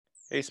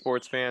Hey,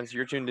 sports fans,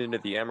 you're tuned into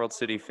the Emerald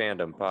City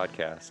Fandom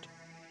podcast.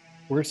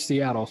 We're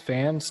Seattle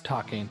fans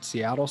talking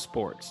Seattle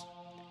sports.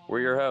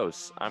 We're your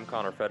hosts. I'm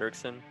Connor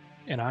Fredrickson.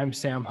 And I'm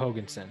Sam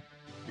Hoganson.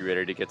 You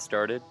ready to get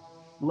started?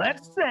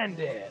 Let's send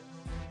it!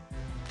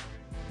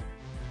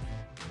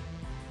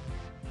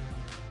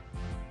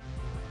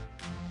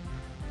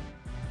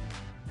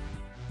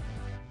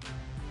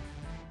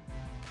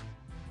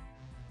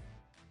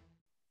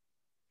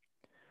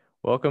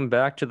 Welcome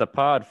back to the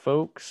pod,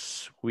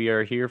 folks. We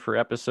are here for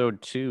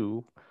episode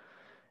 2,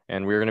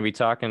 and we're going to be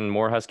talking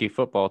more Husky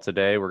football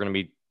today. We're going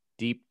to be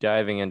deep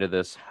diving into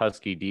this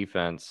Husky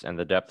defense and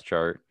the depth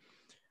chart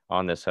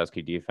on this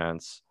Husky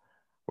defense,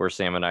 where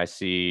Sam and I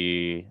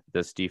see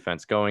this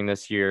defense going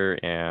this year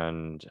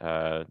and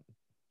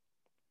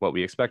what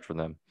we expect from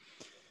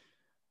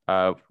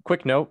them.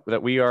 Quick note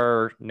that we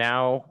are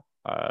now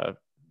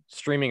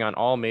streaming on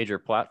all major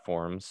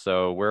platforms.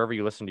 So wherever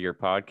you listen to your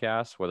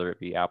podcasts, whether it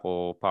be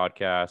Apple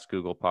Podcasts,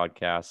 Google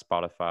Podcasts,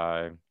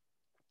 Spotify,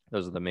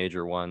 those are the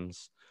major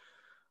ones.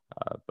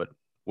 But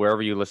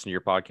wherever you listen to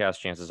your podcast,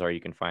 chances are you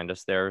can find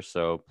us there.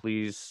 So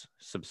please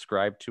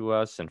subscribe to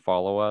us and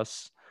follow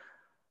us.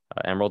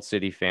 Emerald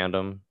City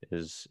Fandom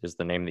is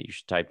the name that you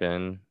should type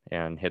in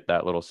and hit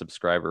that little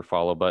subscribe or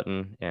follow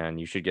button, and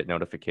you should get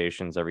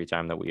notifications every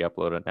time that we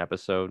upload an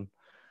episode.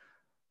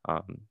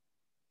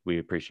 We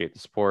appreciate the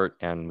support,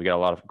 and we got a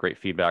lot of great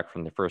feedback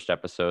from the first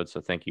episode. So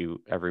thank you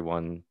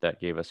everyone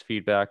that gave us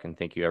feedback, and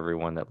thank you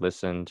everyone that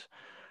listened.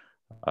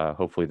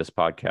 Hopefully this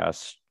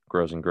podcast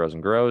grows and grows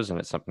and grows, and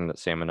it's something that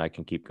Sam and I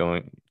can keep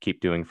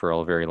doing for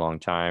a very long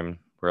time.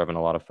 We're having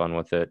a lot of fun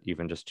with it,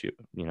 even just to,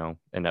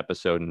 an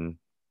episode and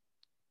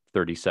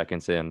 30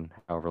 seconds in,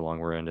 however long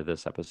we're into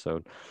this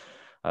episode.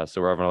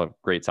 So we're having a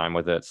great time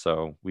with it.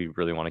 So we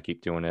really want to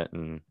keep doing it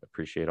and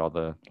appreciate all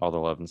the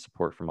love and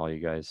support from all you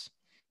guys.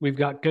 We've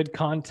got good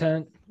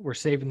content. We're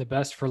saving the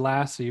best for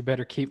last, so you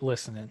better keep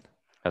listening.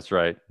 That's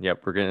right.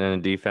 Yep, we're getting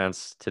into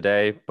defense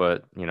today,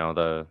 but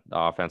the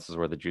offense is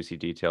where the juicy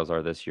details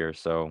are this year.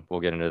 So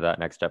we'll get into that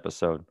next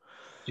episode.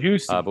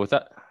 Juicy. But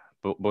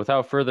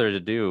without further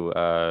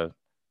ado,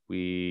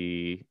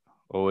 we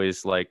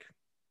always like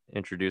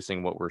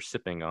introducing what we're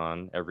sipping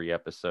on every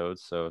episode.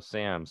 So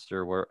Sam,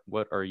 sir,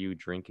 what are you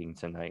drinking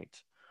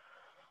tonight?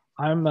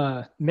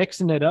 I'm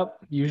mixing it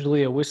up.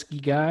 Usually a whiskey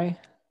guy.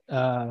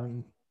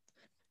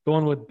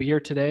 Going with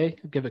beer today.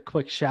 I'll give a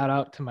quick shout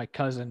out to my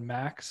cousin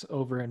Max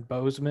over in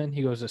Bozeman.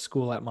 He goes to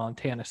school at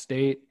Montana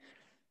State.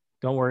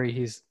 Don't worry,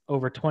 he's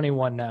over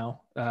 21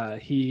 now.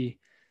 He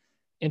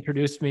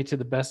introduced me to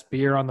the best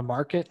beer on the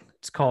market.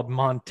 It's called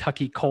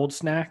Montucky Cold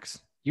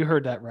Snacks. You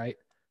heard that right.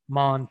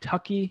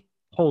 Montucky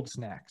Cold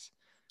Snacks.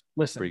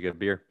 Listen, pretty good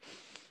beer.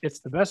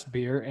 It's the best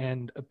beer,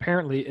 and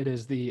apparently it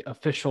is the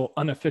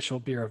unofficial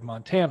beer of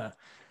Montana.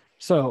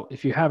 So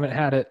if you haven't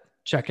had it,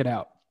 check it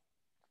out.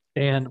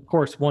 And of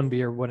course, one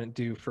beer wouldn't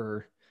do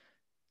for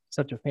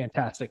such a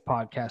fantastic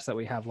podcast that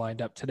we have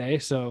lined up today.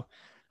 So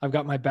I've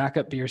got my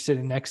backup beer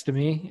sitting next to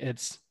me.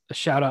 It's a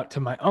shout out to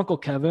my Uncle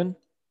Kevin.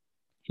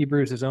 He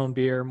brews his own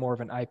beer, more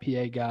of an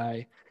IPA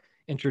guy.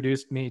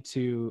 Introduced me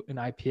to an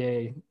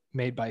IPA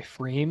made by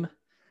Freem,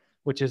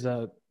 which is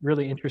a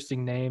really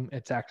interesting name.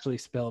 It's actually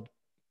spelled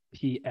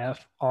PFRIEM,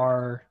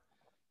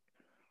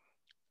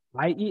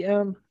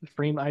 Freem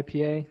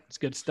IPA. It's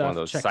good stuff. One of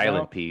those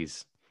silent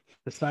P's.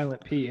 The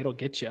silent P, it'll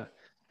get you.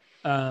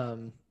 But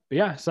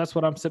yeah, so that's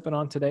what I'm sipping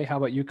on today. How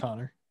about you,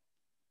 Connor?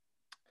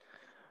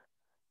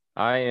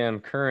 I am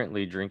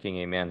currently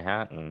drinking a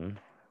Manhattan,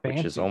 Fancy.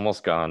 Which is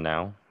almost gone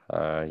now.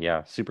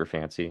 Yeah, super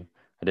fancy.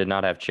 I did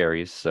not have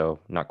cherries, so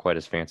not quite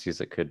as fancy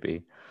as it could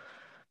be,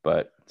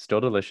 but still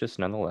delicious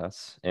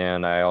nonetheless.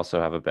 And I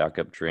also have a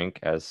backup drink,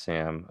 as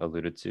Sam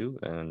alluded to,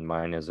 and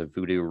mine is a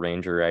Voodoo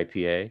Ranger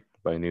IPA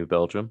by New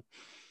Belgium.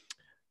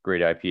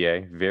 Great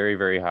IPA, very,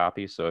 very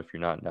hoppy. So if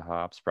you're not into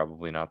hops,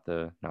 probably not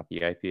the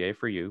IPA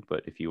for you.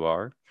 But if you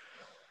are,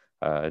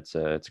 it's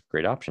a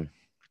great option.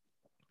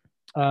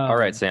 All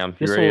right, Sam,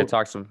 you ready to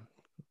talk some?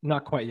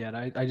 Not quite yet.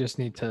 I just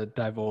need to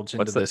divulge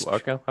into this.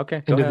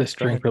 Okay. Into this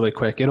drink really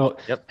quick. It'll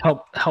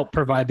help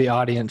provide the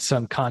audience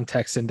some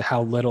context into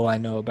how little I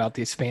know about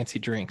these fancy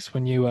drinks.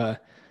 When you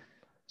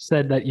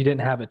said that you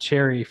didn't have a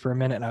cherry for a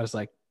minute, and I was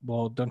like,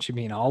 well, don't you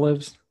mean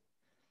olives?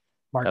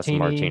 Martini,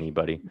 that's a martini,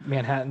 buddy.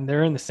 Manhattan.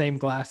 They're in the same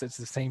glass. It's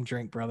the same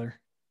drink, brother.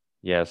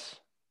 Yes.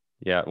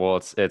 Yeah.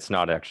 Well, it's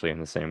not actually in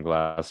the same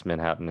glass.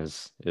 Manhattan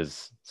is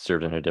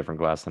served in a different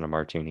glass than a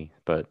martini,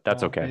 but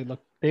that's okay.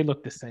 They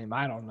look the same.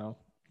 I don't know.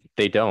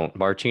 They don't.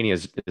 Martini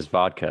is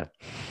vodka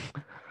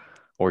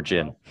or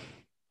gin. Well,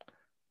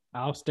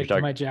 I'll stick to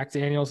my Jack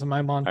Daniels and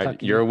my Montucky.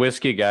 Right, you're a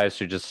whiskey guy,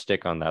 so just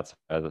stick on that side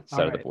of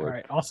the board. All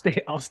right.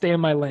 I'll stay in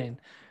my lane.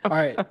 All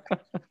right.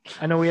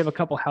 I know we have a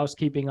couple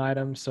housekeeping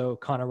items, so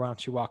Connor, why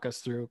don't you walk us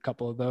through a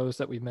couple of those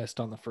that we missed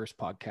on the first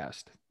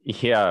podcast?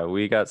 Yeah,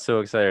 we got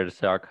so excited to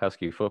talk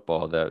Husky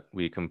football that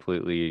we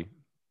completely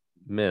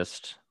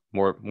missed,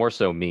 more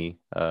so me,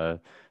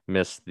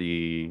 missed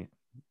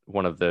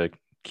one of the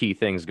key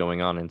things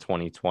going on in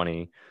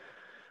 2020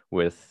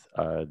 with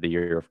the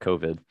year of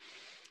COVID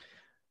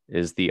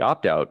is the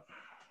opt-out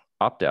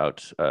opt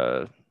out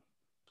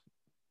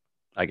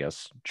I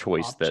guess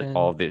choice that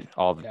Option.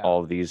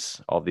 all of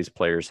these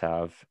players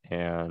have,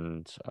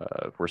 and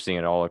we're seeing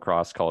it all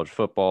across college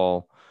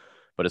football,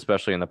 but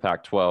especially in the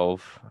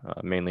Pac-12,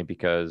 mainly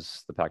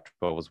because the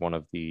Pac-12 was one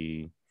of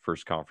the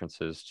first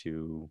conferences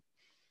to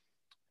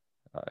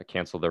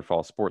cancel their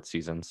fall sports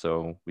season.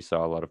 So we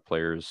saw a lot of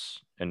players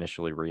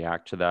initially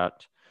react to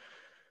that.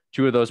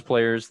 Two of those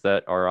players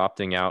that are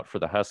opting out for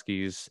the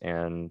Huskies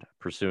and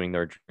pursuing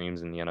their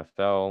dreams in the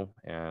NFL,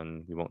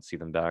 and we won't see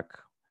them back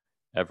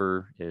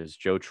ever, is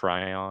Joe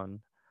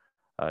Tryon,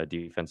 a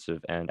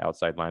defensive and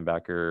outside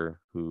linebacker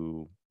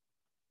who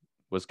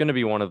was going to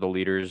be one of the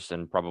leaders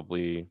and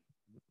probably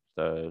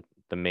the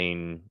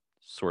main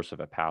source of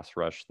a pass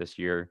rush this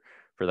year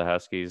for the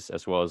Huskies,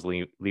 as well as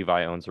Levi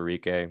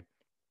Onwuzurike,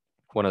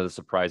 one of the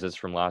surprises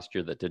from last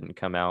year that didn't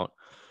come out.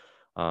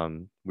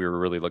 We were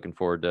really looking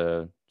forward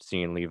to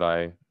seeing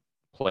Levi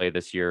play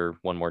this year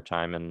one more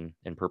time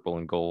in purple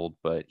and gold,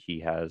 but he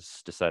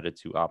has decided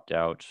to opt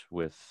out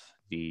with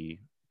the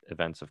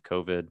events of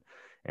COVID,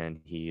 and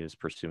he is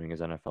pursuing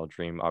his NFL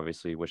dream.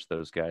 Obviously, wish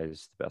those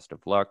guys the best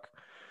of luck,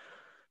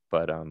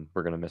 but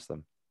we're going to miss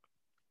them.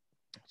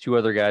 Two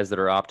other guys that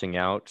are opting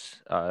out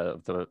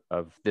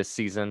of this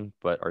season,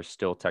 but are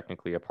still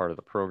technically a part of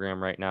the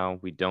program right now.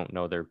 We don't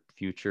know their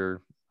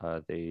future.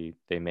 They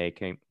may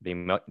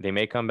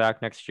come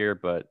back next year,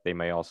 but they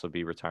may also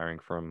be retiring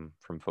from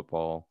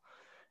football,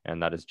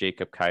 and that is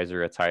Jacob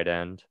Kaiser, a tight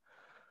end,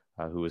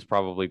 who is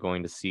probably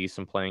going to see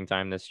some playing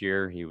time this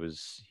year. He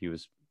was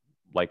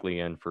likely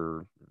in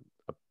for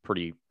a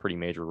pretty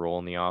major role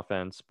in the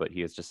offense, but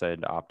he has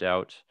decided to opt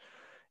out.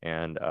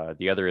 And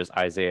the other is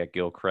Isaiah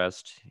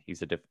Gilchrist.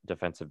 He's a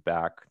defensive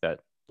back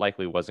that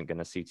likely wasn't going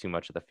to see too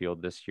much of the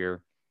field this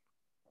year,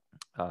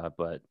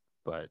 but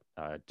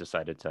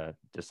decided to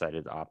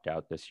opt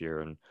out this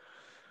year. And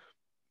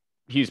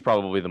he's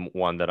probably the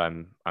one that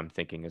I'm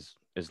thinking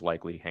is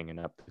likely hanging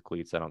up the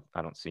cleats.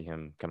 I don't see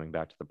him coming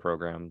back to the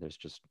program. There's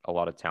just a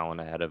lot of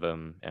talent ahead of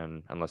him,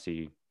 and unless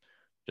he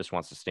just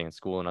wants to stay in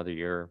school another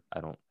year,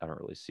 I don't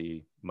really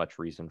see much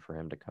reason for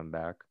him to come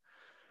back.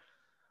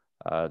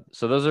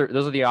 So those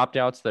are the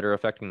opt-outs that are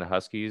affecting the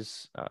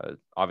Huskies.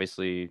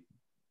 Obviously,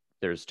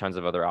 there's tons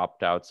of other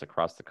opt-outs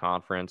across the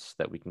conference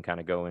that we can kind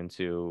of go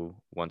into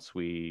once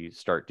we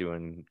start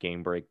doing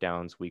game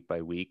breakdowns week by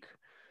week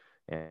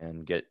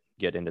and get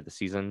into the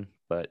season.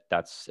 But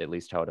that's at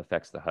least how it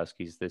affects the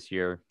Huskies this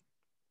year.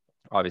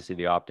 Obviously,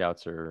 the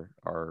opt-outs are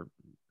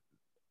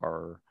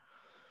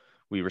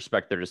we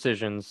respect their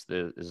decisions.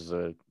 This is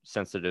a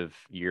sensitive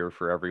year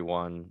for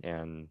everyone,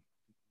 and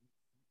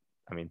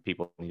I mean,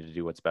 people need to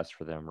do what's best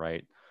for them,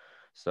 right?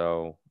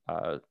 So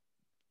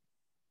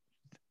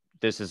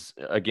this is,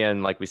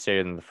 again, like we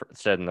said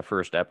in the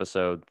first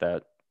episode,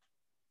 that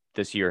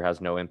this year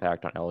has no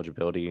impact on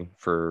eligibility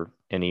for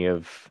any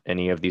of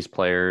these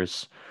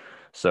players.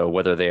 So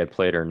whether they had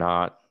played or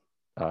not,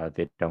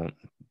 they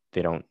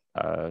don't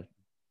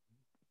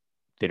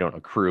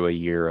accrue a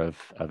year of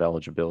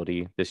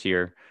eligibility this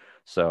year.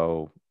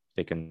 So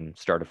they can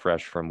start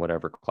afresh from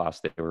whatever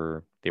class they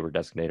were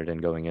designated in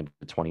going into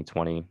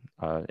 2020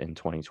 in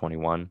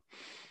 2021.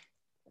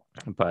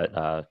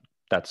 But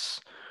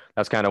that's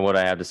kind of what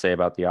I have to say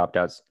about the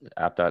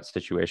opt-out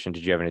situation.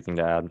 Did you have anything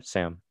to add,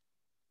 Sam?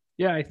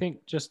 Yeah, I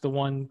think just the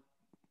one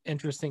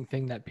interesting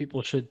thing that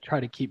people should try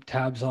to keep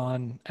tabs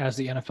on as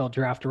the NFL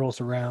draft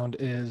rolls around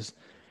is,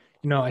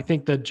 I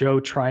think the Joe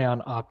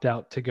Tryon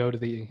opt-out to go to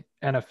the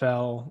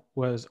NFL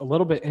was a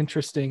little bit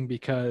interesting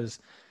because,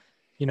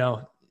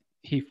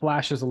 he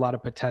flashes a lot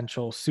of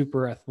potential,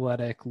 super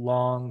athletic,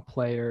 long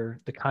player,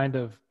 the kind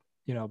of,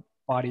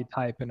 body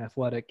type and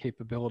athletic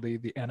capability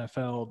the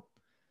NFL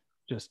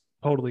just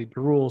totally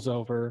drools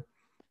over.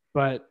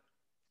 But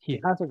he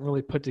hasn't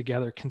really put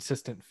together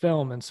consistent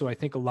film. And so I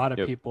think a lot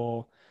of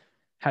people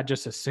had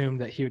just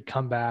assumed that he would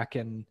come back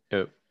and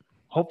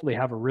hopefully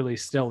have a really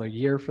stellar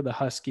year for the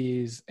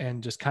Huskies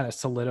and just kind of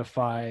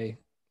solidify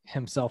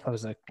himself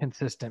as a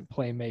consistent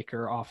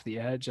playmaker off the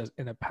edge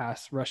in a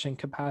pass rushing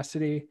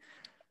capacity.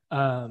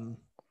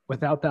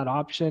 Without that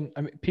option,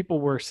 I mean, people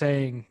were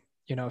saying,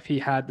 if he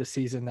had the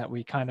season that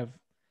we kind of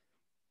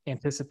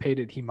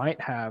anticipated he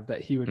might have,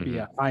 that he would be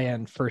a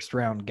high-end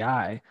first-round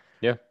guy.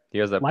 Yeah, he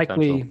has that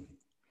potential.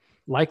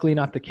 Likely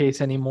not the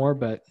case anymore,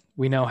 but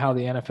we know how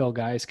the NFL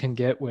guys can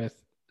get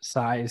with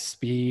size,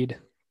 speed,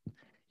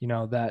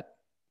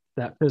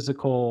 that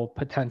physical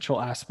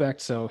potential aspect.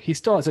 So he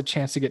still has a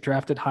chance to get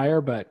drafted higher,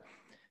 but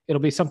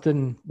it'll be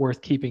something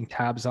worth keeping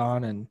tabs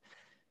on, and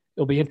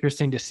it'll be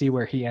interesting to see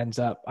where he ends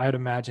up. I would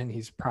imagine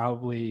he's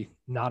probably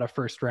not a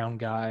first round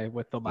guy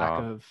with the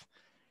lack of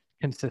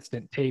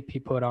consistent tape he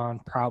put on.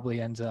 Probably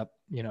ends up,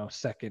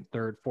 second,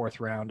 third, fourth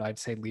round. I'd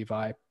say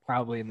Levi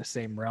probably in the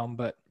same realm,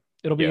 but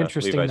it'll be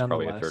interesting. Levi's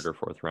probably a third or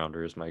fourth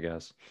rounder is my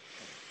guess.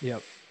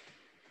 Yep.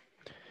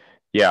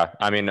 Yeah,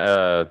 I mean,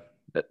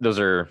 those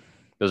are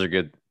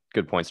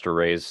good points to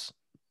raise,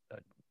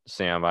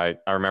 Sam. I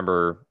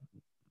remember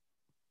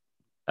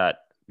at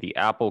the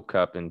Apple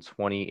Cup in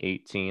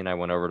 2018, I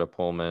went over to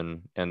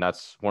Pullman, and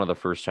that's one of the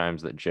first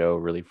times that Joe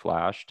really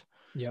flashed.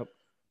 Yep.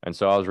 And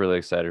so I was really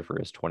excited for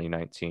his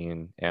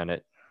 2019.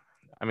 And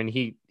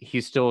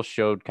he still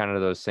showed kind of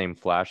those same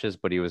flashes,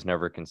 but he was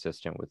never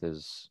consistent with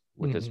his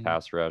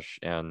pass rush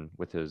and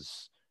with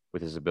his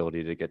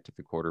ability to get to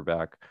the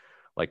quarterback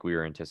like we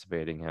were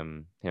anticipating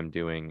him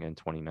doing in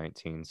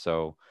 2019.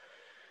 So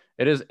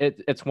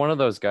it's one of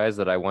those guys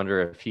that I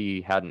wonder if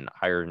he hadn't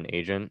hired an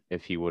agent,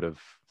 if he would have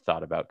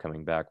thought about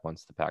coming back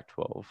once the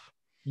Pac-12.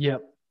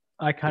 Yep.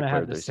 I kind of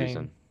had the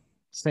season.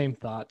 Same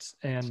thoughts.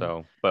 And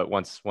so, but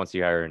once he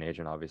hired an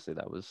agent, obviously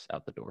that was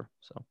out the door.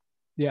 So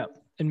yeah.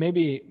 And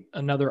maybe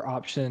another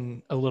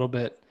option, a little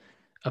bit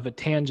of a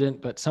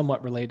tangent, but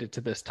somewhat related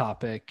to this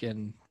topic,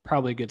 and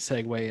probably a good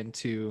segue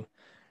into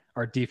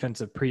our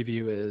defensive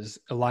preview, is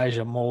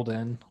Elijah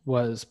Molden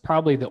was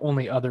probably the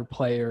only other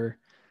player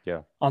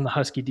on the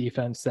Husky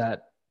defense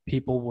that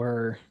people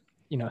were,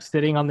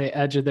 sitting on the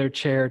edge of their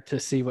chair to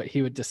see what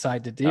he would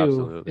decide to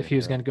do if he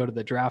was going to go to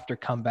the draft or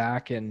come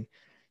back. And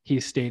he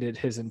stated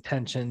his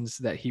intentions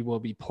that he will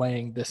be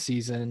playing this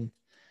season,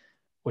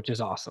 which is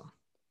awesome.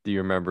 Do you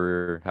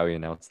remember how he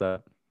announced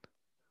that?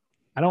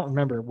 I don't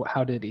remember.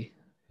 How did he?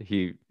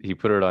 He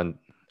put it on,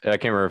 I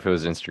can't remember if it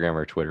was Instagram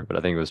or Twitter, but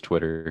I think it was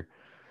Twitter.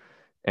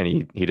 And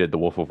he did the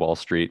Wolf of Wall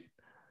Street.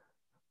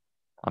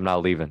 I'm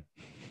not leaving.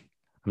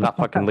 I'm not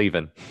fucking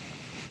leaving.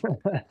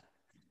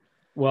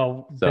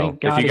 Well, so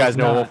if you guys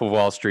know Wolf of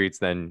Wall Streets,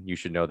 then you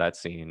should know that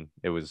scene.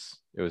 It was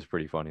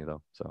pretty funny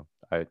though. So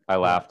I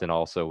laughed and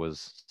also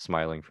was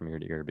smiling from ear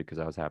to ear because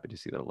I was happy to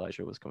see that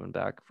Elijah was coming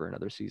back for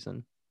another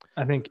season.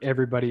 I think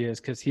everybody is,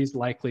 because he's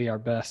likely our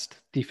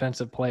best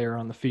defensive player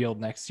on the field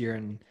next year,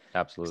 and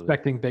absolutely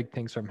expecting big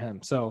things from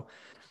him. So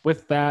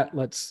with that,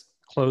 let's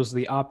close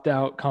the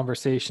opt-out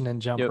conversation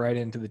and jump right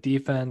into the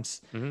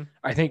defense.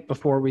 I think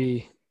before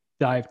we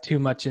dive too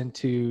much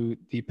into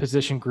the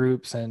position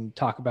groups and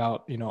talk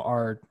about,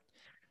 our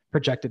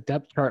projected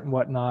depth chart and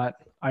whatnot,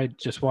 I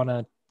just want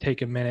to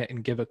take a minute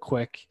and give a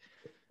quick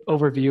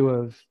overview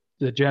of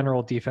the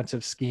general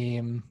defensive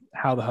scheme,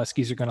 how the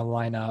Huskies are going to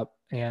line up,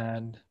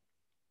 and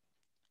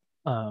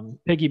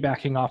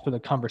piggybacking off of the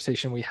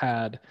conversation we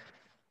had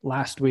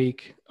last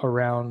week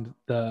around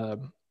the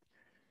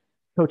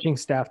coaching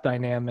staff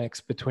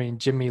dynamics between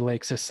Jimmy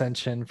Lake's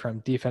ascension from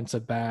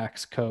defensive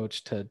backs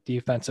coach to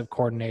defensive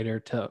coordinator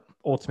to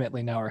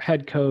ultimately now our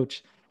head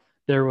coach.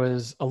 There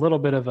was a little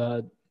bit of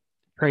a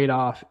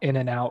trade-off in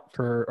and out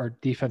for our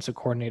defensive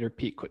coordinator,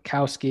 Pete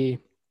Kwiatkowski.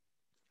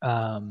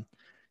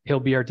 He'll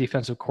be our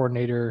defensive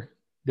coordinator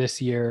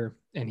this year,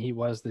 and he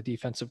was the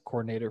defensive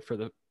coordinator for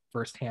the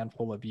first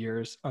handful of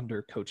years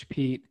under Coach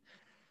Pete.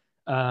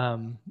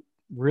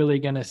 Really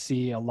going to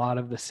see a lot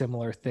of the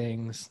similar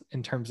things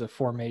in terms of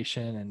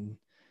formation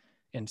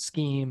and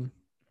scheme.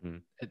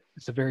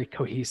 It's a very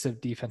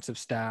cohesive defensive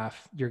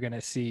staff. You're going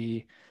to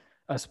see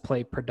us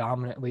play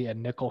predominantly a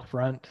nickel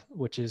front,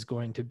 which is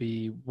going to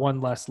be one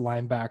less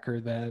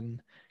linebacker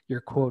than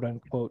your quote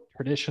unquote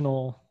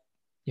traditional,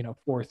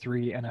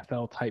 4-3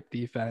 NFL type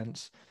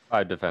defense.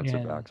 5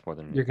 defensive backs more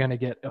than you're going to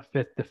get a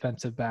 5th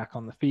defensive back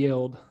on the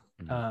field.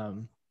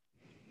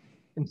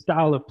 In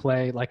style of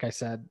play, like I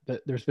said,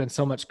 there's been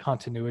so much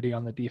continuity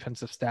on the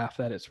defensive staff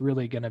that it's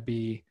really going to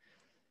be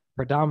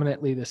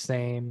predominantly the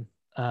same.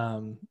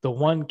 The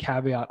one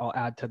caveat I'll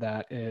add to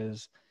that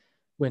is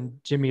when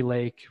Jimmy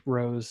Lake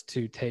rose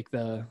to take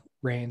the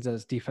reins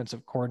as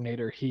defensive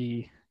coordinator,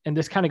 and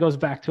this kind of goes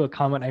back to a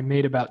comment I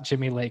made about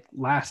Jimmy Lake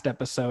last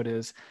episode,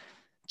 is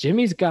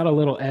Jimmy's got a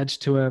little edge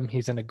to him.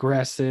 He's an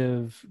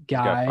aggressive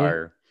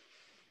guy.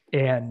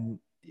 And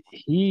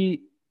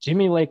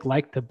Jimmy Lake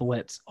liked to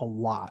blitz a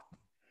lot.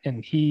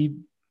 And he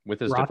with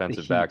his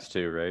defensive backs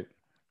too, right?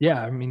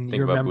 Yeah, I mean,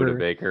 you remember Budda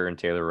Baker and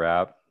Taylor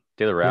Rapp.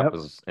 Taylor Rapp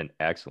was an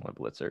excellent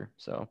blitzer.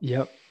 So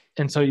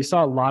and so you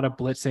saw a lot of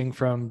blitzing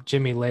from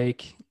Jimmy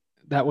Lake.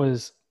 That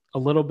was a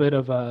little bit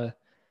of a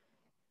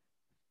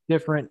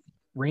different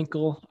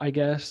wrinkle, I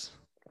guess,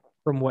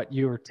 from what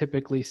you were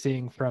typically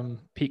seeing from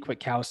Pete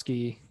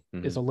Kwiatkowski.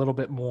 Is a little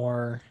bit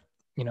more,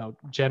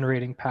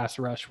 generating pass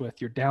rush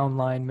with your down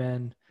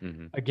linemen.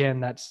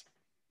 Again, that's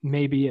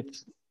maybe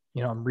it's.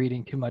 I'm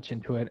reading too much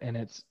into it, and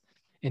it's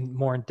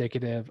more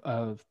indicative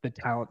of the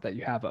talent that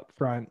you have up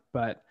front.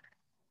 But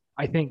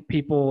I think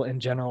people in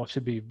general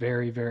should be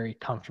very, very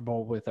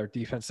comfortable with our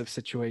defensive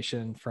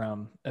situation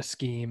from a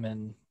scheme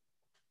and,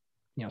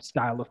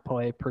 style of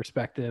play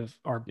perspective.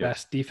 Our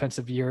best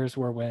defensive years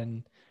were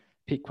when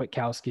Pete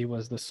Kwiatkowski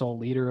was the sole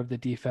leader of the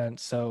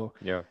defense. So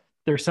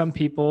there's some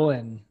people,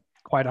 and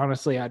quite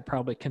honestly, I'd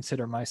probably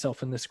consider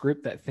myself in this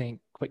group, that think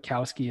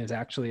Kwiatkowski is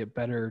actually a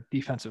better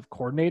defensive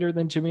coordinator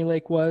than Jimmy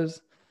Lake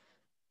was.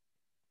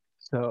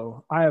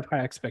 So I have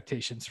high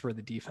expectations for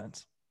the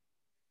defense.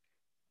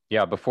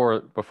 Yeah,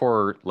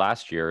 before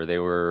last year, they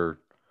were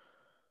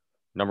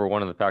number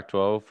 1 in the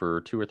Pac-12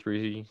 for 2 or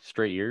 3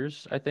 straight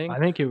years, I think. I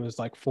think it was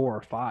like 4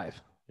 or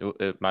 5.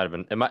 It might have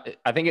been.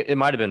 I think it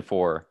might have been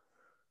 4.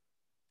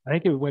 I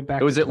think it went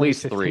back. It was at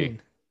least 3.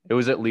 It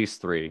was at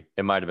least 3.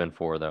 It might have been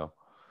 4 though.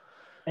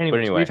 But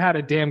Anyways, anyway, we've had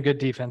a damn good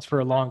defense for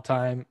a long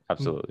time.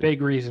 absolutely.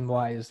 Big reason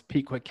why is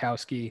Pete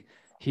Kwiatkowski.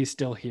 He's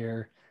still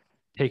here,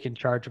 taking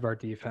charge of our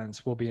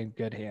defense. We'll be in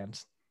good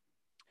hands.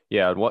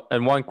 Yeah,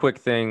 and one quick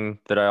thing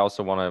that I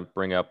also want to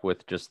bring up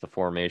with just the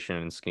formation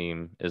and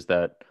scheme is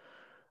that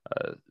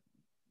uh,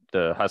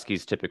 the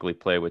Huskies typically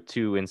play with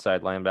two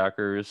inside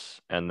linebackers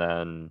and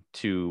then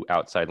two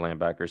outside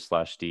linebackers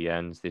slash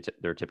DNs.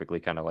 They're typically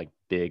kind of like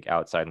big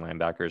outside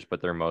linebackers,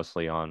 but they're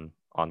mostly on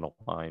the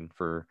line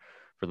for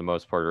the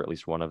most part, or at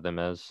least one of them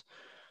is.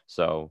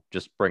 So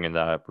just bringing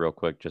that up real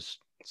quick, just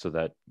so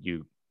that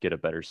you get a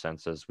better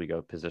sense as we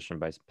go position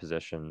by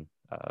position,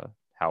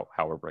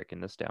 how we're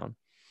breaking this down.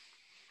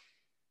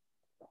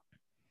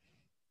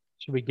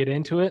 Should we get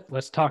into it?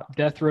 Let's talk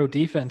death row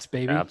defense,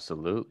 baby.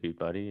 Absolutely,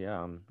 buddy.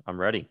 Yeah, I'm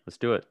ready. Let's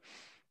do it.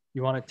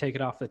 You want to take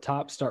it off the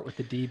top, start with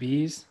the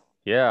DBs?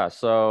 Yeah,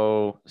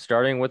 so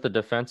starting with the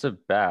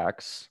defensive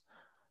backs,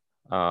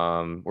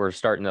 we're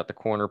starting at the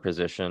corner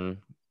position.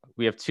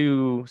 We have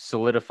two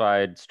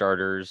solidified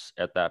starters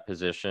at that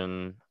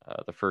position.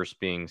 The first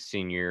being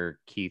senior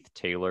Keith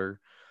Taylor,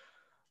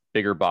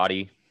 bigger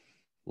body,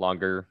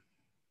 longer,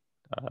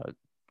 uh,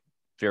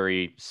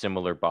 very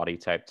similar body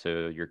type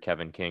to your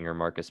Kevin King or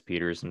Marcus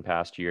Peters in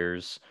past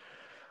years.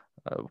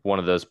 One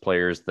of those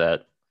players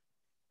that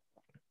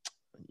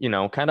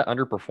kind of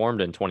underperformed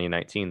in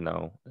 2019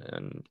 though,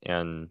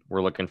 and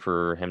we're looking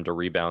for him to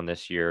rebound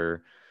this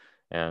year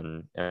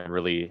and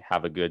really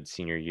have a good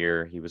senior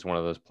year. He was one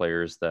of those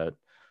players that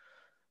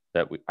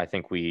I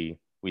think we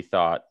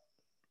thought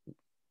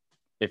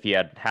if he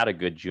had a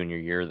good junior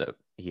year that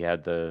he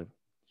had the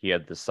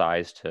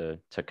size to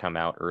come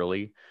out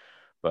early,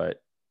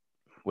 but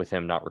with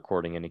him not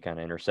recording any kind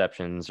of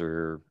interceptions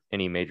or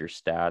any major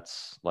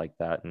stats like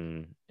that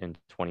in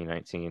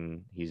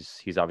 2019,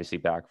 he's obviously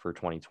back for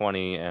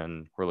 2020,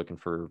 and we're looking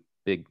for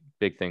big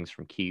things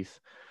from Keith.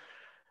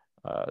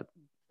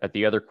 At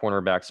the other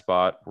cornerback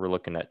spot, we're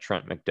looking at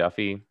Trent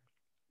McDuffie,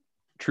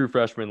 true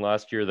freshman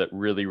last year that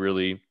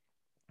really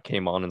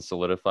came on and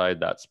solidified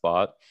that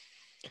spot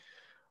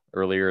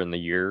earlier in the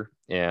year,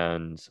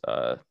 and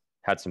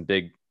had some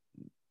big,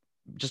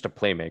 just a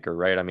playmaker,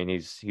 right? I mean,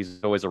 he's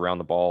always around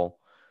the ball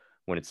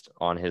when it's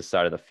on his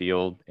side of the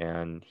field,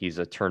 and he's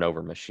a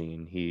turnover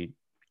machine.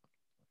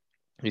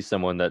 He's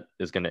someone that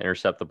is going to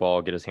intercept the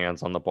ball, get his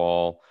hands on the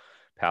ball,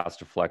 pass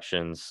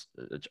deflections,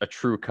 a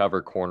true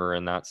cover corner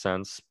in that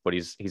sense. But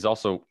he's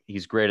also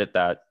great at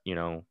that,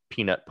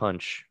 peanut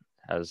punch,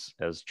 as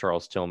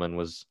Charles Tillman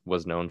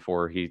was known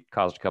for. He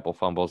caused a couple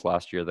fumbles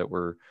last year that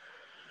were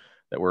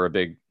a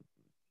big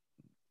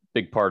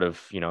part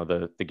of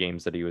the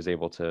games that he was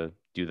able to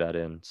do that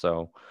in.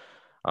 So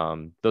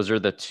those are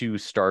the two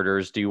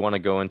starters. Do you want to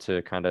go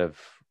into kind of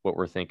what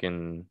we're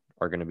thinking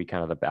are going to be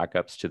kind of the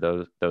backups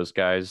to those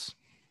guys,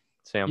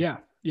 Sam?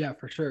 Yeah,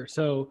 for sure.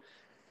 So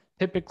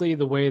typically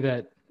the way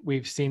that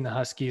we've seen the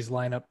Huskies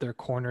line up their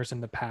corners in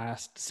the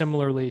past,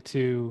 similarly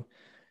to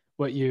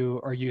what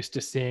you are used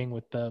to seeing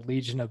with the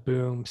Legion of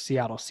Boom,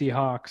 Seattle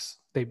Seahawks,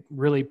 they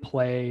really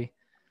play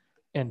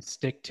and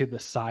stick to the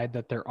side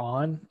that they're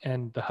on.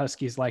 And the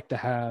Huskies like to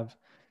have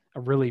a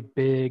really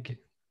big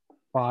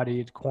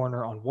bodied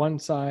corner on one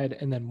side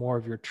and then more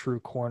of your true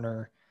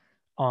corner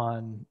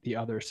on the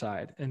other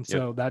side. And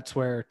so Yep. that's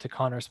where, to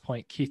Connor's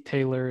point, Keith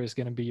Taylor is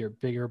going to be your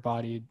bigger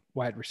bodied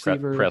wide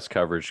receiver. Press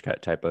coverage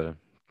type of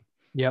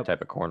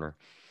corner.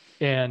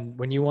 And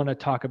when you want to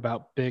talk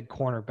about big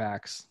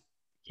cornerbacks,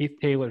 Keith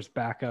Taylor's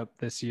backup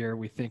this year,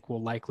 we think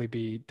will likely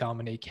be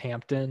Dominique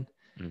Hampton.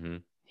 Mm-hmm.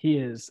 He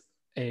is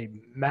a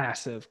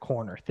massive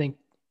corner.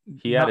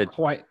 He added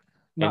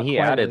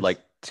like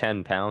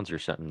 10 pounds or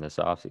something this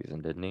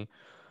offseason, didn't he?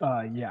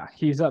 Yeah,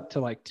 he's up to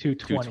like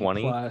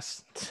 220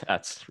 plus.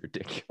 That's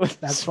ridiculous.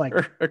 That's like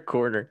a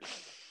corner.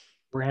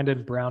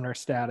 Brandon Browner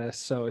status.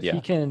 So if he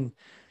can,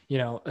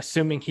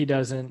 assuming he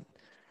doesn't,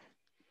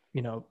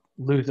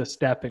 lose a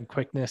step in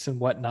quickness and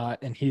whatnot,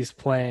 and he's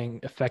playing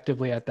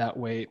effectively at that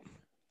weight,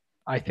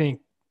 I think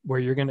where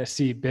you're going to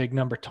see big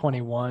number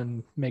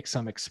 21 make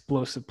some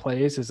explosive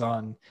plays is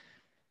on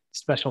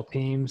special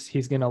teams.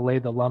 He's going to lay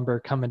the lumber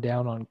coming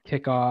down on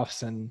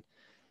kickoffs and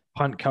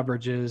punt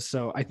coverages.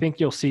 So I think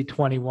you'll see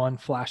 21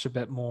 flash a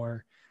bit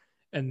more.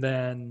 And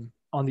then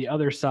on the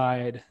other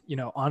side,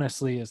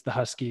 honestly, is the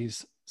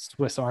Huskies'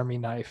 Swiss Army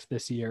knife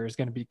this year is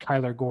going to be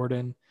Kyler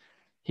Gordon.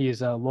 He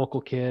is a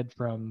local kid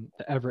from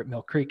the Everett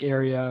Mill Creek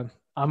area.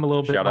 I'm a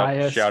little bit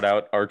biased. Shout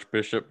out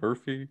Archbishop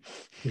Murphy.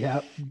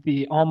 Yeah,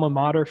 the alma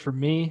mater for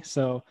me.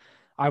 So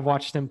I've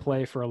watched him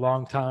play for a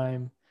long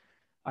time.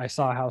 I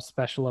saw how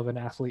special of an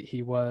athlete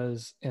he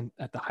was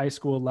at the high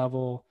school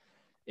level.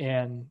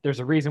 And there's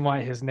a reason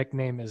why his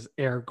nickname is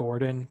Air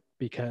Gordon,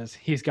 because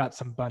he's got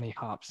some bunny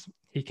hops.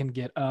 He can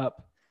get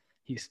up.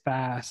 He's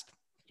fast.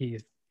 He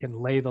can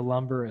lay the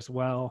lumber as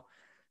well.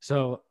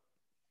 So,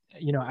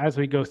 as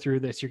we go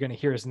through this, you're going to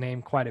hear his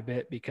name quite a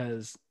bit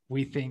because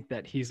we think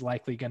that he's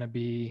likely going to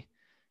be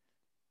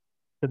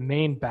the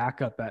main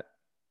backup at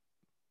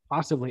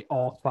possibly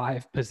all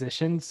five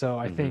positions. So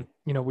I think,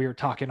 we were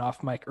talking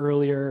off mic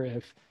earlier,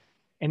 if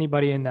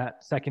anybody in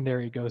that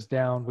secondary goes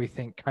down, we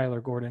think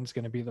Kyler Gordon's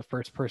going to be the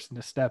first person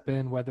to step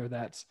in, whether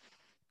that's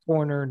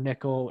corner,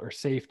 nickel, or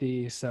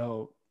safety.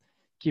 So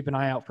keep an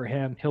eye out for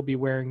him. He'll be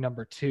wearing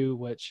number 2,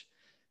 which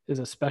is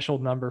a special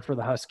number for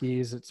the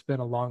Huskies. It's been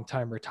a long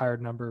time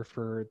retired number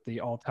for the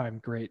all-time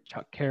great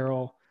Chuck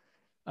Carroll.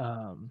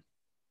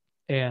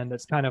 And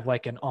it's kind of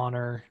like an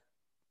honor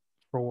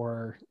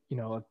for,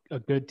 a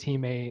good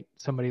teammate,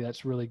 somebody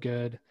that's really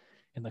good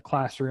in the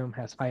classroom,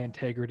 has high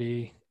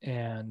integrity.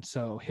 And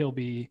so he'll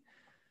be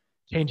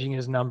changing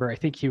his number. I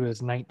think he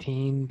was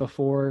 19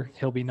 before.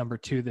 He'll be number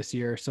 2 this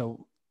year.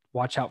 So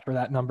watch out for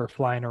that number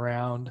flying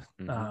around.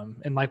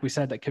 And like we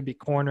said, that could be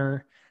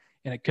corner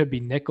and it could be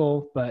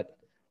nickel, but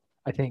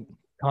I think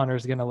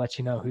Connor's going to let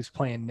you know who's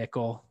playing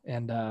nickel.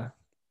 And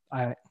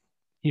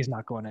he's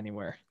not going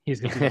anywhere.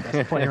 He's going to be the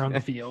best player on the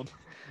field.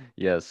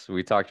 Yes,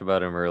 we talked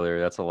about him earlier.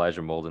 That's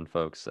Elijah Molden,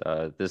 folks.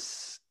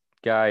 This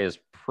guy is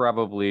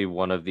probably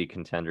one of the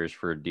contenders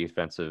for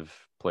Defensive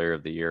Player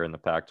of the Year in the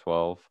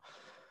Pac-12.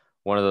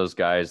 One of those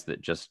guys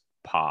that just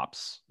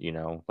pops,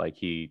 like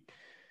he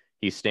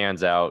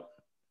stands out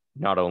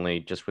not only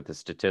just with the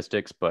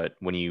statistics, but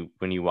when you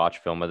watch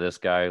film of this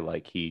guy,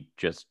 like he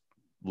just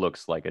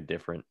looks like a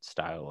different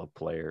style of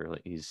player.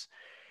 Like he's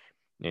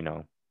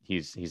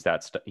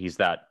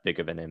that big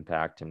of an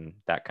impact and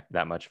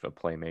that much of a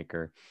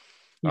playmaker.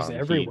 He's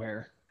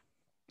everywhere.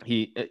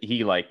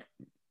 He like,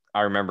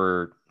 I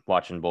remember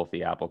watching both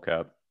the Apple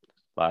Cup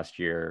last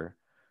year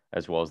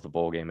as well as the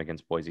bowl game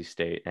against Boise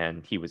State,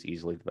 and he was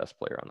easily the best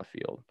player on the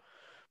field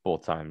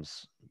both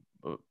times,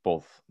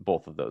 both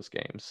of those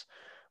games.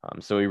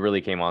 So he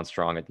really came on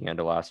strong at the end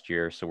of last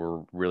year. So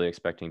we're really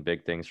expecting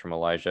big things from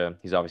Elijah.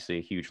 He's obviously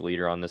a huge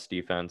leader on this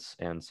defense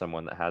and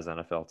someone that has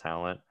NFL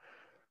talent.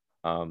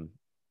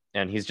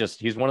 And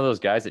he's one of those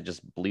guys that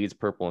just bleeds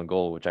purple and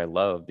gold, which I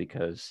love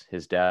because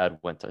his dad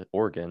went to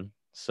Oregon.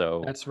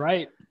 So that's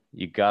right.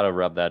 You got to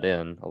rub that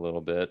in a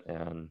little bit.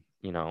 And,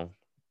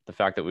 the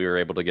fact that we were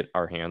able to get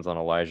our hands on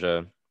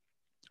Elijah,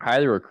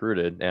 highly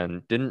recruited,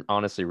 and didn't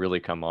honestly really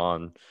come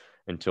on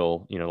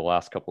until, the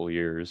last couple of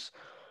years.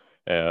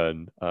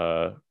 And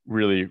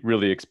really,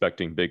 really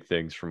expecting big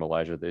things from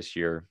Elijah this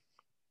year.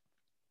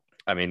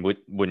 I mean,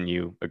 wouldn't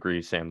you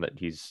agree, Sam, that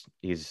he's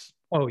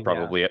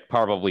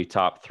probably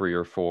top 3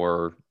 or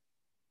 4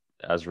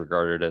 as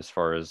regarded as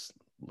far as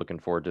looking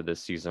forward to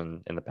this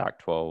season in the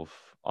Pac-12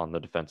 on the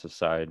defensive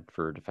side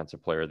for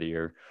Defensive Player of the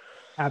Year?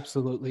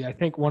 Absolutely. I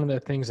think one of the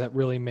things that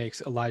really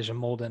makes Elijah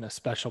Molden a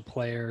special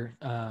player,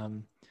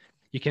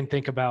 you can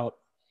think about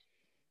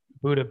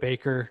Budda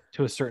Baker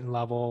to a certain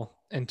level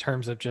in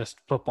terms of just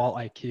football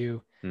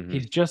IQ. Mm-hmm.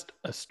 He's just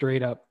a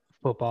straight up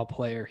football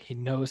player. He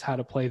knows how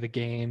to play the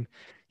game.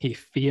 He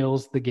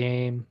feels the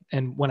game.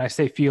 And when I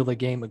say feel the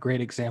game, a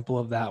great example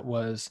of that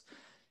was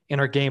in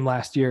our game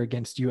last year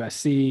against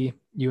USC.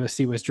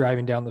 USC was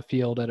driving down the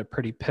field at a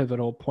pretty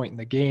pivotal point in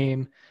the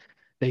game.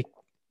 They,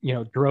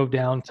 drove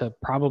down to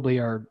probably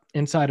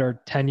inside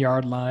our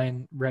 10-yard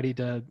line, ready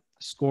to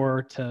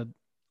score to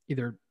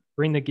either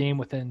bring the game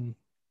within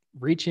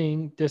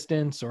reaching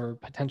distance or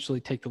potentially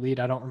take the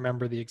lead. I don't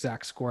remember the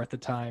exact score at the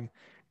time.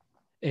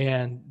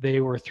 And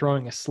they were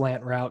throwing a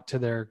slant route to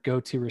their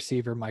go-to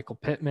receiver, Michael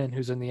Pittman,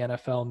 who's in the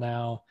NFL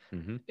now.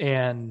 Mm-hmm.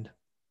 And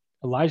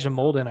Elijah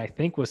Molden, I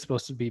think, was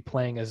supposed to be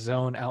playing a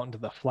zone out into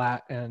the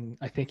flat. And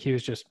I think he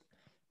was just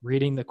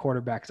reading the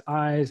quarterback's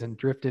eyes and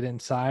drifted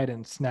inside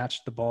and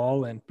snatched the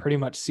ball and pretty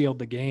much sealed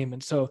the game.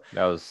 And so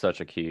that was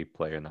such a key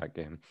play in that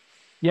game.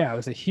 Yeah, it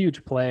was a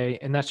huge play.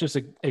 And that's just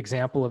an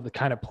example of the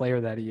kind of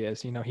player that he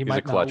is. He's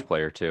a clutch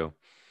player too.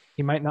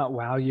 He might not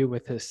wow you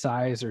with his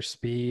size or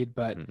speed,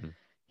 but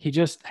he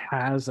just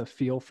has a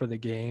feel for the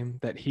game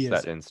that he is.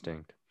 That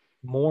instinct.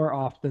 More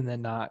often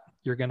than not,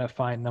 you're going to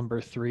find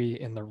number 3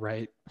 in the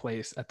right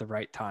place at the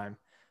right time.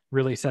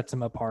 Really sets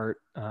him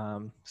apart.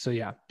 So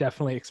yeah,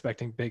 definitely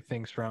expecting big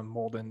things from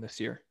Molden this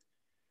year.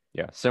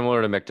 Yeah,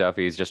 similar to McDuffie,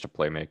 he's just a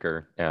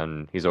playmaker,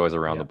 and he's always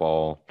around the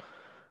ball.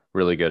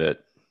 Really good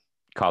at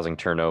causing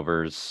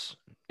turnovers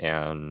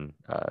and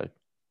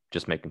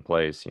just making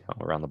plays,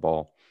 around the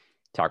ball.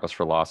 Tackles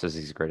for losses,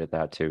 he's great at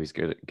that too. He's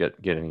good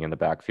at getting in the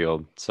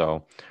backfield.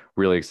 So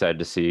really excited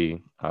to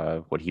see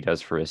what he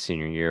does for his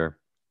senior year.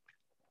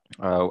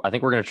 I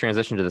think we're going to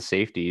transition to the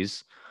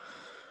safeties.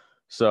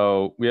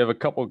 So we have a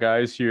couple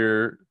guys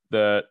here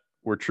that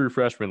were true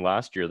freshmen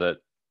last year that,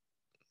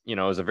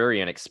 is a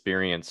very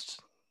inexperienced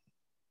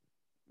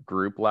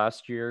group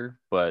last year,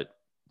 but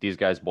these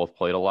guys both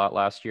played a lot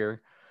last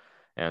year.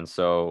 And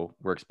so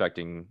we're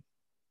expecting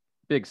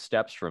big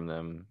steps from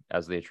them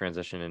as they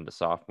transition into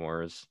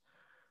sophomores.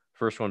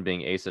 First one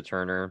being Asa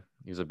Turner.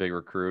 He's a big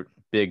recruit,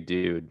 big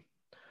dude.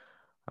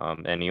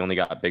 And he only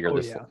got bigger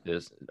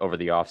this over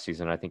the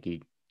offseason. I think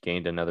he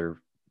gained another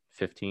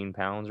 15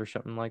 pounds or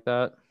something like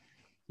that.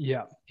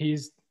 Yeah,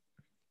 he's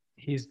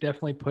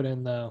definitely put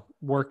in the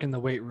work in the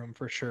weight room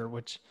for sure,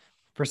 which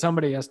for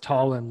somebody as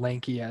tall and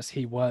lanky as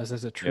he was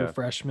as a true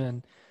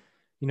freshman,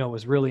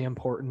 was really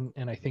important.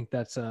 And I think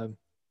that's a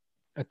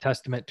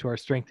testament to our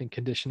strength and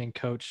conditioning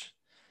coach,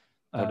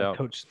 No doubt.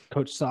 Coach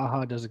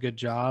Saha does a good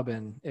job,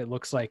 and it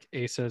looks like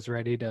Asa is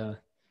ready to,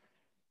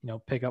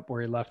 pick up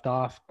where he left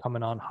off,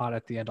 coming on hot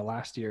at the end of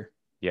last year.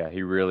 Yeah,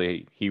 he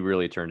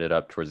really turned it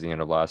up towards the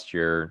end of last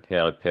year. He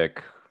had a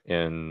pick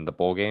in the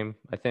bowl game,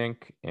 I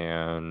think,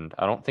 and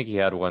I don't think he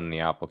had one in the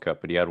Apple Cup,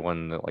 but he had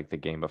one like the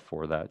game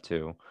before that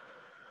too.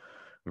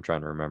 I'm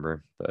trying to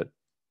remember, but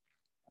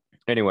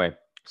anyway,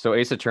 so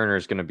Asa Turner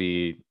is going to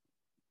be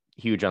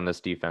huge on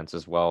this defense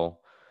as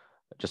well.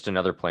 Just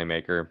another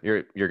playmaker.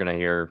 You're going to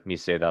hear me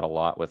say that a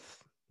lot with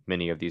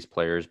many of these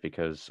players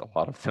because a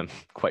lot of them,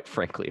 quite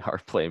frankly, are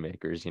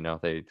playmakers.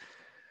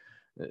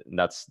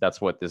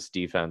 That's what this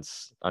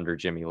defense under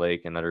Jimmy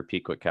Lake and under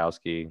Pete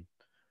Kwiatkowski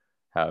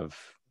have,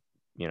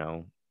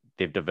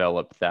 they've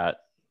developed that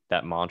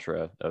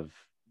mantra of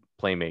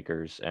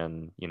playmakers.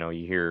 And, you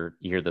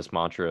hear this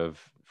mantra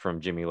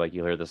from Jimmy Lake,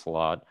 you hear this a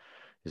lot,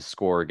 is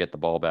score, get the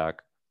ball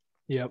back.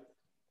 Yep.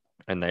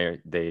 And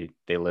they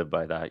live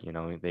by that.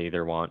 They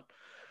either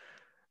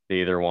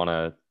want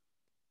to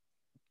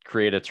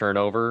create a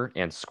turnover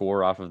and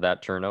score off of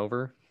that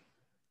turnover,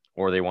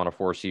 or they want to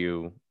force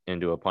you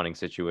into a punting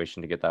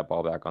situation to get that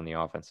ball back on the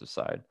offensive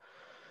side.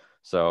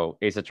 So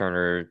Asa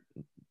Turner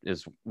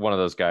is one of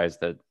those guys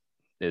that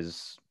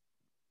is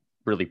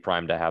really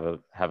primed to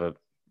have a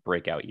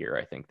breakout year,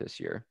 I think, this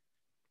year.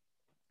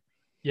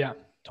 Yeah,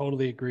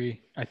 totally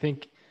agree. I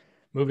think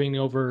moving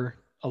over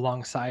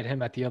alongside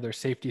him at the other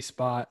safety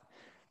spot,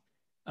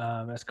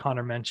 as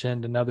Connor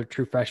mentioned, another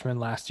true freshman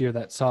last year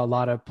that saw a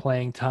lot of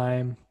playing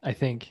time. I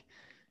think,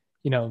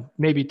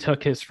 maybe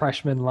took his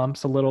freshman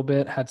lumps a little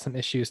bit, had some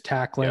issues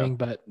tackling,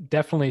 but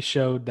definitely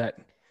showed that,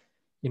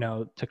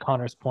 to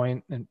Connor's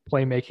point, and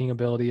playmaking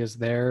ability is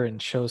there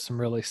and shows some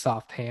really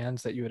soft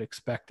hands that you would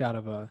expect out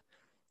of a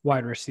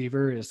wide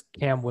receiver is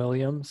Cam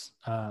Williams.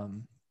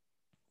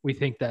 We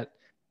think that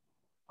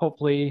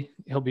hopefully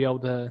he'll be able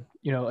to,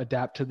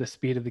 adapt to the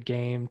speed of the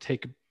game,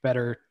 take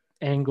better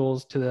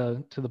angles to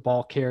the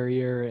ball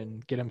carrier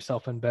and get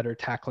himself in better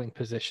tackling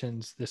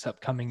positions this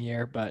upcoming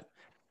year. But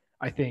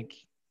I think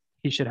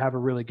he should have a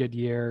really good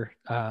year.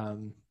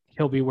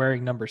 He'll be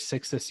wearing number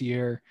 6 this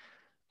year.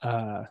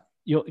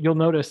 You'll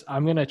notice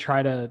I'm going to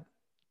try to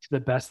the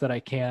best that I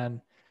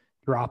can,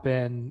 drop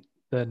in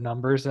the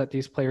numbers that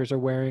these players are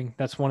wearing.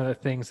 That's one of the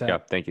things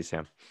that Thank you,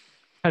 Sam.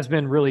 Has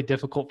been really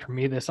difficult for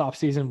me this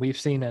offseason. We've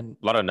seen a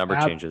lot of number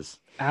changes,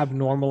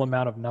 abnormal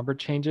amount of number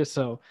changes.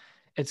 So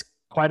it's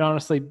quite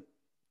honestly,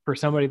 for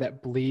somebody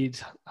that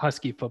bleeds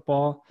Husky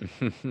football,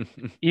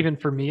 even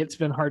for me, it's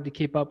been hard to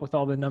keep up with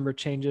all the number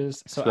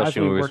changes. So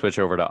especially when we switch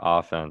over to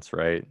offense,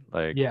 right?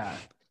 Like, yeah,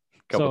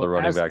 a couple of the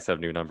running backs have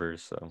new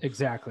numbers. So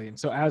exactly. And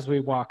so as we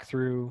walk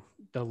through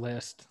the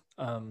list,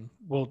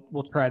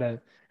 we'll try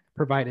to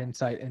provide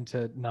insight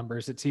into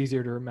numbers. It's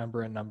easier to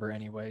remember a number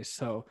anyways.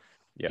 So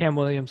Cam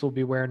Williams will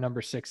be wearing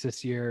number 6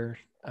 this year.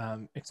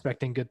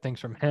 Expecting good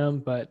things from him,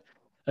 but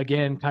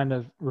again, kind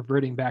of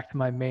reverting back to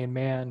my main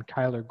man,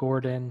 Kyler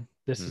Gordon.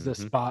 This is a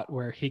spot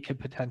where he could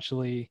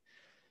potentially,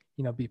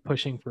 be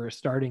pushing for a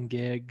starting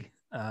gig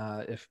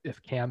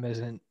if Cam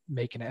isn't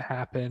making it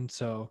happen.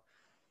 So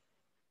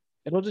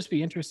it'll just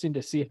be interesting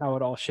to see how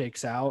it all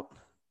shakes out.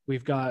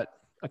 We've got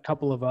a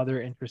couple of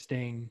other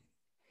interesting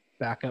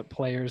backup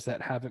players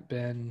that haven't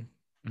been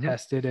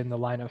tested in the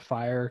line of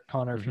fire.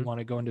 Connor, if you want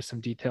to go into some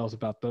details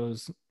about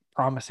those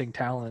promising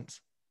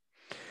talents.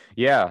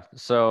 Yeah.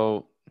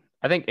 So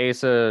I think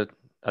Sam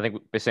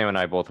and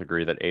I both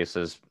agree that Asa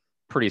is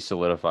pretty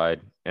solidified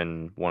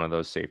in one of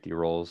those safety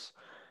roles.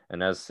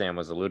 And as Sam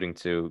was alluding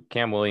to,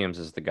 Cam Williams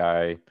is the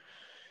guy.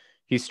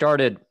 He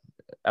started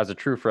as a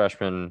true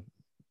freshman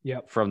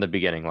from the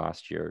beginning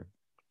last year.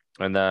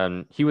 And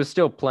then he was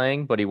still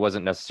playing, but he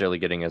wasn't necessarily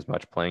getting as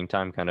much playing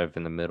time kind of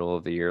in the middle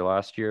of the year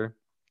last year.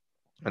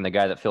 And the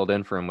guy that filled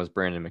in for him was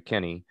Brandon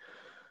McKinney.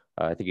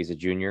 I think he's a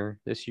junior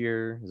this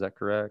year. Is that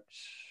correct?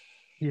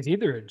 He's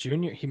either a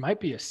junior. He might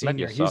be a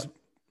senior.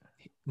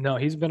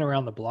 He's been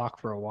around the block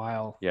for a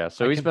while. Yeah,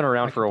 so he's been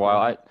around for a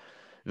while.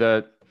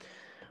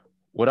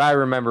 What I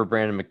remember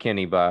Brandon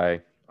McKinney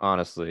by,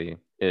 honestly,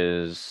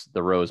 is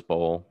the Rose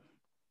Bowl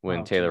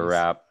when Taylor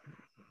Rapp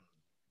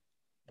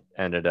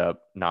ended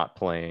up not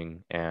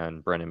playing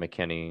and Brandon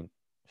McKinney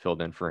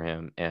filled in for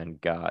him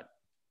and got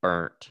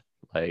burnt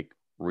like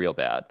real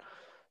bad.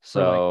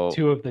 So like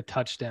 2 of the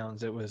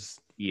touchdowns, it was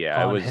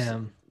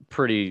him.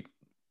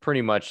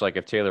 Pretty much like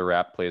if Taylor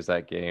Rapp plays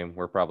that game,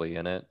 we're probably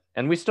in it.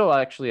 And we still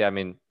actually,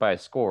 by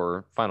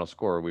final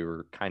score, we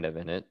were kind of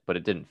in it, but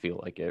it didn't feel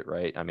like it,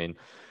 right? I mean,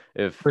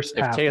 if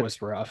Taylor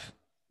was rough.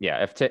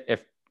 Yeah,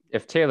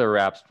 if Taylor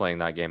Rapp's playing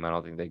that game, I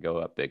don't think they go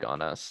up big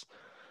on us.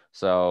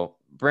 So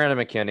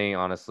Brandon McKinney,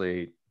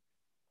 honestly,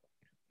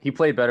 he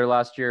played better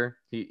last year.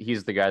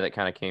 He's the guy that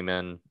kind of came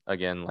in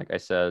again, like I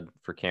said,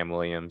 for Cam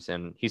Williams,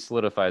 and he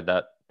solidified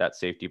that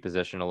safety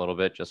position a little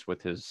bit just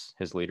with his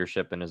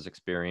leadership and his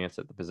experience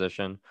at the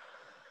position.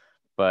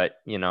 But,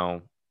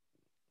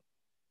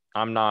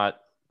 I'm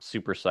not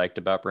super psyched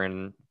about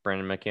Brandon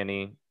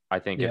McKinney. I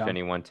think if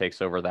anyone takes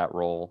over that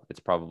role, it's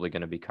probably going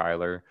to be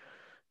Kyler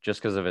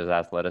just because of his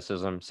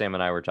athleticism. Sam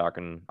and I were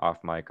talking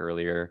off mic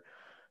earlier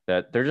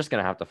that they're just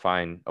going to have to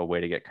find a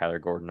way to get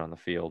Kyler Gordon on the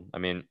field. I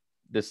mean,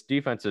 this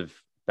defensive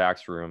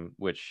backs room,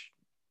 which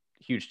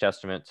huge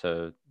testament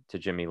to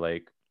Jimmy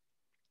Lake,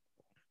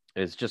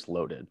 is just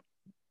loaded.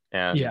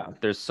 And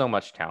there's so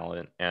much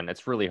talent, and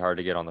it's really hard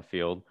to get on the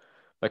field.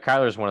 But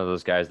Kyler's one of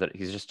those guys that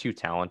he's just too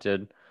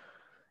talented.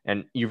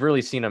 And you've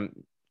really seen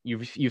him.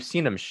 You've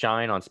seen him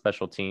shine on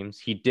special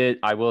teams.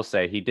 I will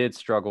say, he did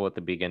struggle at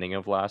the beginning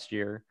of last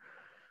year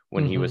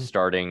when he was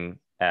starting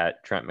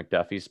at Trent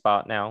McDuffie's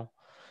spot. Now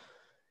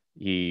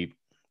he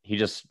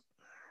just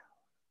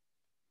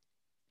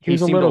he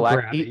was a little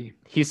bratty.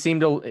 He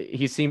seemed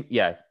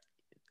yeah.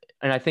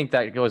 And I think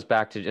that goes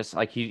back to just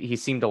like he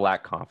seemed to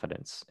lack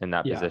confidence in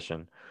that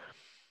position.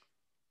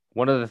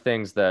 One of the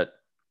things that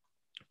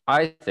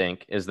I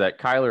think is that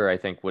Kyler, I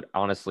think, would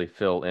honestly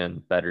fill in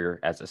better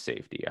as a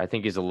safety. I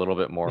think he's a little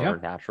bit more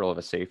natural of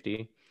a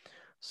safety.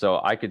 So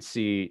I could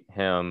see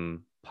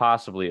him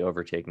possibly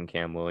overtaking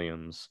Cam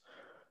Williams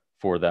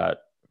for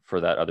that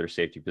other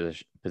safety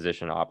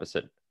position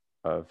opposite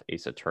of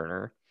Asa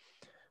Turner.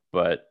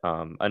 But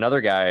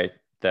another guy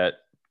that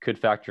could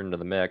factor into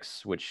the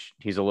mix, which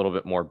he's a little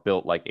bit more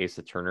built like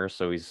Asa Turner,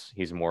 so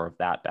he's more of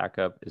that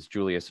backup, is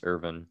Julius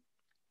Irvin.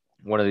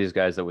 One of these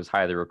guys that was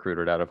highly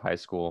recruited out of high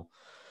school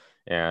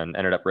and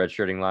ended up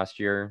redshirting last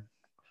year.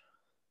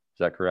 Is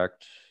that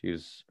correct? He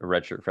was a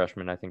redshirt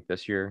freshman, I think,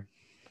 this year.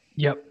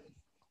 Yep.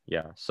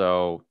 Yeah.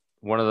 So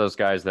one of those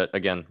guys that,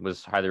 again,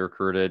 was highly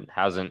recruited,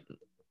 hasn't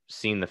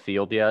seen the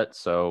field yet.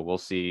 So we'll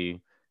see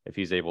if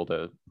he's able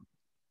to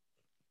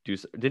do.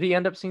 Did he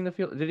end up seeing the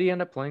field? Did he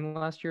end up playing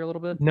last year a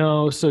little bit?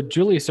 No. So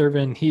Julius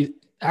Irvin, he's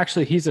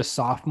a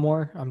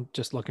sophomore. I'm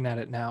just looking at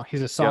it now.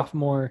 He's a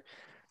sophomore. Yep.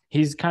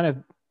 He's kind of,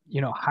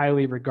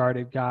 highly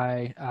regarded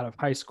guy out of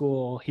high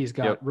school. He's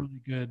got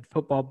really good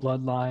football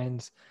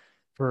bloodlines.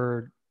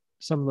 For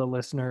some of the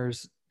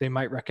listeners, they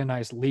might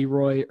recognize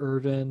Leroy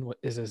Irvin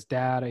is his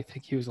dad. I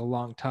think he was a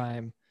long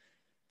time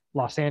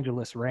Los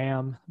Angeles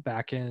Ram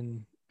back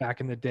in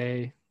the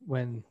day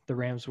when the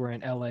Rams were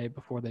in LA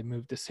before they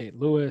moved to St.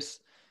 Louis.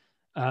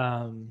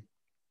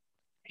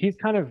 He's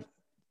kind of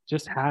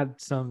just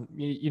had some,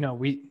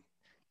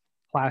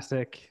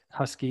 classic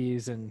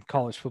Huskies and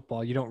college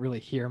football. You don't really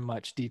hear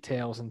much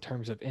details in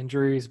terms of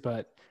injuries,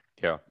 but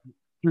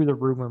through the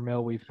rumor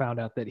mill, we found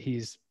out that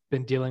he's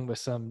been dealing with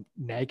some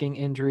nagging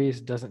injuries.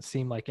 Doesn't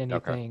seem like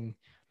anything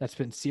that's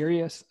been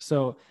serious.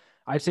 So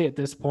I'd say at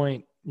this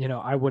point,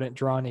 I wouldn't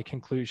draw any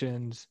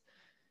conclusions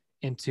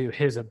into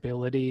his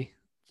ability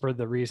for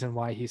the reason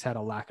why he's had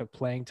a lack of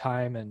playing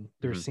time. And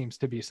there seems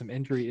to be some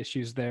injury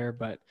issues there,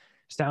 but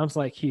sounds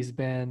like he's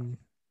been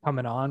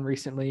coming on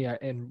recently.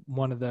 In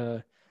one of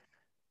the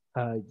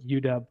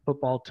UW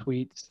football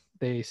tweets,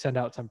 they send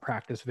out some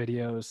practice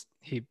videos.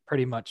 He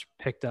pretty much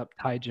picked up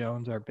Ty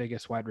Jones, our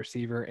biggest wide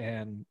receiver,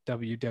 and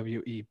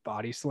WWE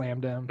body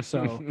slammed him.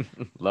 So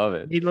love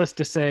it. Needless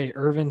to say,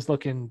 Irvin's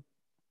looking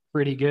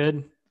pretty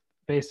good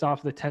based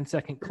off the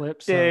 10-second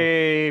clip. So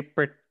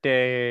pretty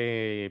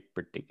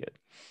good.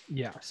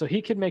 Yeah. So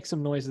he could make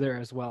some noise there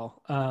as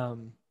well.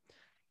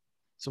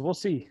 So we'll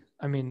see.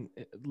 I mean,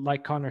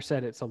 like Connor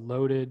said, it's a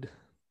loaded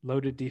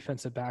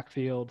defensive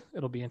backfield.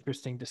 It'll be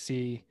interesting to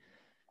see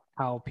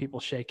how people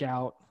shake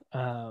out.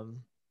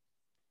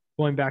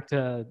 Going back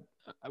to,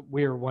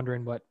 we were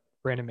wondering what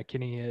Brandon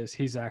McKinney is.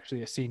 He's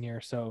actually a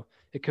senior, so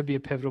it could be a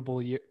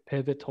pivotal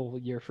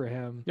year for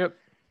him. Yep.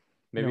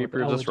 Maybe he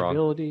proves us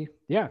wrong.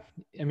 Yeah.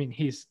 I mean,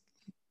 he's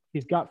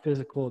got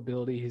physical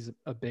ability. He's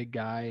a big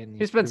guy, and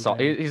he's been solid.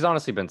 He's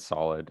honestly been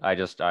solid. I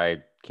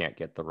can't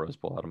get the Rose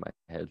Bowl out of my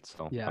head,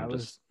 so I'm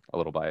just a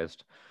little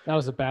biased. That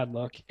was a bad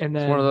look. And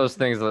then it's one of those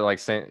things that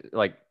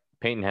like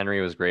Peyton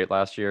Henry was great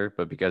last year,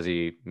 but because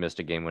he missed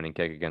a game-winning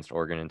kick against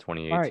Oregon in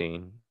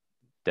 2018,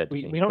 dead to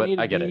me. We don't need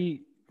to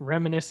be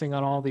reminiscing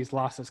on all these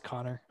losses,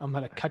 Connor. I'm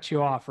going to cut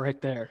you off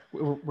right there.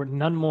 We're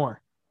none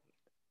more.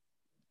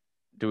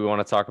 Do we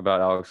want to talk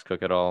about Alex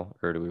Cook at all,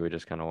 or do we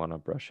just kind of want to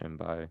brush him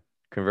by?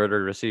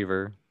 Converted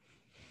receiver.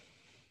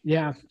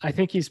 Yeah, I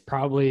think he's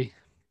probably,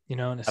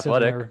 in a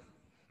athletic,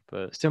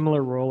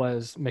 similar role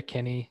as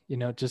McKinney.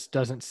 It just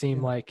doesn't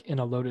seem like in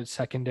a loaded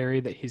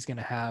secondary that he's going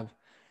to have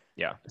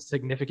a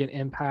significant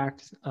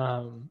impact.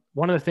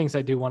 One of the things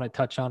I do want to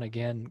touch on,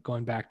 again,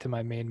 going back to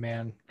my main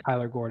man,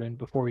 Kyler Gordon,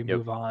 before we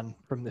move on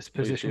from this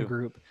position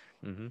group,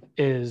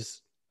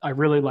 is I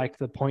really like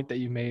the point that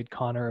you made,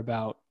 Connor,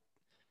 about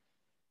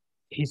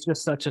he's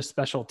just such a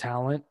special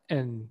talent,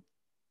 and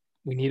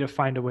we need to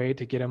find a way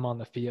to get him on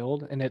the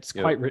field. And it's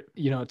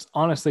it's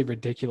honestly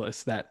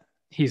ridiculous that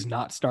he's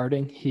not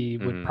starting. He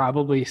would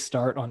probably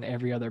start on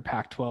every other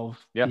Pac-12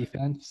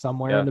 defense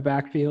somewhere in the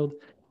backfield.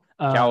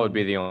 Cal would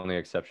be the only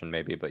exception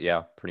maybe, but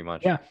pretty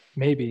much. Yeah,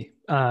 maybe.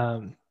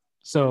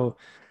 So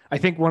I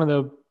think one of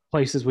the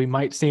places we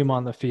might see him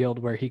on the field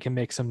where he can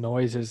make some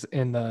noise is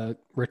in the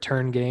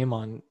return game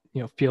on,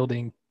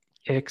 fielding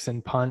kicks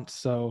and punts.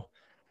 So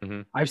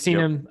I've seen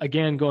him,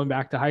 again, going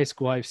back to high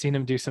school, I've seen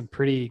him do some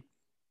pretty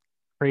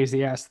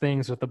crazy ass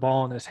things with the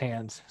ball in his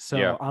hands.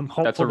 So I'm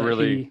hopeful that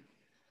he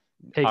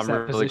takes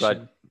that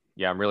position.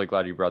 I'm really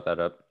glad you brought that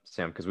up,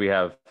 Sam, because we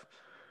have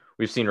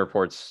we've seen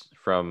reports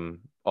from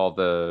all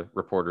the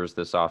reporters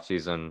this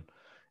offseason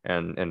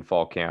and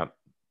fall camp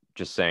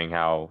just saying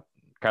how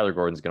Kyler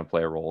Gordon's going to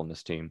play a role in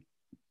this team.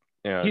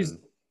 And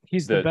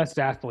he's the best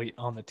athlete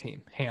on the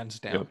team, hands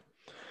down. Yep.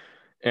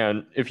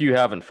 And if you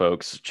haven't,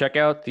 folks, check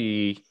out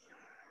the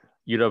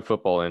UW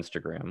football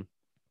Instagram.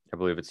 I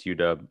believe it's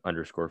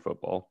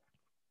UW_football.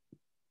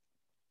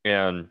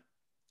 And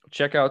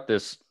check out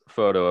this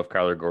photo of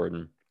Kyler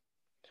Gordon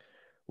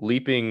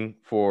leaping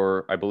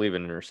for, I believe,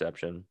 an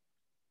interception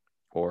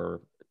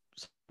or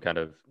some kind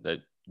of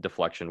the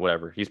deflection,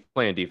 whatever. He's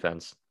playing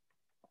defense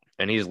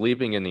and he's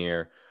leaping in the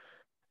air.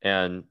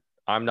 And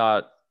I'm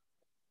not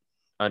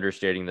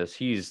understating this.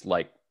 He's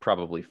like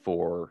probably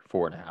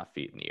 4.5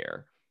 feet in the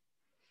air.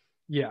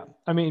 Yeah.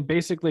 I mean,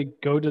 basically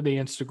go to the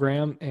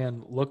Instagram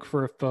and look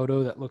for a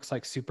photo that looks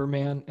like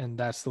Superman. And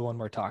that's the one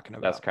we're talking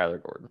about. That's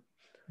Kyler Gordon.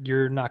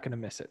 You're not going to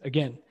miss it.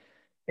 Again,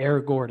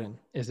 Air Gordon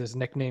is his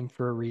nickname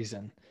for a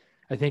reason.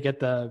 I think at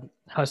the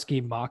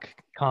Husky mock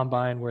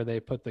combine where they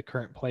put the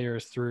current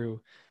players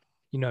through,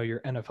 your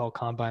NFL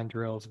combine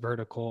drills,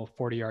 vertical,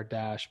 40-yard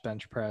dash,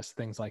 bench press,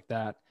 things like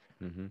that.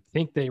 Mm-hmm. I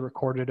think they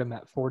recorded him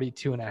at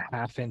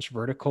 42.5-inch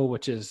vertical,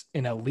 which is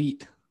an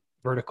elite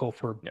vertical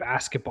for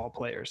basketball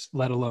players,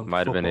 let alone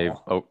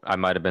football. I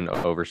might have been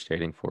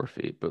overstating 4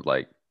 feet, but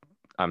like,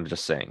 I'm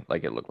just saying,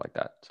 like it looked like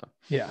that. So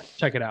yeah,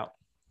 check it out.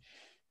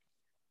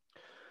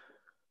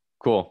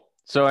 Cool.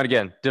 So, and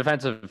again,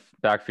 defensive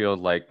backfield,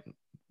 like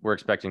we're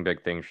expecting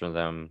big things from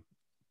them.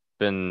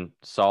 Been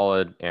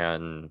solid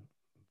and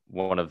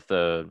one of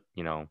the,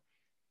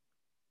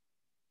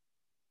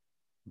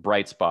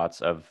 bright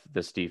spots of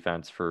this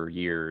defense for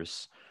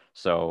years.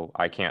 So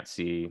I can't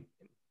see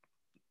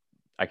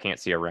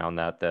around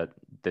that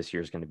this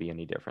year is going to be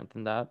any different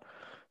than that.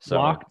 So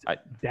locked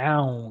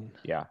down.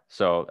 Yeah.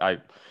 So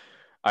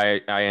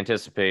I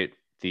anticipate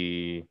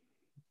the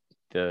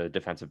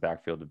defensive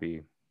backfield to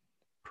be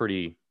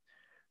pretty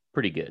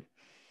good.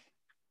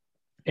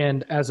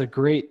 And as a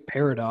great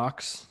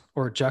paradox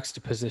or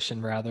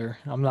juxtaposition, rather,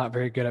 I'm not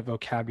very good at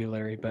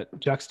vocabulary, but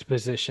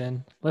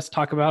juxtaposition. Let's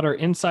talk about our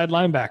inside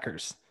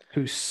linebackers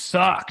who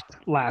sucked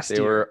last year.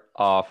 They were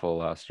awful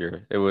last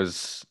year. It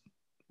was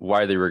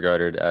widely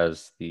regarded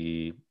as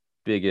the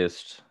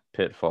biggest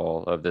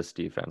pitfall of this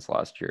defense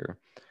last year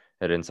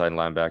at inside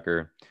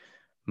linebacker.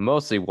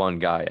 Mostly one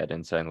guy at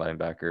inside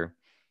linebacker.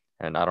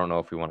 And I don't know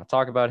if we want to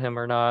talk about him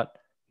or not.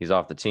 He's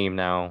off the team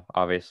now.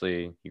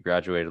 Obviously, he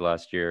graduated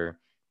last year.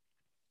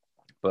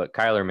 But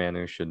Kyler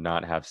Manu should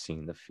not have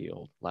seen the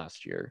field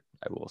last year,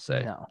 I will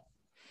say. No.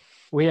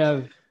 We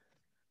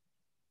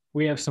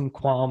have some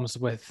qualms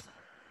with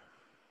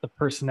the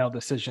personnel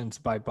decisions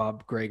by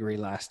Bob Gregory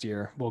last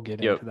year. We'll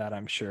get into that,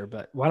 I'm sure.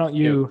 But why don't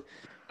you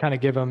kind of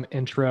give them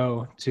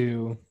intro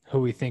to who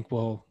we think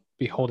will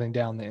be holding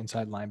down the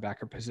inside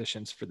linebacker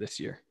positions for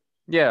this year?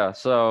 Yeah,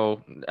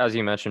 so as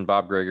you mentioned,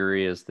 Bob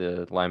Gregory is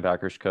the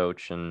linebackers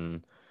coach,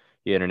 and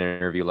he had an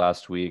interview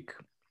last week,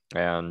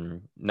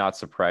 and not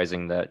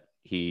surprising that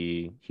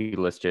he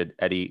listed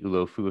Eddie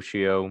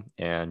Ulofushio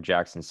and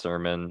Jackson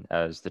Sermon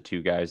as the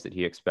two guys that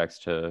he expects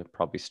to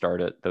probably start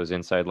at those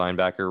inside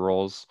linebacker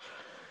roles.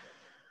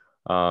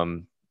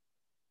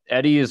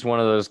 Eddie is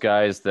one of those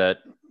guys that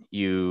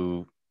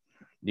you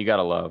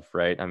gotta love,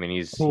 right? I mean,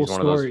 he's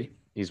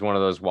one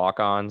of those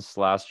walk-ons.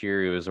 Last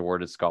year, he was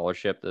awarded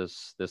scholarship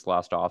this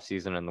last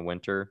offseason in the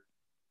winter.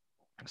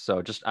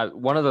 So just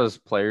one of those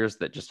players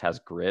that just has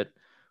grit,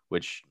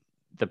 which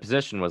the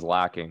position was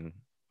lacking,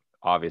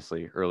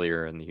 obviously,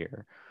 earlier in the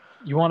year.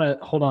 You want to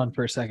hold on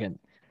for a second.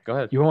 Go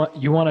ahead. You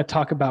want to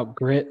talk about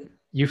grit?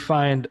 You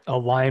find a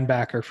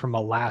linebacker from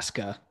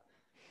Alaska,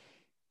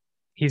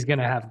 he's going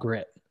to have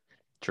grit.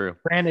 True.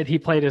 Granted, he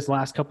played his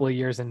last couple of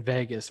years in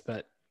Vegas,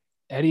 but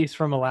Eddie's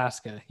from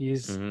Alaska.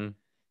 He's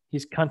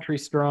country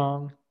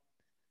strong.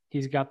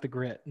 He's got the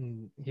grit,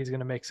 and he's going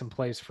to make some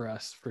plays for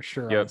us for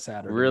sure on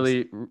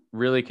Saturday.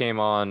 Really came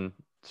on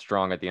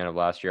strong at the end of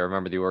last year. I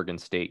remember the Oregon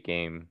State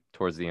game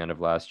towards the end of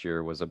last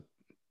year was a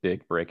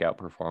big breakout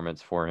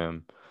performance for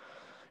him,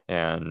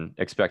 and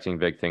expecting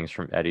big things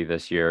from Eddie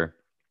this year.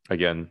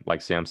 Again,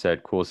 like Sam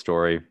said, cool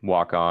story,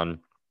 walk on,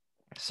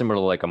 similar to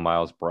like a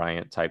Miles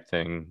Bryant type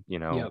thing,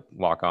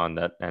 walk on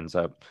that ends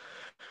up,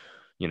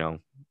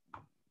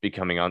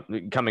 coming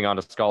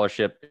onto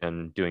scholarship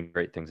and doing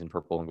great things in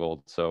purple and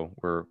gold. So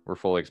we're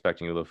fully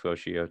expecting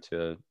Ulofushio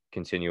to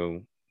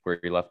continue where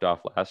he left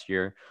off last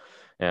year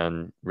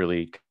and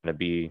really kind of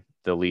be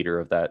the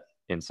leader of that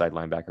inside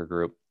linebacker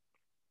group.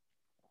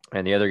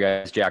 And the other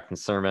guy is Jackson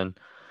Sermon.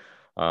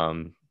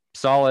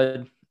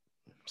 Solid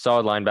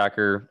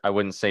linebacker. I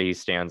wouldn't say he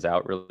stands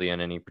out really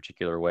in any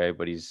particular way,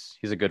 but he's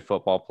a good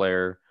football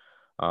player.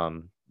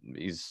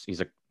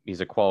 He's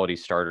a quality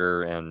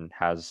starter and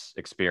has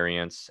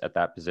experience at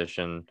that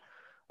position,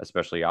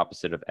 especially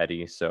opposite of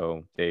Eddie.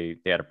 So they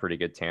had a pretty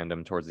good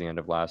tandem towards the end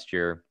of last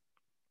year.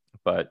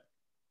 But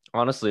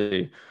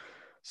honestly,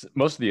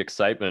 most of the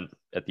excitement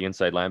at the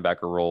inside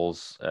linebacker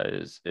roles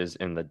is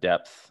in the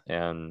depth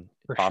and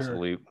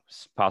possibly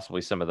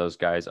some of those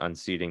guys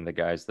unseating the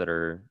guys that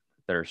are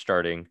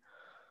starting.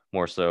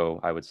 more so,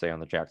 I would say, on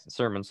the Jackson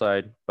Sermon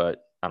side.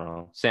 But I don't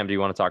know. Sam, do you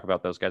want to talk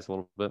about those guys a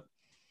little bit?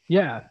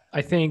 Yeah,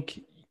 I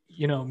think,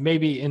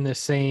 maybe in the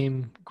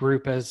same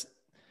group as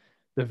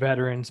the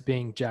veterans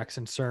being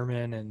Jackson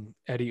Sermon and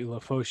Eddie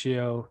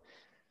Ulofoshio,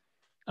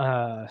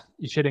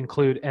 you should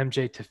include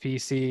MJ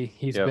Tafisi.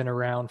 He's Yep. been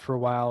around for a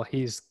while.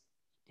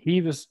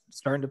 He was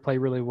starting to play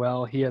really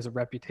well. He has a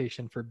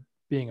reputation for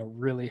being a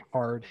really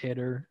hard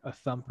hitter, a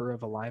thumper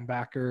of a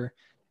linebacker.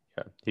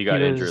 Yeah. He He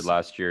got injured was,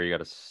 last year. He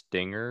got a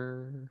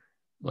stinger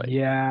like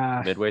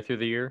yeah, midway through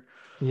the year.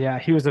 yeah,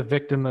 he was a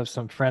victim of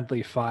some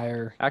friendly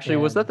fire. Actually,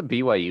 was that And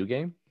the BYU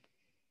game?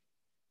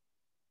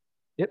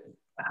 it,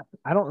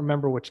 I don't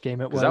remember which game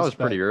it Because that was, was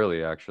pretty but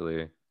early,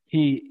 actually.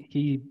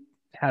 he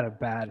had a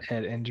bad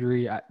head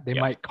injury. They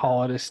Yeah. might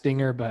call it a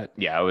stinger, but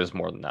Yeah, it was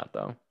more than that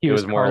though. he It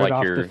was was more carted like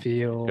off the it was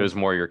field.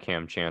 more your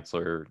Cam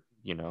Chancellor,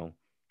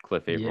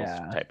 Cliff Avrils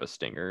Yeah. type of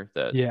stinger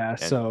that Yeah.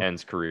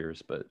 ends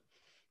careers, but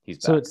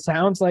he's So back. it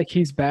sounds like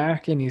he's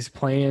back and he's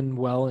playing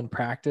well in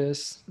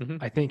practice. Mm-hmm.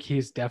 I think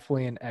he's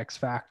definitely an X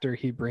factor.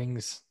 He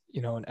brings,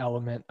 an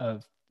element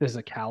of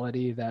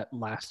physicality that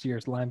last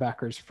year's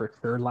linebackers for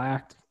sure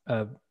lacked,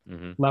 a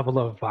Mm-hmm. level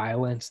of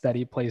violence that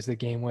he plays the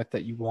game with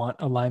that you want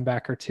a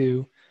linebacker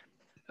to.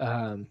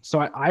 So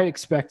I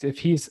expect if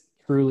he's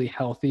truly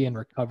healthy and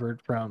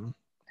recovered from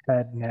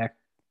head, neck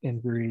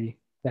injury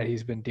that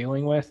he's been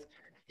dealing with,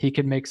 he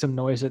could make some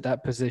noise at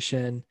that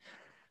position.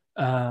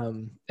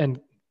 And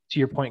to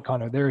your point,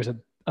 Connor, there is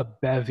a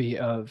bevy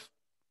of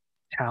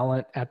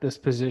talent at this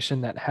position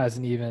that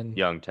hasn't even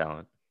Young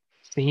talent.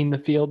 seen the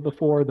field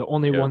before. The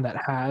only Yep. one that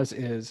has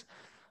is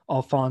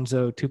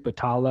Alfonso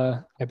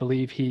Tupatala. I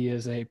believe he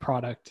is a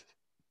product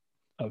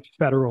of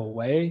Federal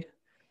Way.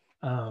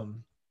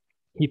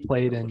 He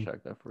played Double in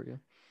check that for you.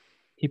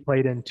 He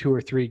played in 2 or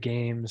 3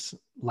 games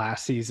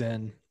last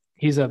season.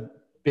 He's a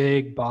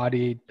big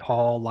bodied,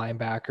 tall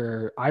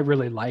linebacker. I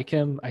really like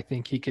him. I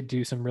think he could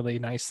do some really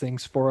nice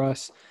things for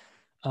us.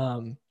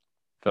 Federal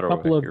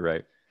couple Way, of you're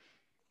right.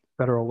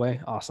 Federal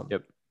Way. Awesome.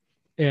 Yep.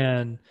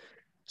 And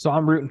so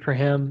I'm rooting for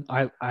him.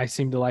 I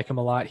seem to like him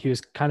a lot. He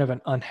was kind of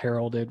an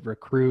unheralded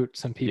recruit.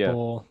 Some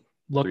people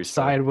looked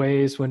 3-star.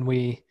 sideways when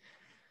we,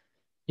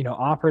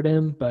 offered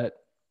him,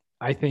 but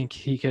I think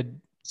he could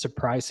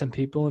surprise some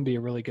people and be a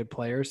really good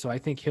player. So I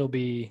think he'll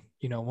be,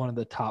 one of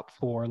the top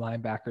 4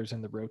 linebackers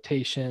in the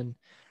rotation.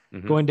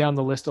 Mm-hmm. Going down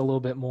the list a little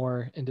bit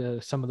more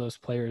into some of those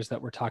players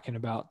that we're talking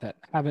about that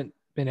haven't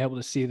been able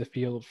to see the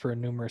field for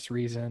numerous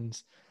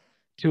reasons.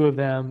 2 of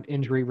them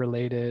injury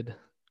related.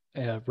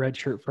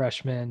 Redshirt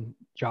freshman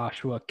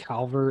Joshua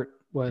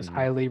Calvert was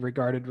highly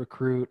regarded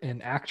recruit,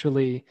 and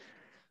actually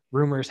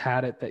rumors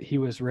had it that he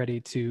was ready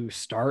to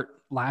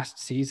start last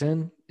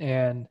season.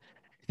 And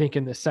I think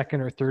in the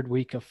second or third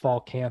week of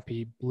fall camp,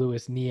 he blew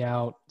his knee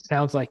out.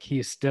 Sounds like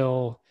he's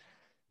still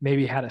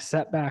maybe had a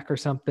setback or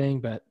something,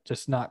 but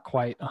just not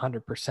quite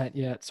 100%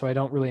 yet. So I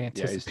don't really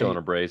anticipate. Yeah, he's still in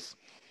a brace.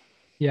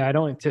 Yeah, I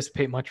don't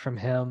anticipate much from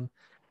him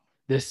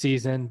this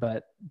season,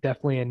 but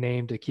definitely a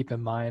name to keep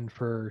in mind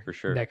for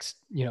sure. Next,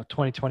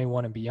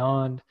 2021 and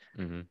beyond.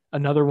 Mm-hmm.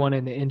 Another one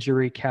in the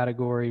injury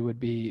category would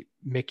be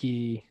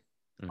Mickey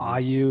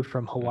Ayu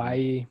from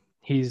Hawaii.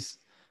 He's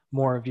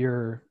more of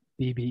your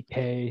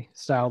BBK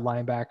style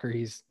linebacker.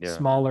 He's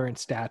smaller in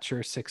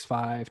stature,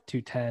 6'5",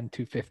 210,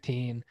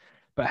 215,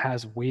 but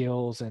has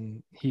wheels,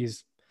 and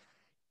he's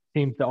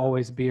seems to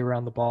always be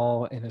around the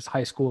ball in his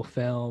high school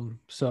film.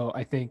 So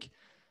I think,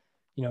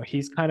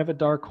 he's kind of a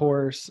dark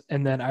horse.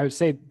 And then I would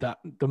say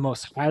the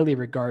most highly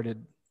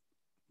regarded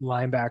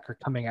linebacker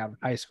coming out of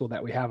high school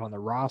that we have on the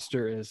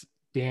roster is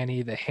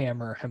Danny the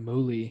Hammer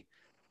Hamuli.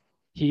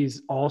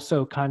 He's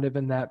also kind of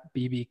in that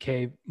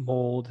BBK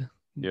mold.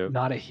 Yep.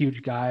 Not a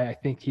huge guy. I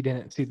think he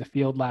didn't see the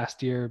field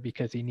last year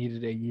because he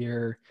needed a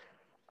year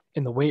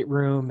in the weight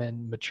room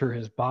and mature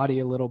his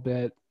body a little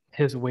bit.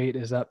 His weight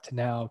is up to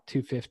now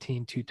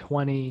 215,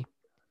 220.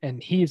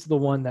 And he's the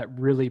one that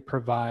really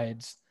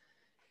provides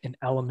an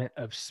element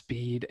of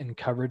speed and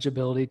coverage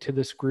ability to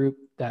this group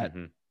that,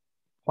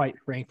 quite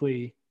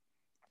frankly,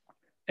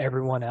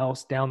 everyone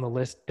else down the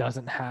list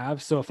doesn't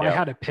have. So if I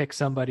had to pick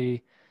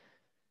somebody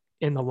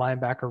in the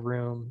linebacker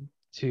room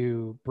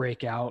to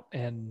break out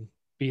and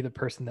be the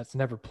person that's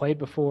never played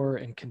before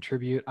and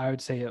contribute, I would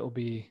say it will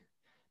be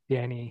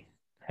Danny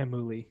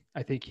Hamuli.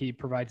 I think he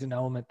provides an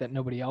element that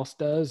nobody else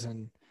does.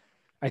 And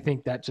I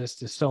think that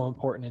just is so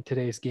important in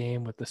today's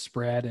game with the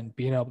spread and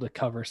being able to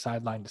cover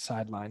sideline to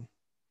sideline.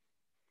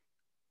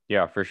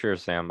 Yeah, for sure,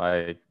 Sam.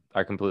 I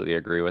completely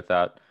agree with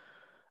that.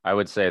 I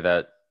would say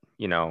that,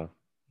 Sam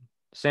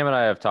and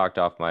I have talked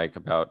off mic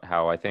about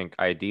how I think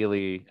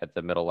ideally at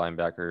the middle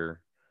linebacker,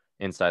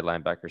 inside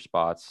linebacker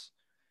spots,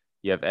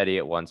 you have Eddie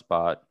at one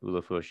spot,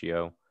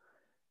 Ulofoshio,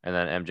 and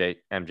then MJ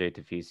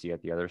Tafisi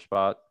at the other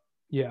spot.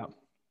 Yeah.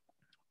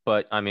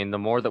 But I mean, the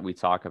more that we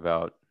talk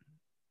about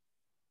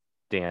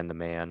Dan the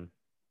Man,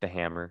 the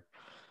Hammer,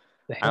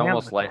 I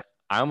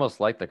almost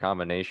like the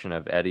combination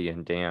of Eddie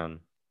and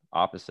Dan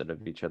opposite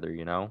of each other,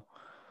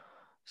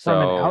 From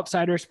an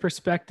outsider's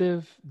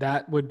perspective,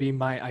 that would be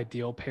my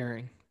ideal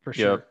pairing for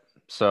sure. Yep.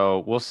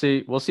 So we'll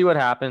see. We'll see what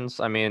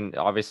happens. I mean,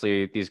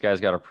 obviously these guys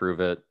got to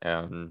prove it,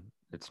 and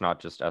it's not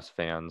just us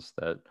fans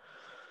that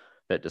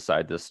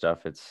decide this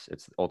stuff. It's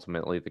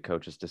ultimately the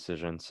coach's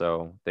decision.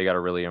 So they got to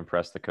really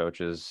impress the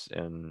coaches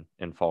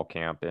in fall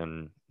camp,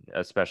 and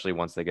especially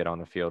once they get on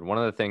the field. One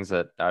of the things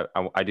that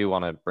I do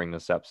want to bring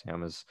this up,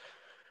 Sam, is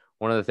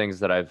one of the things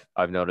that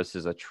I've noticed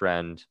is a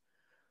trend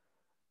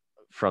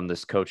from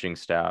this coaching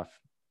staff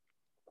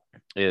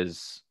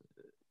is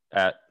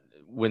at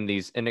when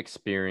these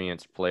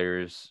inexperienced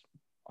players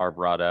are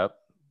brought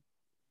up,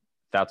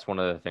 that's one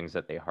of the things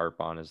that they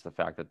harp on is the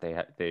fact that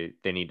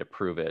they need to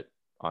prove it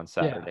on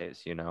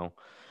Saturdays, you know.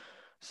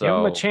 Give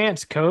them a So,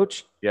 chance,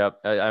 coach. yep,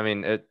 I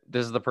mean,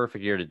 this is the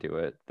perfect year to do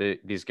it.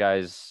 These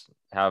guys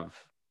have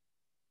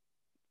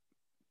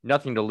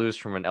nothing to lose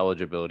from an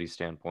eligibility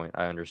standpoint.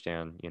 I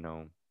understand, you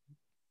know,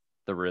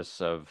 the risks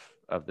of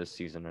this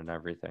season and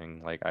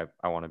everything. Like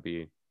I want to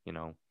be, you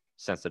know,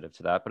 sensitive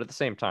to that, but at the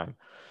same time,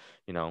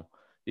 you know,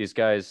 these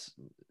guys,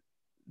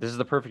 this is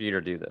the perfect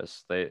year to do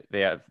this. They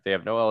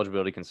have no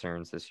eligibility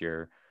concerns this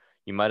year.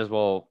 You might as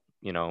well,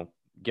 you know,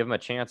 give them a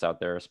chance out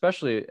there,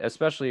 especially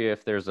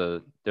if there's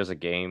a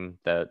game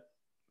that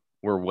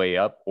we're way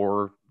up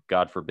or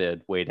God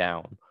forbid way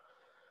down.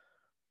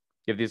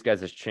 Give these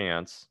guys a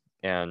chance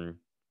and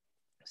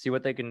see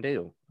what they can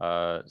do.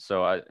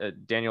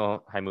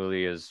 Daniel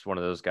Haimuli is one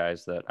of those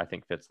guys that I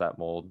think fits that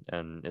mold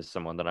and is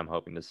someone that I'm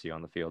hoping to see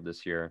on the field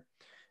this year,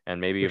 and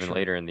maybe even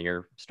later in the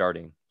year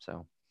starting.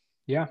 So,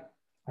 yeah,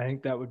 I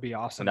think that would be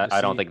awesome. And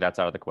I don't think that's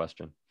out of the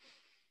question.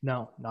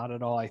 No, not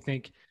at all. I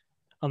think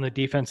on the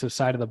defensive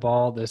side of the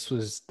ball, this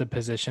was the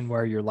position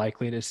where you're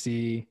likely to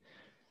see,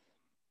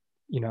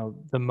 you know,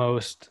 the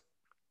most,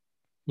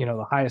 you know,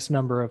 the highest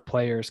number of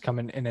players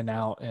coming in and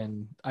out.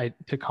 And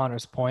to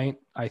Connor's point,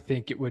 I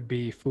think it would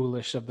be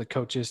foolish of the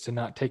coaches to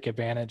not take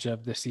advantage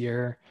of this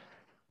year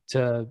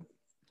to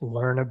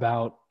learn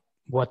about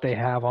what they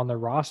have on the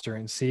roster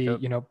and see,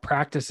 you know,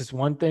 practice is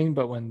one thing,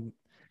 but when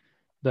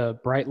the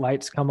bright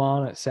lights come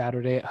on at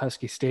Saturday at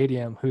Husky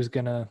Stadium, who's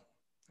going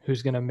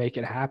to make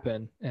it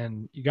happen?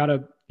 And you got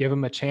to give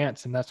them a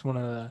chance. And that's one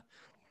of the,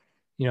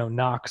 you know,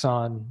 knocks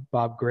on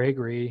Bob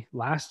Gregory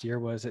last year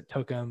was it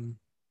took him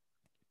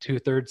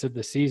 2/3 of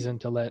the season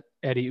to let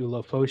Eddie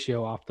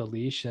Ulofoshio off the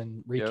leash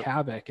and wreak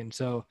havoc. And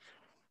so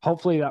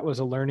hopefully that was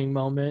a learning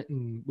moment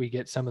and we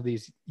get some of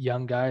these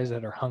young guys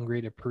that are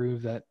hungry to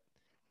prove that,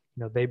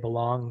 you know, they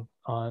belong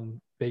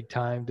on big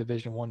time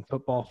Division I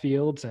football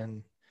fields,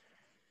 and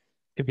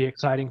it'd be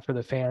exciting for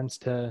the fans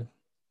to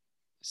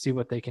see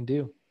what they can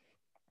do.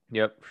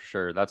 Yep, for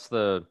sure. That's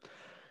the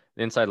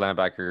inside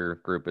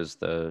linebacker group is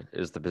the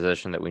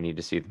position that we need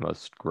to see the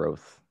most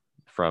growth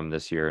from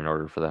this year in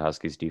order for the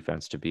Huskies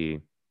defense to be,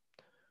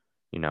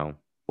 you know,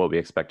 what we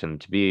expect them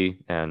to be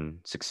and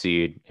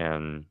succeed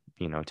and,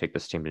 you know, take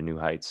this team to new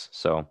heights.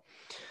 So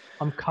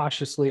I'm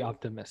cautiously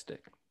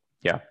optimistic.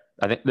 Yeah.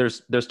 I think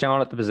there's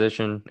talent at the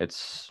position.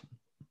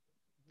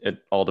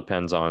 It all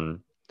depends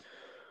on,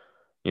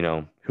 you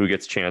know, who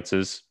gets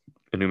chances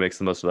and who makes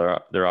the most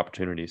of their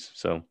opportunities.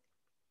 So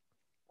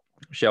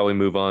shall we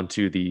move on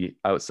to the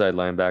outside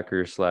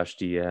linebacker /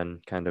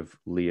 DN kind of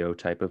Leo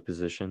type of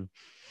position?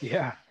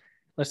 Yeah.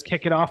 Let's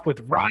kick it off with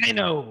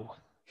Rhino.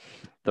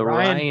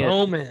 Ryan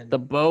Bowman. The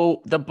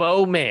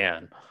bow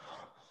man.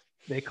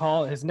 They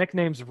call his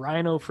nickname's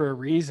Rhino for a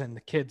reason.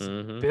 The kid's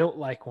built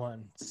like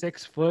one.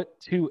 6 foot,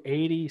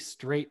 280,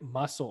 straight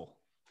muscle.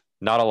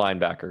 Not a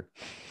linebacker.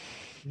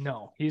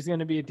 No, he's going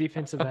to be a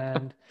defensive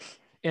end.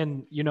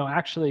 And, you know,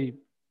 actually,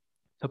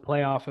 to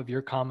play off of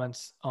your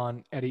comments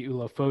on Eddie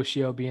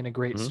Ulofoshio being a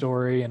great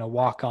story and a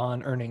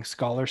walk-on earning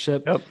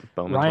scholarship. Yep.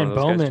 Ryan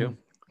Bowman,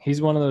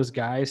 he's one of those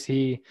guys.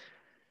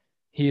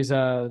 He's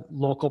a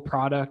local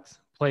product,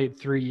 played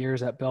 3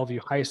 years at Bellevue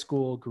High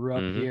School, grew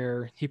up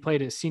here. He played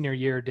his senior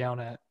year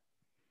down at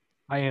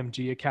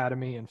IMG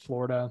Academy in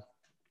Florida,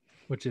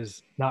 which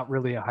is not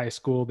really a high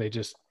school. They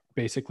just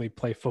basically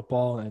play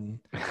football, and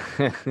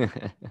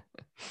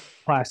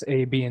class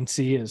A, B, and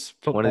C is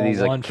football. One of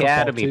these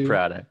academy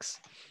products.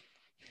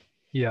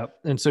 Yep.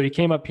 And so he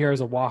came up here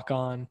as a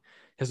walk-on.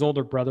 His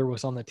older brother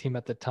was on the team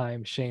at the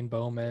time, Shane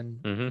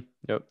Bowman.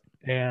 Yep.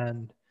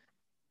 And,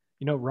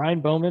 you know,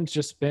 Ryan Bowman's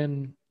just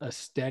been a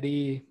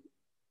steady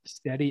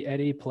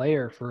Eddie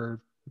player from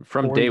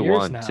day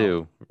one now.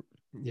 Too.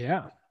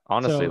 Yeah.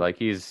 Honestly,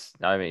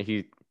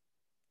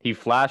 he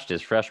flashed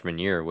his freshman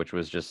year, which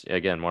was just,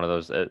 again, one of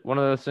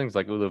those things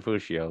like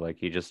Ulofoshio. Like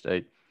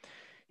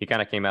he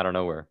kind of came out of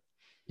nowhere.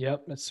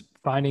 Yep, it's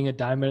finding a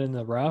diamond in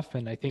the rough,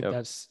 and I think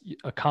that's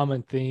a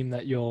common theme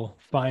that you'll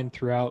find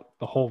throughout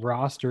the whole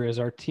roster. Is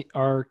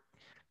our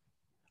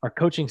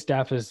coaching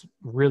staff is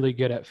really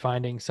good at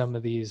finding some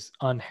of these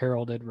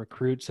unheralded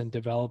recruits and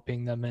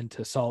developing them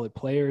into solid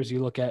players.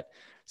 You look at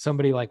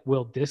somebody like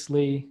Will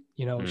Dissly,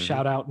 you know,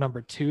 shout out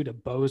number 2 to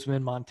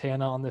Bozeman,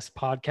 Montana on this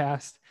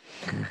podcast.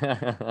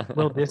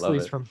 Will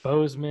Dissly's from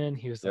Bozeman.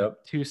 He was a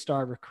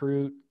 2-star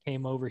recruit,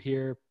 came over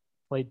here,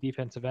 played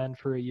defensive end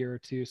for a year or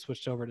two,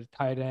 switched over to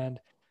tight end.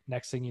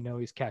 Next thing you know,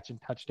 he's catching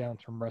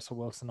touchdowns from Russell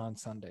Wilson on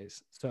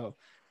Sundays. So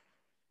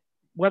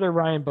whether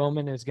Ryan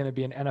Bowman is going to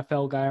be an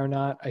NFL guy or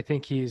not, I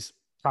think he's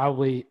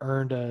probably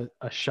earned a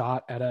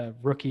shot at a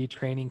rookie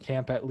training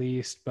camp at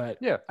least. But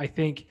Yeah. I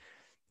think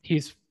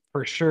he's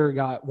for sure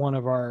got one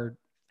of our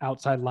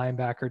outside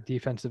linebacker,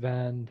 defensive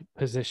end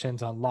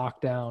positions on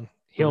lockdown.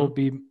 He'll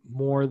be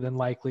more than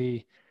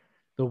likely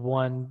the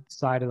one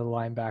side of the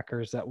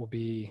linebackers that will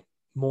be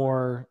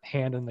more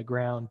hand in the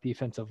ground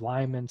defensive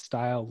lineman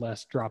style,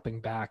 less dropping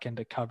back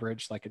into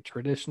coverage like a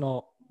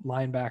traditional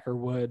linebacker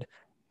would.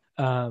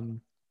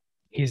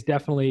 He's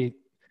definitely,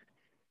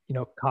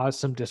 caused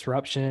some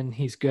disruption.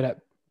 He's good at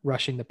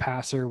rushing the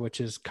passer,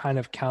 which is kind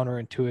of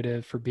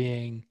counterintuitive for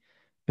being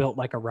built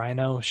like a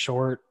rhino,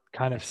 short,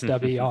 kind of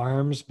stubby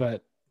arms,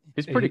 but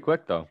He's pretty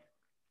quick though.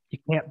 you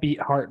can't beat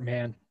Hart,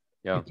 man.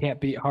 Yeah. You can't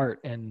beat Hart.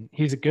 And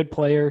he's a good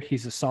player.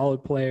 He's a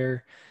solid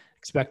player.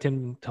 Expect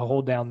him to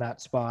hold down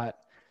that spot.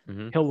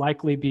 He'll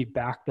likely be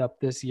backed up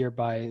this year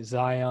by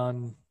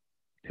Zion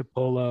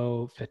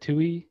Tupolo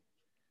Fetui.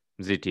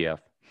 ZTF.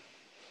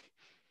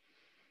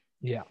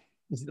 Yeah.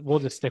 We'll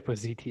just stick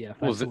with ZTF.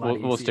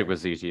 We'll stick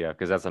with ZTF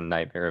because that's a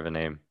nightmare of a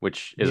name,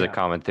 which is a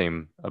common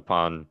theme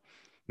upon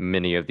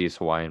many of these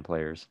Hawaiian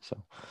players.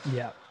 So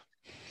yeah.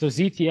 So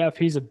ZTF,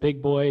 he's a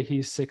big boy.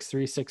 He's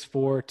 6'3",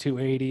 6'4",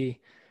 280.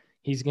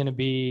 He's going to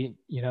be,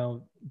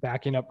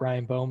 backing up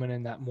Ryan Bowman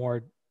in that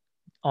more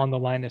on the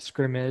line of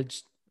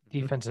scrimmage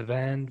defensive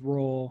end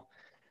role.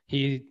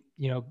 He,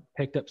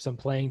 picked up some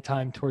playing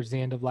time towards the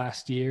end of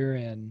last year,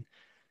 and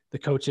the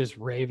coaches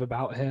rave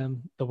about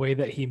him. The way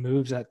that he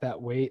moves at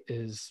that weight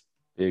is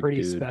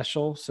pretty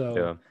special.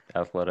 So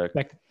athletic.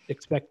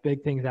 Expect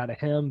big things out of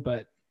him.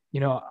 But,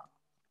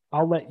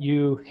 I'll let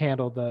you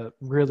handle the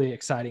really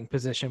exciting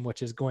position,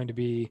 which is going to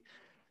be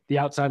the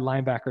outside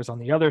linebackers. On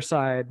the other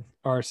side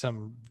are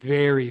some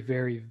very,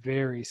 very,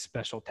 very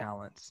special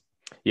talents.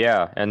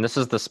 Yeah, and this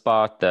is the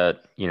spot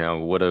that,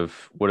 would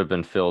have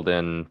been filled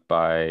in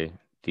by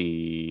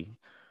the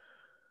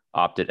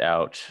opted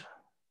out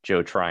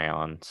Joe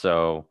Tryon.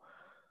 So,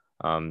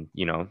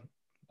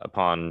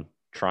 upon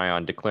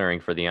Tryon declaring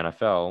for the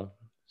NFL,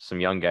 some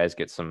young guys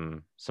get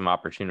some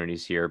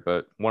opportunities here.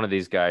 But one of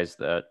these guys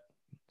that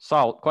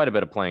saw quite a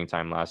bit of playing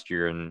time last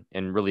year and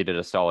really did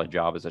a solid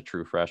job as a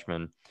true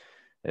freshman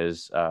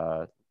is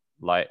Laiatu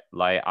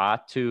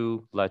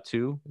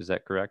Latu. Is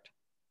that correct?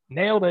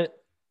 Nailed it.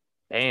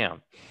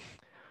 Bam.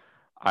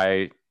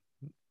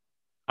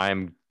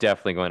 I'm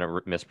definitely going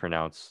to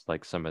mispronounce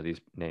like some of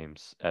these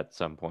names at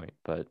some point,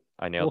 but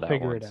I nailed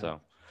that one. So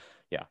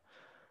yeah.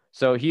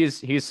 So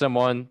he's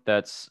someone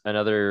that's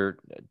another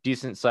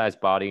decent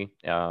sized body,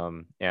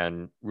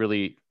 and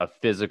really a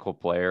physical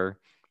player.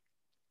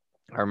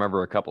 I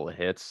remember a couple of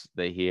hits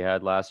that he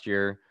had last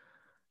year,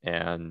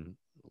 and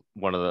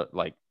one of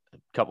the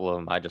couple of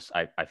them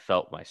I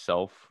felt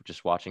myself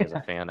just watching as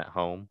a fan at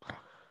home.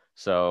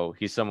 So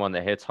he's someone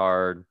that hits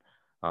hard,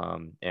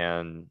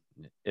 and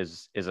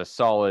is a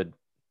solid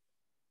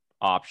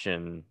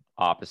option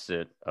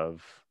opposite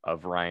of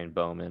Ryan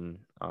Bowman,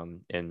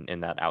 in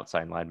that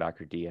outside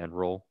linebacker DN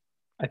role.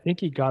 I think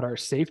he got our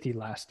safety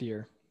last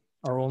year.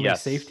 Our only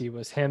safety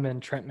was him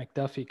and Trent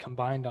McDuffie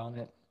combined on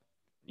it.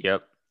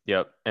 Yep.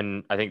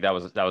 And I think that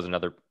was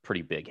another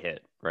pretty big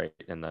hit, right,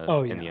 in the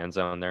in the end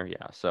zone there.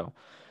 Yeah. So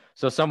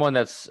someone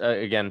that's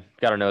again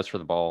got a nose for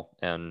the ball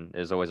and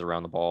is always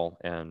around the ball,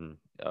 and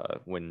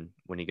when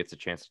he gets a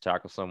chance to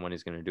tackle someone,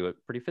 he's going to do it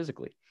pretty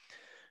physically.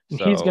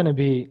 So, he's going to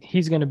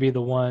be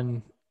the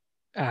one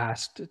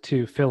asked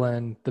to fill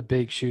in the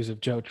big shoes of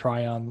Joe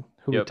Tryon,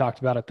 who we talked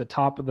about at the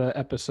top of the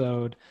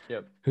episode,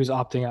 who's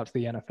opting out to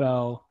the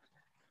NFL.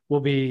 Will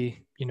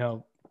be,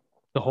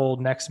 the whole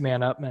next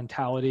man up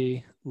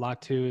mentality.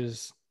 Latu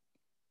is,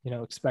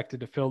 expected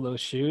to fill those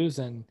shoes.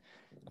 And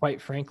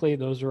quite frankly,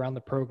 those around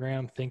the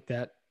program think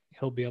that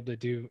he'll be able to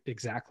do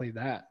exactly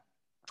that.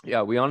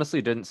 Yeah, we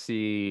honestly didn't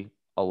see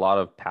a lot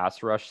of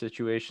pass rush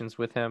situations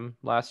with him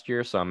last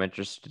year, so I'm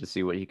interested to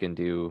see what he can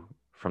do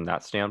from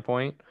that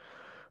standpoint.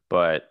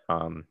 But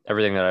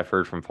everything that I've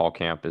heard from fall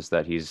camp is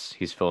that he's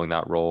filling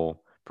that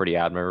role pretty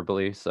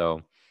admirably.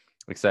 So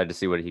excited to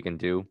see what he can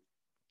do.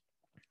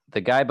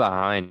 The guy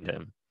behind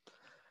him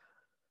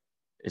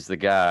is the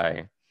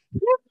guy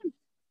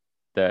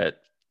that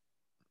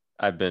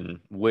I've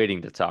been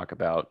waiting to talk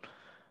about.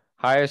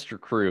 Highest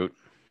recruit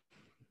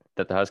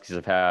that the Huskies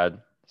have had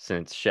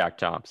since Shaq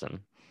Thompson.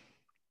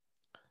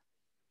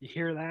 You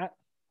hear that?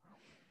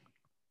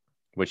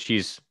 Which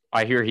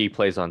I hear he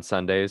plays on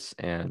Sundays,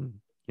 and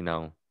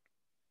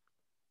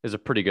is a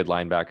pretty good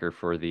linebacker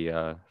for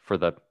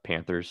the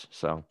Panthers.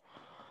 So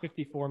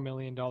 $54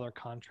 million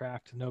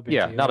contract, no big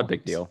deal. Yeah, not a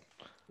big deal.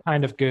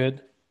 Kind of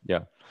good.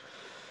 Yeah.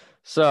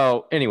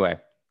 So anyway,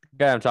 the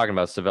guy I'm talking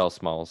about is Savell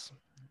Smalls.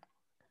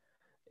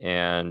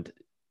 And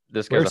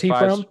this guy's Where's he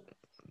from?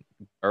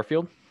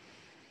 Garfield.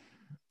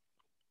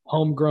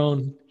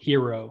 Homegrown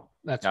hero.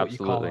 That's what you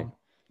call him.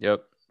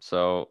 Yep.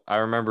 So I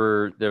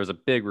remember there was a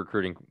big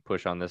recruiting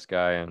push on this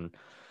guy, and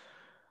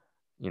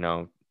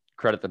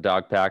credit the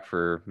dog pack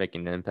for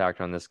making an impact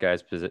on this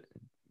guy's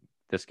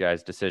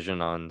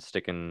decision on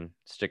sticking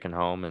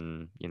home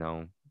and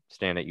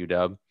staying at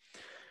UW.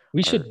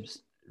 We or should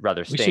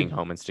rather we staying should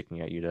home and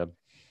sticking at UW.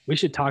 we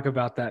should talk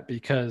about that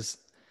because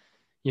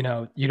you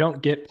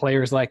don't get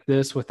players like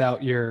this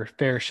without your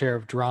fair share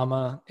of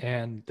drama.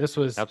 And this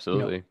was,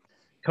 Absolutely.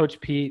 Coach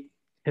Pete,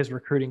 his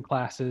recruiting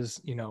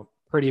classes,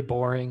 pretty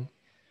boring.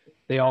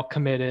 They all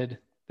committed.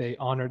 They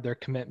honored their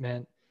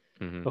commitment.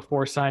 Mm-hmm.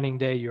 Before signing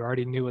day, you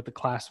already knew what the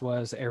class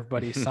was.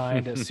 Everybody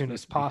signed as soon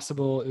as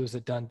possible. It was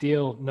a done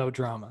deal, no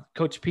drama.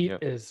 Coach Pete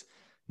Yep. is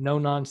no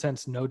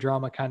nonsense, no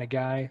drama kind of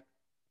guy.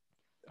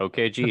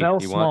 OKG.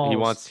 Savell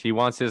Smalls, He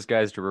wants his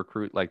guys to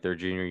recruit like their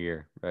junior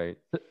year, right?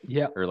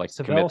 yep, Or like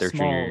commit Savell their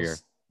junior year.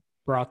 Smalls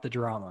brought the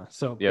drama.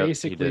 So Yep, he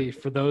basically, did.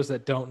 for those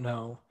that don't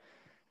know,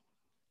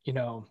 you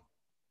know,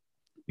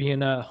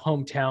 being a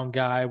hometown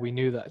guy, we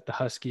knew that the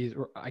Huskies,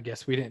 or I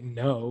guess we didn't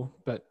know,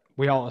 but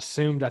we all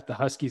assumed that the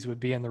Huskies would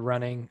be in the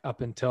running up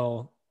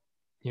until,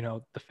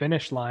 the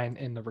finish line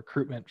in the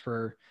recruitment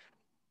for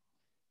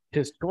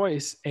his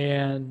choice.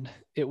 And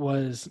it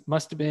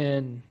must have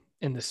been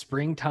in the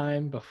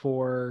springtime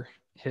before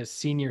his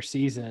senior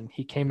season.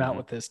 He came out Mhm.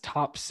 with his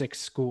top 6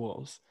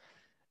 schools.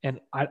 And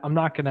I'm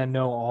not going to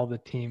know all the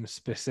teams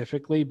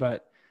specifically,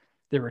 but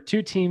there were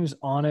 2 teams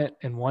on it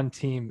and 1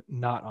 team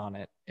not on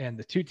it. And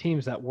the 2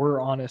 teams that were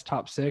on his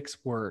top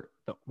 6 were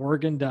the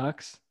Oregon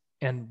Ducks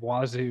and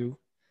Wazoo,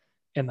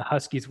 and the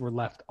Huskies were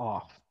left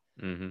off,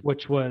 Mhm.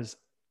 which was,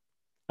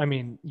 I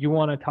mean, you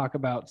want to talk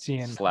about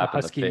seeing the Slap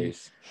in the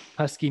face.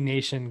 Husky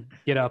Nation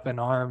get up in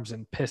arms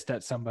and pissed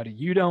at somebody.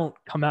 You don't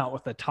come out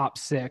with a top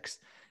 6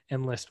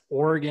 and list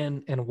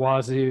Oregon and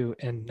Wazoo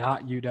and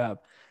not UW.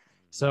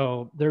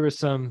 So there was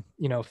some,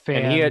 And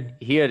fan.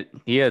 he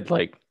had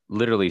like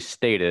literally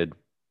stated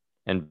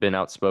and been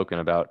outspoken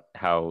about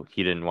how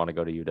he didn't want to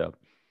go to UW.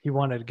 He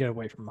wanted to get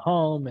away from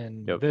home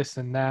and Yep. this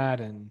and that.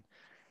 And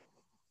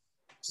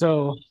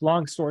so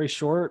long story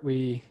short,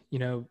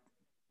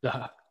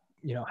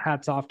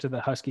 hats off to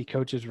the Husky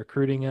coaches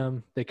recruiting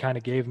him. They kind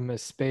of gave him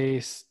his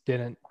space,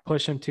 didn't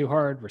push him too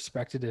hard,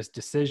 respected his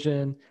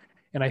decision.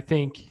 And I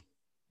think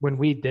when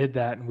we did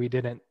that and we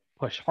didn't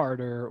push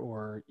harder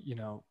or,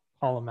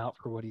 call him out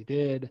for what he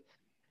did,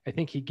 I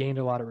think he gained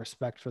a lot of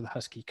respect for the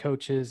Husky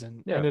coaches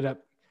and Yeah. ended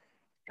up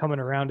coming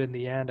around in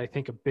the end. I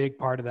think a big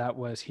part of that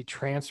was he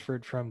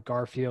transferred from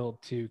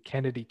Garfield to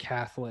Kennedy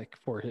Catholic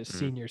for his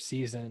senior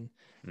season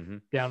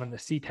down in the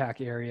SeaTac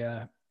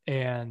area,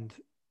 and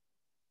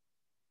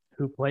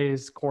who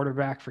plays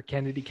quarterback for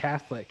Kennedy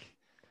Catholic.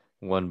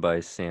 Won by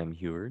Sam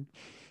Heward.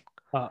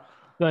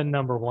 The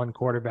number 1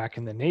 quarterback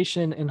in the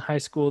nation in high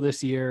school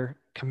this year,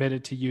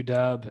 committed to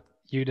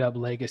UW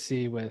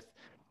legacy with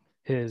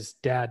his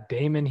dad,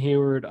 Damon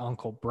Heward,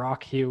 Uncle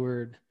Brock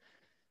Heward.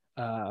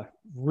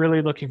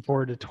 Really looking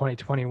forward to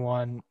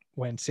 2021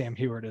 when Sam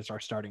Heward is our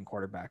starting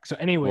quarterback. So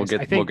anyways,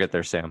 we'll get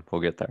there, Sam.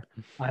 We'll get there.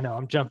 I know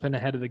I'm jumping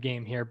ahead of the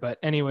game here, but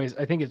anyways,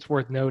 I think it's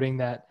worth noting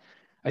that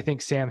I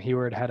think Sam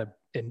Heward had a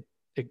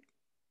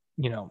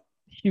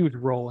huge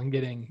role in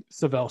getting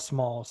Savell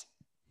Smalls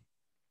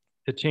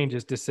to change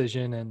his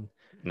decision and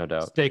no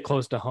doubt stay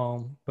close to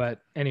home.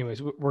 But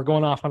anyways, we're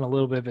going off on a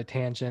little bit of a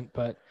tangent,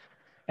 but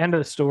end of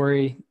the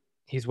story,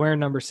 he's wearing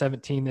number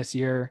 17 this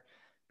year.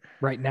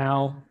 Right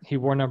now, he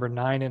wore number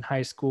 9 in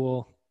high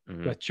school.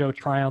 With Joe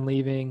Tryon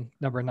leaving,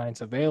 number 9's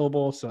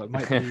available. So it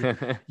might be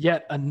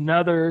yet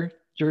another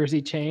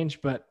jersey change,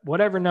 but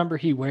whatever number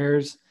he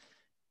wears,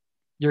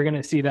 you're going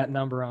to see that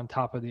number on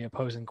top of the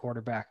opposing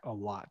quarterback a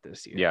lot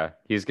this year. Yeah,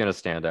 he's going to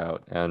stand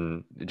out.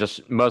 And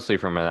just mostly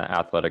from an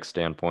athletic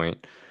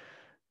standpoint,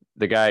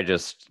 the guy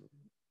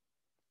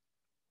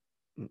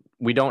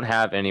we don't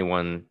have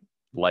anyone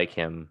like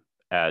him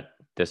at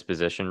this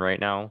position right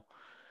now.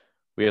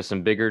 We have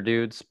some bigger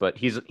dudes, but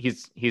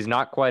he's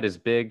not quite as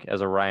big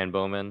as a Ryan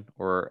Bowman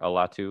or a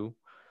Latu,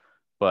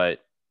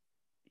 but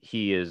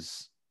he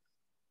is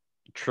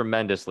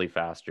tremendously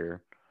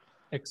faster,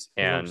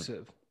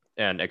 explosive,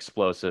 and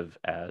explosive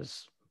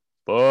as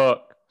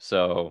fuck.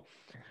 So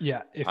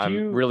yeah,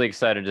 I'm really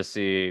excited to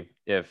see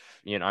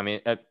if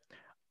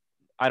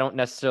I don't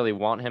necessarily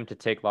want him to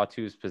take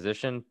Latu's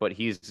position, but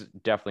he's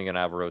definitely going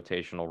to have a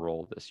rotational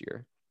role this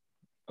year.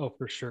 Oh,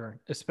 for sure,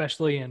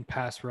 especially in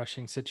pass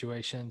rushing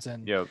situations.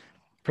 And yep.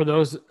 For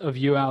those of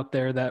you out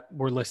there that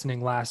were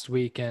listening last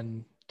week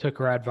and took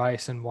our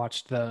advice and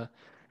watched the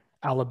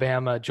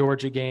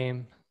Alabama-Georgia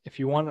game, if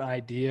you want an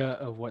idea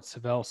of what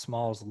Savell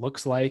Smalls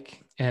looks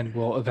like and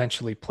will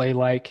eventually play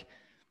like,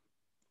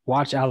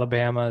 watch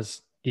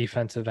Alabama's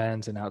defensive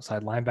ends and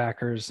outside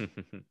linebackers.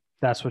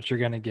 That's what you're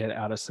going to get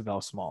out of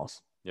Savell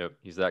Smalls. Yep,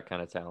 he's that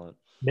kind of talent.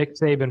 Nick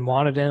Saban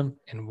wanted him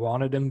and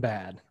wanted him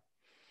bad.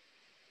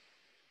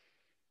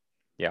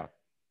 Yeah.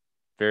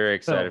 Very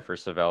excited for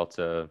Savell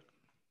to,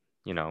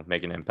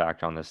 make an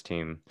impact on this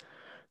team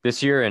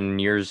this year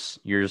and years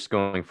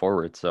going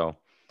forward. So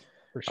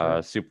for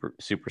sure.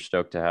 Super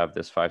stoked to have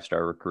this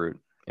 5-star recruit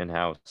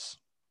in-house.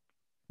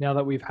 Now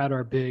that we've had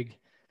our big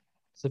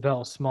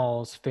Savell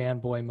Smalls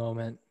fanboy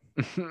moment,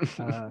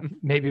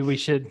 maybe we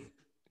should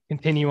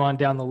continue on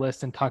down the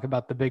list and talk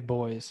about the big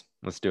boys.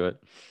 Let's do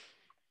it.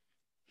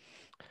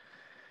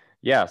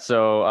 Yeah,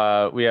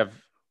 so we have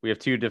we have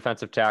two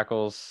defensive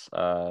tackles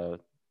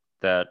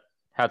that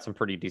had some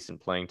pretty decent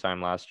playing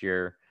time last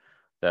year.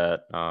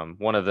 That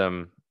one of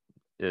them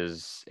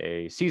is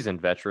a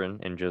seasoned veteran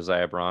in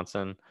Josiah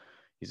Bronson.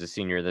 He's a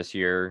senior this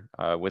year.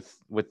 With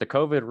the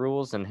COVID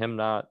rules and him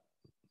not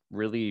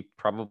really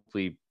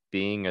probably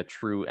being a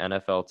true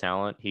NFL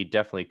talent, he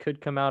definitely could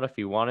come out if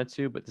he wanted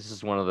to. But this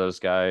is one of those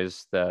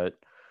guys that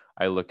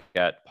I look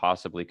at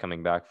possibly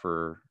coming back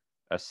for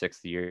a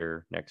 6th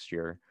year next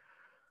year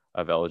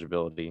of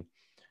eligibility.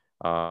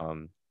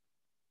 I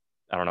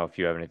don't know if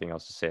you have anything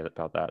else to say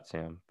about that,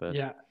 Sam. But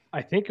Yeah,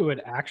 I think it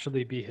would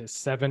actually be his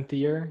 7th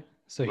year.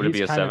 So would it he's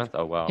be a kind 7th?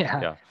 of Oh wow,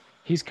 yeah, yeah.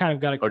 he's kind of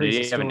got a Oh, did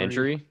crazy he have an story.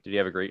 injury? Did he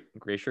have a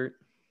gray shirt?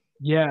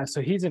 Yeah,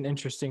 so he's an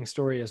interesting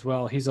story as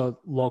well. He's a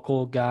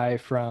local guy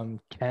from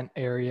Kent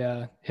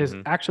area.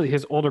 Actually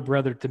his older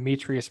brother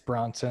Demetrius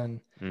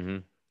Bronson.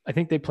 I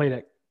think they played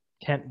at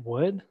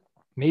Kentwood,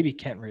 maybe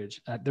Kentridge.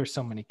 There's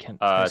so many Kent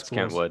high It's schools.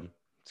 Kentwood.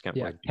 It's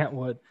Kentwood. Yeah,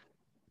 Kentwood.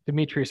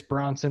 Demetrius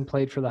Bronson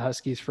played for the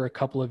Huskies for a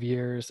couple of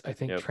years. I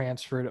think Yep.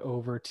 transferred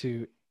over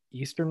to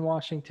Eastern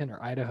Washington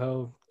or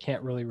Idaho.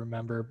 Can't really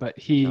remember, but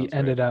he Sounds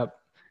ended right. up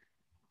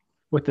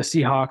with the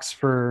Seahawks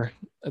for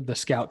the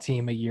scout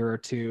team a year or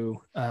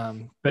two.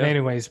 But Yeah.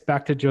 anyways,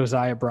 back to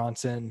Josiah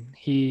Bronson.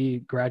 He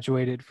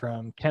graduated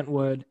from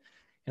Kentwood,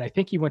 and I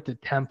think he went to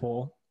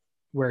Temple,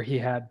 where he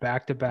had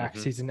back-to-back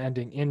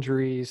season-ending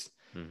injuries.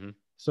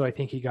 So I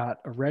think he got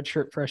a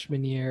redshirt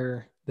freshman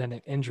year, then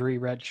an injury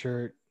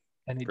redshirt,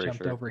 and he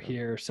jumped over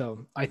here.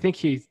 So I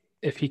think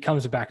if he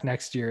comes back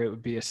next year, it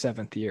would be a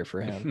 7th year for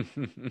him.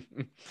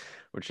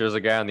 Which there's a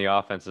guy on the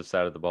offensive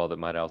side of the ball that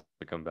might also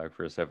come back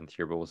for a 7th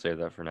year, but we'll save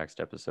that for next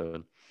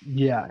episode.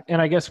 Yeah.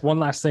 And I guess one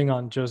last thing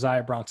on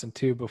Josiah Bronson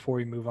too, before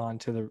we move on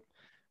to the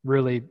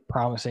really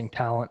promising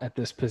talent at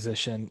this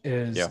position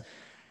is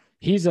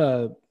he's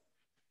a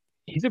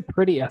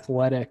pretty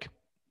athletic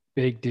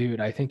big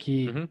dude. I think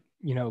he,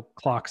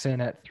 clocks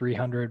in at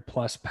 300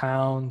 plus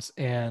pounds,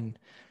 and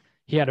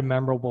he had a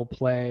memorable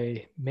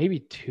play maybe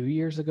 2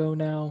 years ago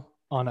now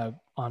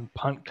on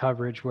punt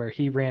coverage where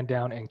he ran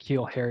down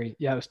N'Keal Harry.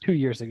 Yeah, it was 2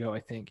 years ago, I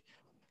think.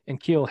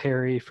 N'Keal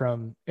Harry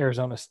from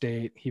Arizona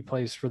State. He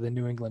plays for the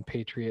New England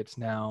Patriots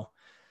now.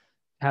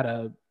 Had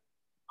a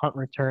punt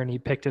return. He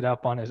picked it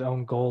up on his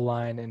own goal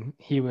line, and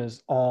he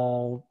was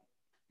all,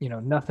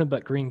 nothing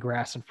but green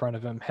grass in front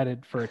of him,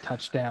 headed for a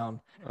touchdown.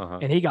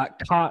 And he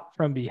got caught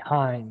from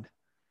behind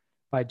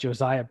by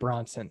Josiah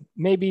Bronson.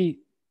 Maybe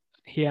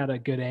he had a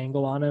good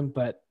angle on him,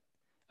 but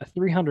a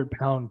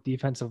 300-pound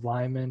defensive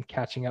lineman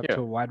catching up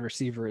to a wide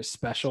receiver is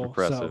special. It's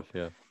impressive,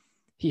 so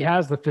he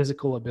has the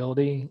physical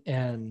ability,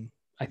 and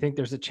I think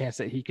there's a chance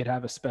that he could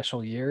have a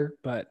special year.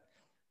 But,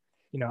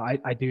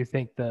 I do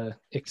think the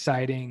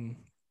exciting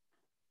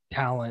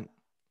talent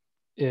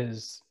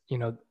is,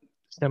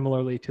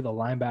 similarly to the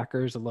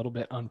linebackers, a little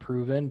bit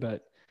unproven,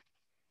 but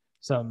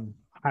some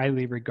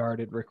highly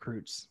regarded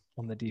recruits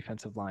on the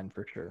defensive line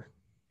for sure.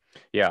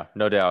 Yeah,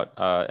 no doubt.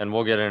 And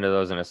we'll get into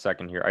those in a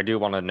second here. I do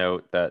want to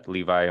note that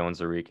Levi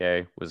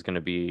Onwuzurike was going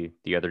to be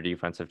the other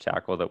defensive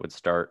tackle that would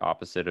start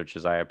opposite of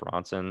Josiah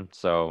Bronson.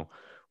 So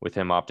with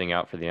him opting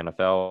out for the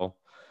NFL,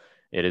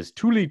 it is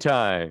Tuli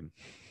time.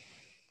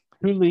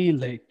 Tuli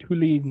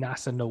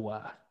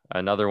Nasanoa.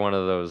 Another one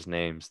of those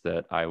names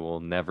that I will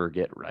never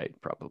get right,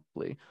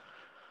 probably.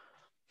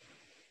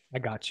 I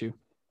got you.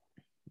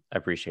 I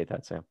appreciate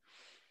that, Sam.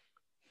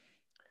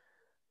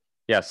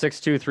 Yeah,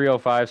 6'2",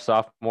 305,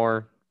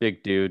 sophomore,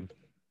 big dude.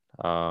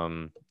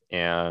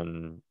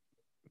 And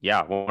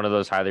yeah, one of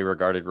those highly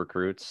regarded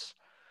recruits.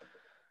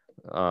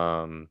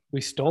 We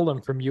stole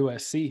him from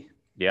USC.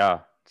 Yeah.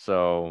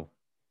 So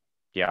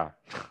yeah,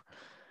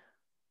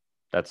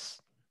 that's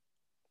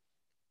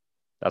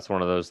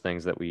one of those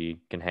things that we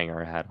can hang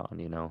our hat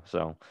on,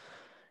 so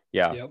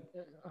yeah. Yep.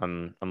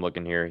 I'm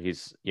looking here.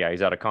 He's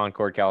out of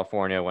Concord,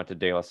 California, went to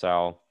De La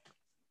Salle,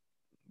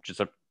 which is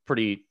a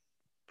pretty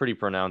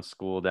pronounced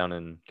school down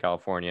in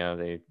California.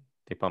 They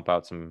pump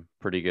out some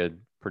pretty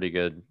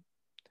good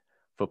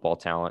football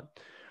talent.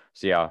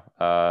 So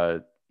yeah,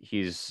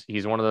 he's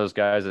one of those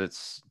guys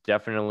that's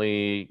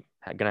definitely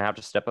gonna have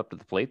to step up to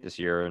the plate this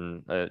year.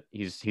 And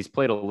he's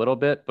played a little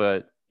bit,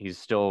 but he's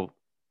still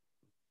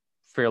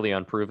fairly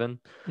unproven.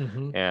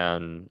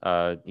 And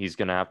he's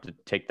gonna have to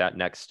take that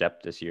next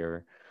step this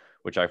year,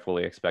 which I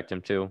fully expect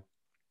him to,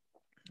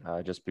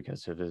 just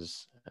because of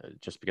his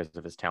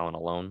talent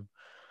alone.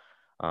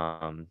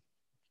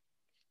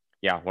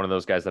 Yeah, one of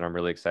those guys that I'm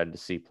really excited to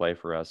see play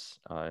for us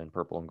in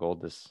purple and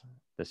gold this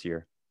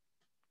year.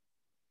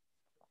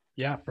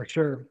 Yeah, for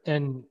sure.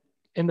 And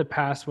in the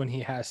past, when he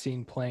has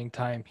seen playing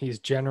time, he's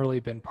generally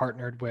been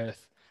partnered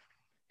with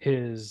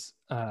his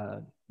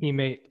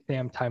teammate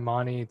Sam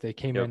Taimani. They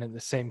came in the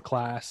same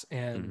class,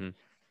 and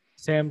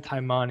Sam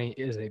Taimani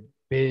is a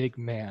big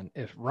man.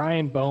 If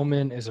Ryan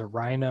Bowman is a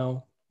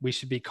rhino, we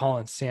should be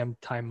calling Sam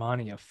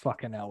Taimani a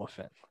fucking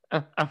elephant.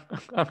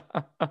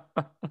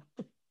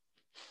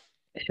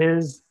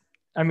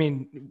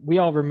 We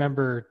all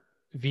remember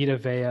Vita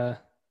Vea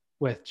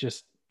with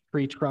just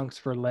tree trunks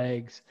for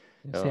legs.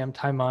 Yep. Sam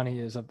Taimani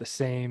is of the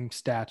same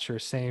stature,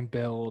 same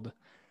build,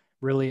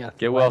 really athletic.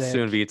 Get well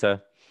soon,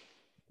 Vita.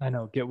 I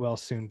know, get well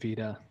soon,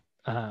 Vita.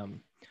 But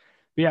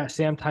yeah,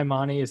 Sam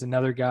Taimani is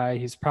another guy.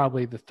 He's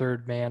probably the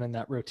third man in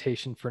that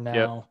rotation for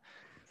now.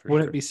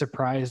 Wouldn't be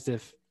surprised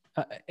if,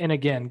 and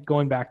again,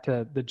 going back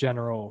to the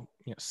general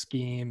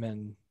scheme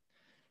and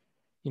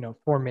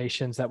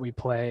formations that we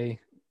play,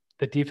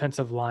 the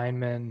defensive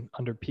linemen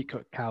under Pete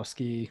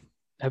Kwiatkowski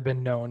have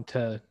been known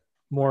to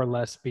more or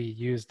less be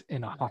used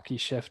in a hockey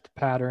shift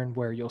pattern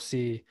where you'll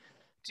see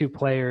two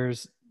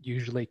players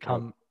usually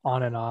come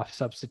on and off,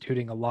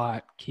 substituting a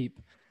lot, keep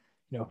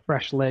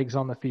fresh legs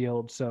on the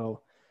field.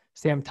 So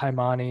Sam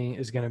Taimani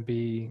is going to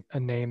be a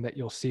name that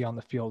you'll see on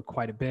the field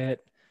quite a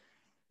bit.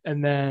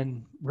 And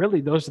then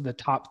really those are the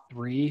top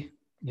three,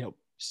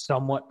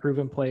 somewhat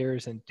proven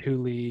players, and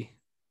Leituli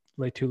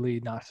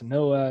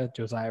Nasanoa,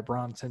 Josiah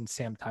Bronson,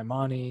 Sam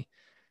Taimani.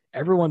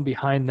 Everyone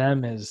behind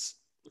them is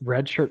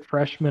redshirt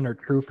freshmen or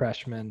true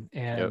freshmen.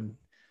 And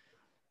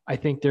I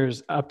think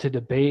there's up to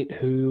debate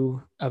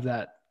who of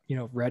that,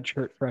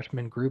 redshirt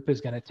freshman group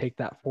is going to take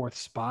that fourth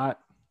spot.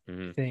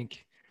 I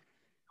think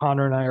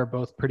Connor and I are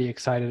both pretty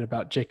excited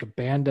about Jacob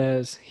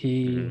Bandes.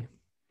 He,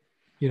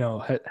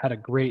 had a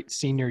great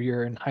senior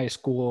year in high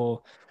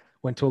school,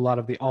 went to a lot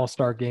of the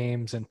all-star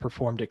games and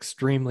performed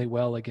extremely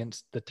well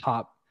against the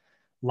top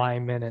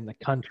linemen in the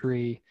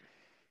country.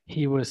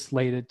 He was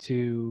slated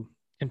to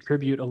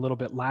contribute a little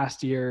bit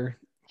last year.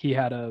 He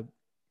had a,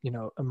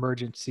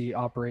 emergency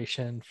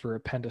operation for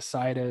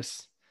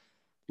appendicitis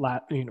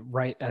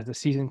right as the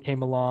season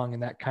came along.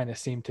 And that kind of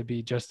seemed to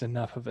be just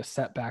enough of a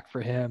setback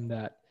for him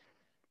that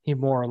he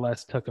more or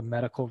less took a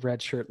medical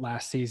red shirt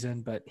last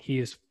season, but he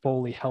is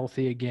fully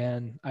healthy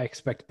again. I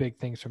expect big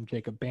things from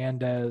Jacob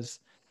Bandes.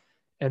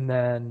 And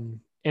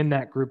then in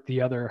that group, the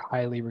other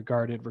highly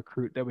regarded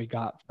recruit that we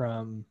got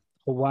from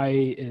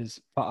Hawaii is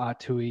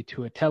Fa'atui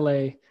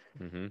Tuatele.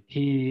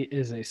 He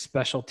is a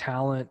special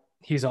talent.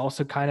 He's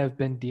also kind of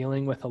been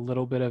dealing with a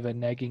little bit of a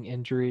nagging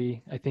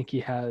injury. I think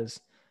he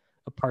has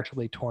a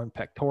partially torn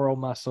pectoral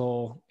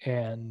muscle,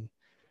 and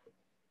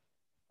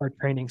our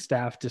training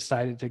staff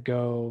decided to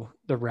go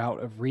the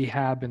route of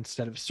rehab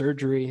instead of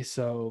surgery.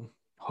 So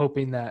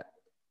hoping that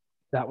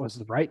that was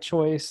the right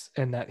choice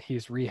and that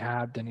he's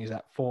rehabbed and he's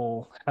at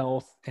full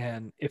health.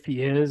 And if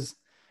he is,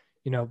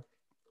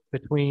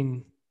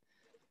 between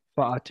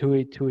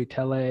Fa'atui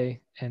Tuitele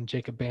and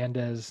Jacob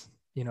Bandes,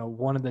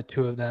 one of the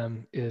two of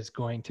them is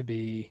going to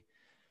be,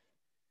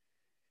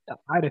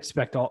 I'd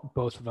expect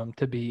both of them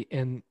to be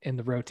in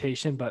the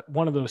rotation, but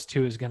one of those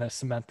two is going to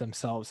cement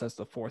themselves as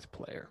the fourth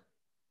player.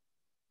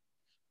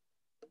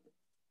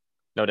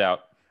 No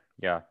doubt.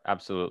 Yeah,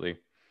 absolutely.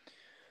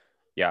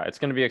 Yeah, it's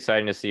going to be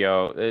exciting to see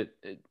how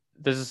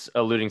this is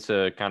alluding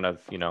to kind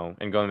of,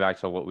 and going back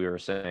to what we were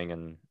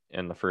saying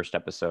in the first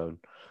episode,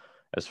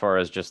 as far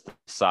as just the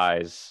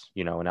size,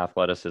 and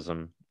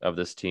athleticism of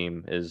this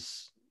team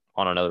is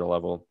on another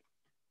level.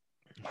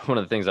 One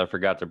of the things I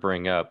forgot to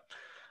bring up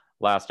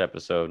last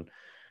episode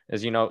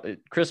is,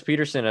 Chris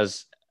Peterson,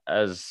 as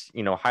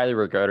highly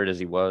regarded as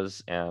he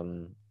was,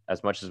 and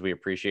as much as we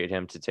appreciate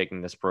him to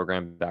taking this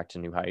program back to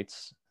new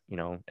heights,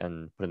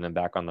 and putting them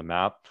back on the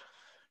map,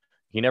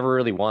 he never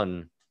really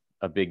won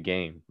a big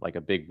game, like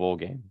a big bowl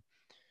game.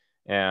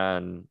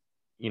 And,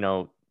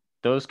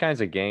 those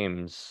kinds of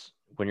games,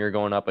 when you're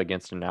going up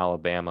against an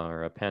Alabama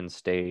or a Penn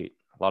State,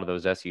 a lot of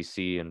those SEC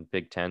and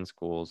Big Ten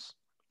schools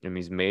in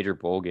these major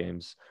bowl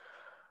games,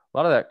 a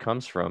lot of that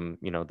comes from,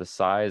 the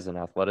size and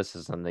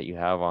athleticism that you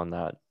have on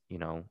that,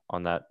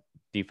 on that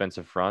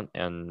defensive front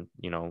and,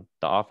 the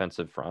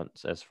offensive front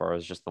as far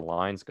as just the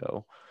lines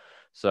go.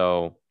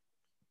 So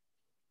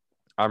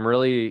I'm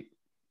really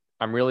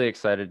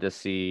excited to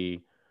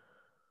see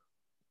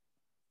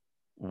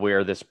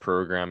where this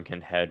program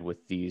can head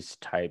with these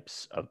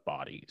types of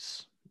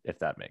bodies, if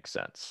that makes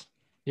sense.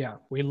 Yeah,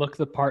 we look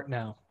the part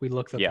now. We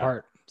look the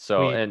part.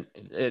 So, and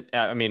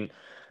I mean,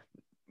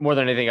 more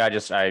than anything,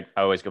 I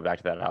always go back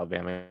to that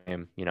Alabama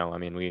game.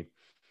 We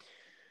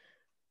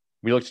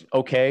looked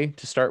okay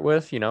to start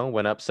with,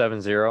 went up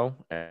 7-0.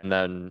 And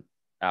then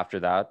after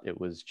that, it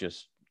was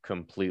just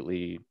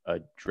completely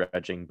a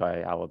dredging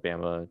by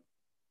Alabama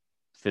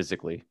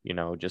physically,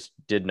 just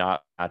did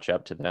not match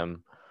up to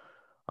them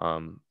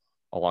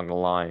along the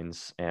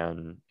lines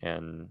and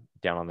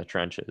down on the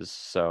trenches.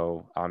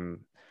 So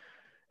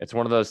it's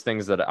one of those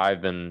things that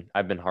I've been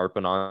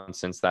harping on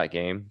since that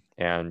game.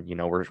 And,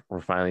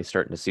 we're finally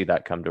starting to see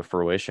that come to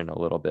fruition a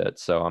little bit.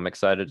 So I'm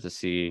excited to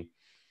see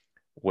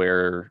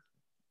where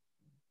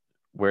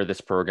this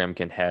program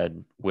can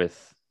head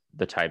with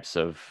the types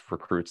of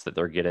recruits that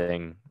they're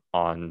getting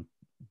on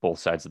both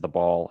sides of the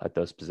ball at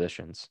those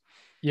positions.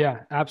 Yeah,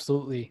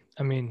 absolutely.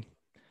 I mean,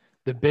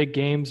 the big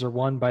games are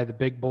won by the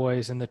big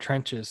boys in the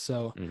trenches.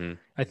 So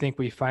I think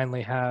we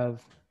finally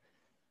have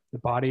the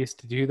bodies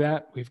to do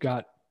that. We've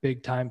got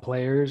big time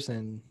players,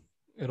 and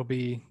it'll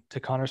be, to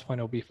Connor's point,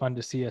 it'll be fun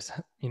to see us,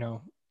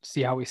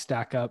 see how we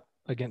stack up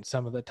against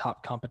some of the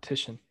top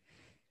competition.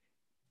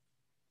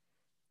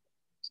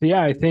 So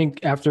yeah, I think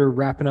after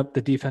wrapping up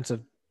the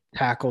defensive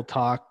tackle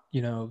talk,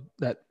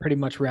 that pretty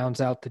much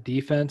rounds out the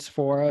defense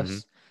for us.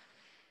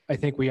 Mm-hmm. I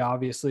think we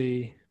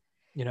obviously,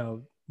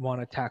 want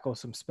to tackle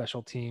some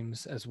special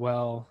teams as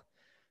well.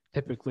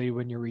 Typically,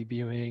 when you're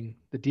reviewing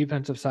the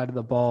defensive side of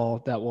the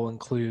ball, that will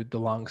include the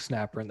long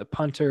snapper and the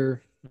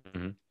punter.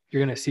 Mm-hmm.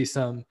 You're going to see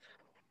some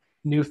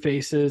new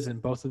faces in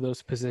both of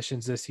those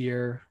positions this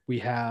year. We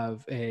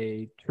have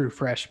a true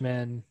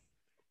freshman,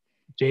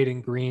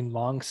 Jaden Green,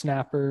 long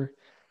snapper.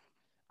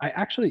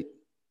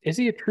 Is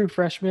he a true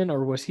freshman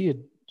or was he a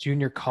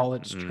junior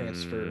college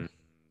transfer?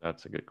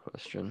 That's a good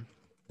question.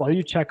 While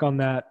you check on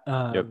that,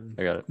 Yep,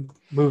 I got it.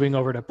 Moving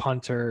over to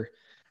punter,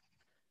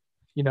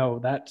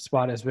 that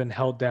spot has been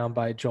held down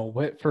by Joel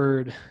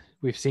Whitford.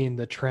 We've seen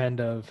the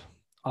trend of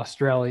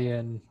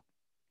Australian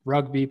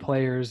rugby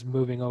players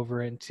moving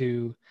over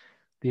into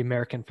the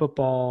American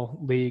football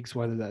leagues,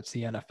 whether that's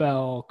the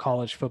NFL,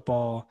 college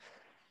football.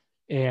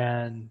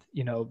 And,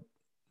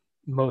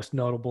 most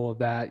notable of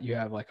that, you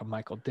have like a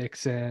Michael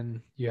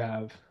Dixon, you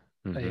have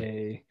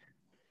a,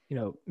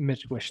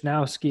 Mitch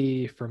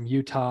Wishnowsky from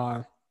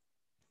Utah.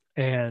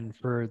 And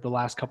for the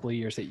last couple of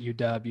years at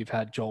UW, you've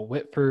had Joel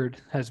Whitford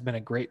has been a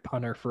great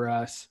punter for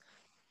us.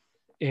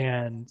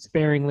 And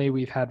sparingly,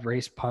 we've had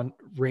Race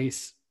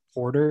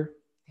Porter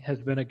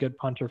has been a good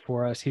punter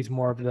for us. He's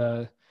more of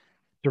the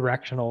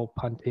directional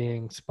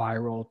punting,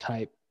 spiral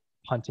type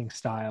punting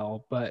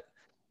style. But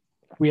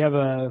we have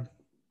a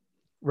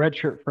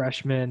redshirt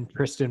freshman,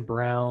 Tristan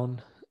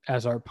Brown,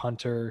 as our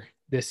punter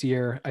this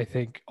year. I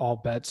think all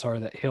bets are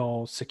that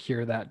he'll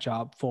secure that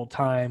job full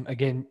time.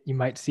 Again, you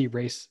might see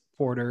Race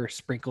Porter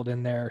sprinkled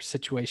in there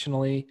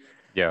situationally.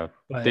 Yeah,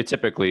 but they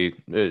typically,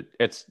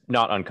 it's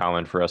not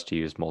uncommon for us to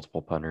use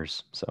multiple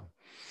punters. So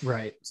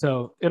right.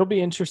 So it'll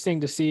be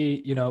interesting to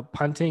see,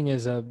 punting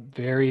is a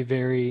very,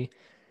 very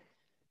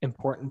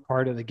important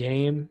part of the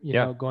game.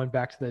 Going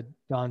back to the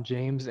Don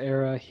James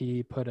era,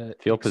 he put a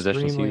field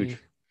position's huge.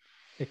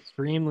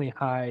 Extremely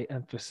high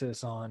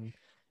emphasis on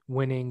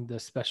winning the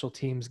special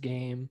teams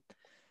game.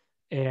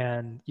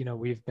 And,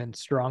 we've been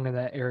strong in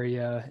that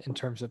area in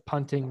terms of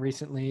punting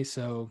recently.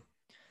 So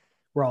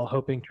we're all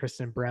hoping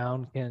Tristan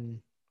Brown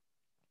can,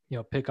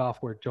 pick off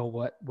where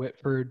Joel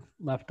Whitford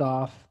left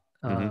off.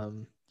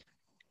 Mm-hmm.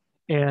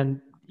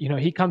 And,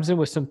 he comes in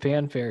with some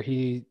fanfare.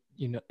 He,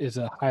 is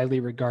a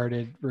highly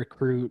regarded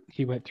recruit.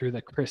 He went through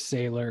the Chris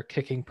Saylor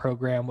kicking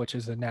program, which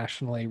is a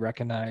nationally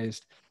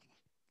recognized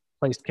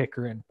place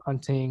kicker and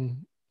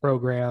punting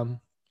program.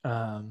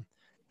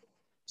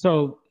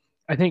 So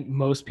I think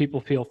most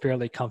people feel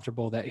fairly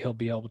comfortable that he'll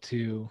be able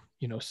to,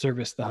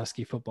 service the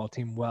Husky football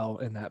team well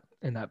in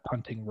that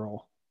punting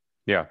role.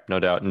 Yeah, no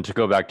doubt. And to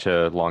go back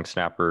to long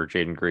snapper,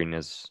 Jaden Green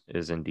is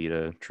indeed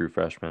a true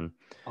freshman.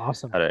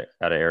 Awesome. Out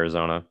of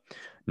Arizona.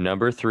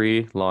 Number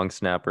 3 long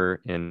snapper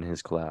in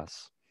his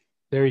class.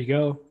 There you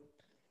go.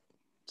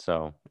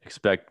 So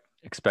expect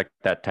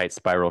that tight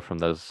spiral from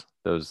those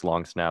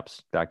long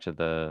snaps back to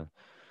the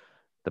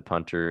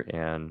punter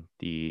and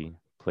the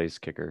place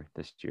kicker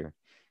this year.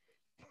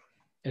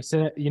 It's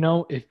if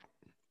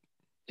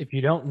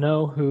you don't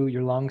know who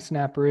your long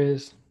snapper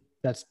is,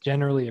 that's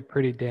generally a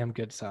pretty damn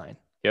good sign.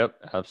 Yep,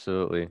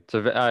 absolutely.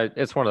 So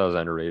it's one of those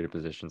underrated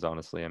positions,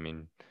 honestly. I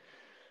mean,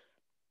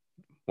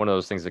 one of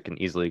those things that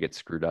can easily get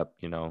screwed up,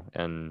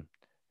 and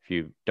if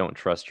you don't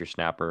trust your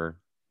snapper,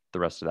 the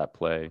rest of that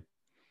play,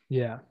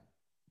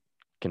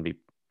 can be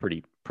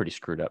pretty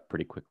screwed up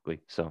pretty quickly.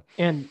 So,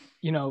 and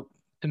to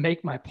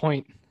make my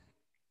point,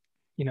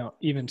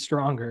 even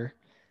stronger,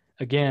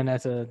 again,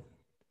 as a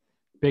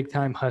big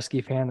time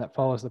Husky fan that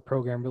follows the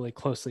program really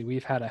closely,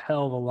 we've had a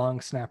hell of a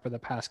long snapper the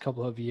past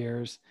couple of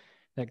years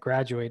that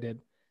graduated,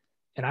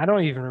 and I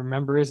don't even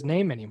remember his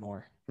name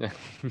anymore.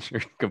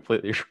 You're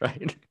completely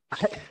right.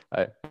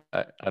 I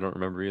don't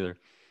remember either.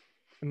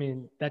 I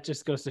mean, that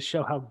just goes to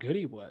show how good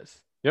he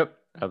was. Yep,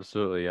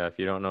 absolutely. Yeah, if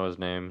you don't know his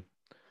name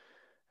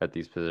at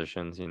these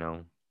positions,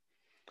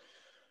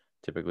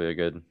 typically a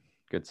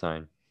good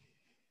sign.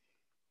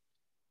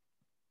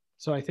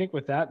 So I think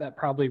with that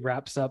probably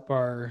wraps up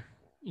our,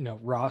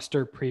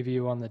 roster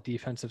preview on the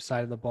defensive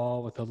side of the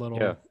ball with a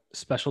little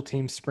special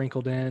teams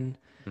sprinkled in.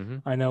 Mm-hmm.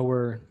 I know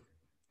we're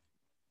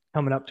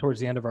coming up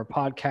towards the end of our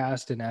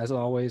podcast, and as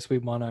always, we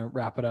want to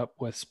wrap it up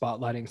with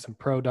spotlighting some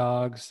pro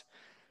dogs.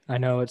 I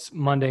know it's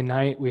Monday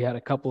night. We had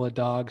a couple of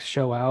dogs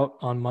show out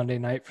on Monday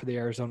night for the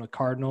Arizona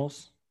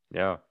Cardinals.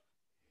 Yeah.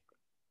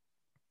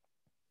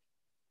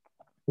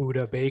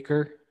 Budda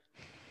Baker.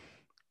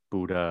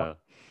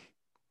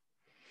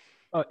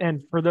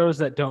 And for those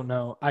that don't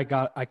know, I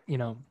got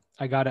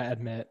to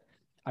admit,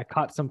 I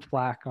caught some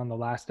flack on the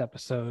last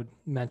episode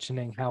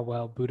mentioning how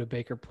well Budda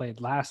Baker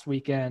played last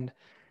weekend.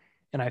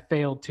 And I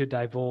failed to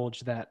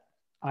divulge that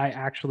I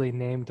actually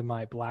named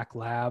my black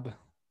lab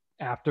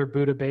after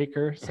Budda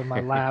Baker. So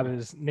my lab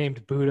is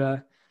named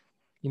Budda.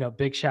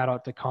 Big shout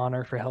out to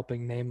Connor for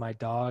helping name my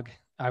dog.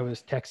 I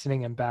was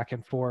texting him back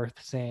and forth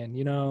saying,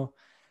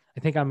 I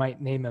think I might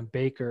name him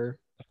Baker.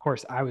 Of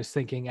course, I was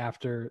thinking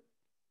after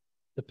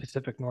the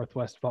Pacific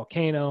Northwest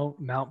volcano,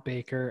 Mount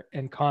Baker,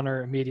 and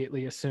Connor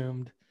immediately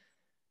assumed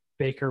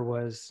Baker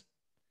was,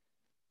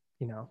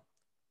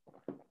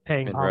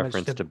 paying In homage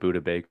reference to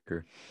Buda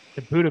Baker.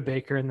 to Buda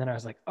Baker. And then I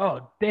was like,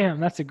 oh, damn,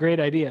 that's a great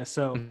idea.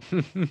 So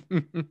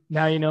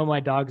now you know my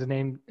dog's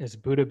name is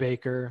Buda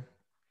Baker.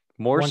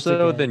 More Once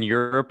so than again,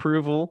 your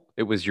approval,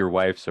 it was your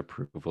wife's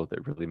approval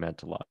that really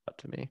meant a lot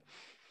to me.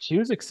 she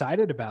was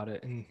excited about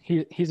it. And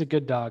he's a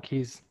good dog.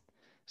 He's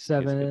He's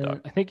a good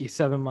dog. I think he's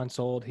 7 months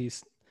old.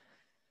 He's,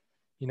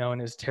 in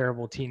his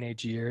terrible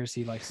teenage years,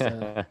 he likes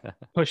to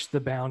push the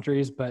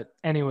boundaries. But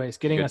anyways,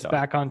 getting Good us dog.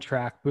 back on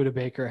track, Buda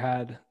Baker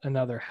had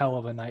another hell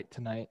of a night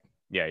tonight.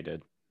 Yeah, he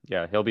did.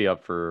 Yeah, he'll be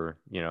up for,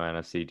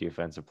 NFC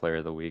Defensive Player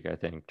of the Week, I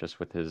think, just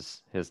with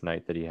his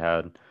night that he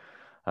had.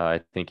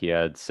 I think he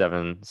had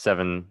seven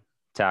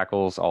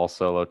tackles, all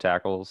solo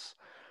tackles.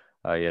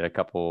 He had a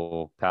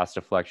couple pass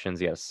deflections.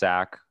 He had a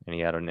sack and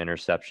he had an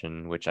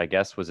interception, which I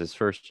guess was his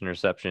first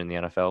interception in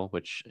the NFL,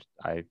 which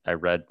I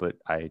read, but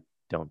I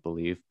don't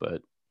believe.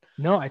 But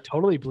No, I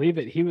totally believe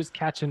it. He was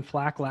catching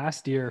flack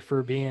last year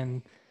for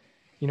being,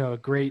 a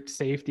great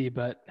safety,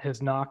 but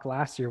his knock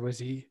last year was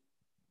he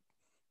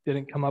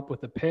didn't come up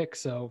with a pick.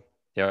 So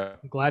yeah,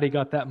 I'm glad he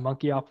got that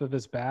monkey off of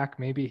his back.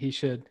 Maybe he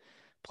should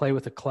play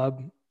with a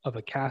club of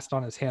a cast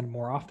on his hand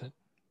more often.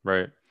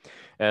 right.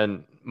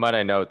 And might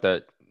I note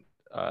that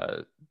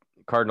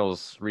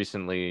Cardinals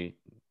recently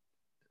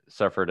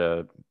suffered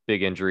a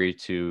big injury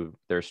to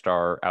their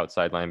star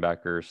outside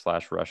linebacker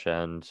 / rush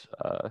end,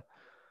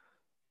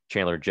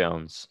 Chandler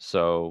Jones.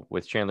 So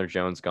with Chandler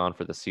Jones gone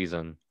for the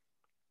season,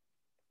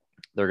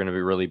 they're going to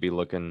really be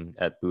looking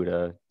at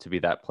Buda to be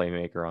that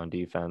playmaker on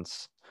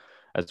defense,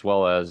 as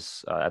well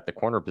as at the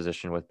corner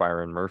position with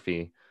Byron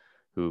Murphy,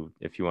 who,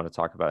 if you want to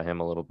talk about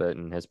him a little bit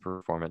and his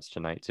performance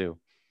tonight too.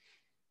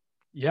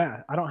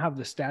 Yeah, I don't have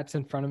the stats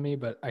in front of me,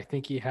 but I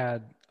think he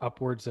had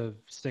upwards of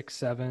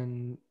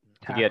 6-7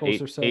 He had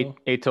tackles or so.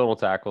 eight total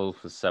tackles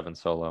with 7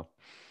 solo.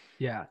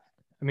 Yeah.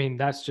 I mean,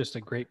 that's just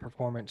a great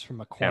performance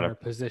from a corner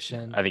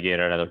position. I think he had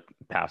another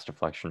pass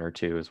deflection or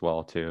two as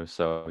well too.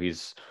 So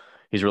he's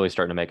really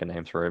starting to make a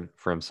name for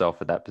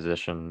himself at that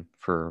position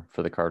for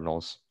the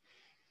Cardinals.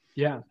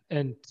 Yeah,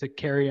 and to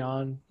carry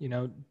on,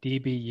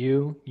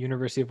 DBU,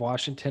 University of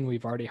Washington,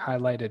 we've already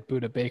highlighted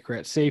Buda Baker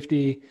at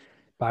safety,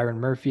 Byron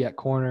Murphy at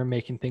corner,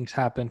 making things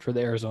happen for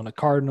the Arizona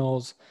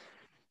Cardinals.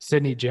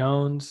 Sidney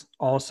Jones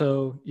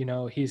also,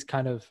 he's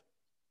kind of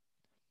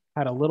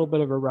had a little bit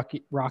of a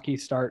rocky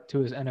start to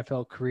his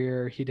NFL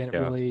career. He didn't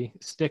really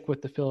stick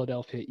with the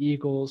Philadelphia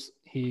Eagles.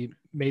 He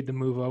made the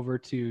move over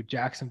to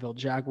Jacksonville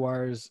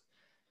Jaguars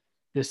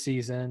this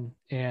season.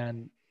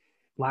 And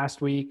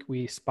last week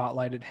we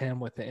spotlighted him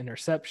with the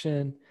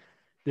interception.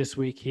 This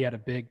week he had a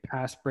big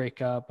pass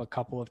breakup, a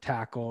couple of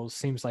tackles.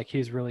 Seems like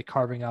he's really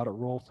carving out a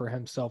role for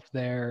himself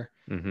there.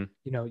 Mm-hmm.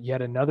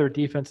 Yet another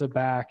defensive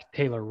back,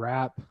 Taylor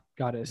Rapp,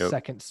 got his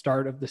second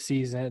start of the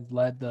season,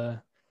 led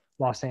the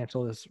Los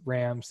Angeles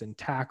Rams in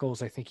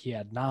tackles. I think he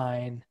had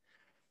 9.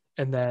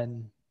 And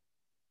then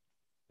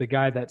the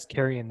guy that's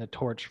carrying the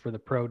torch for the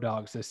Pro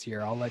Dogs this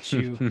year, I'll let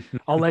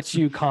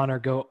you, Connor,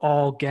 go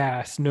all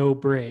gas, no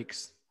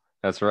brakes.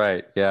 That's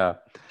right. Yeah.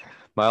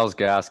 Myles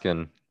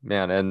Gaskin,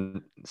 man.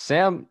 And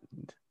Sam,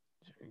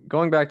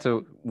 going back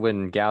to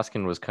when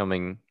Gaskin was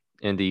coming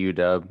into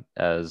UW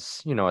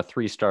as, a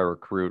 3-star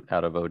recruit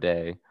out of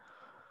O'Dea,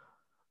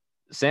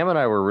 Sam and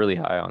I were really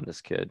high on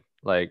this kid.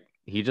 Like,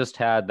 he just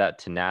had that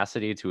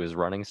tenacity to his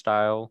running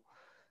style,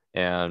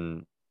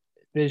 and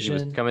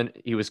vision.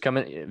 He was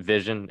coming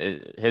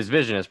vision. His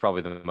vision is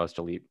probably the most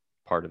elite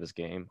part of his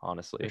game,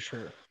 honestly. For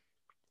sure.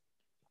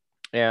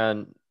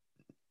 And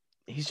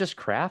he's just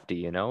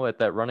crafty, at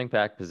that running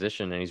back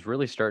position, and he's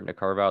really starting to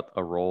carve out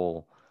a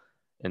role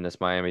in this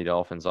Miami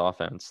Dolphins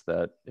offense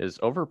that is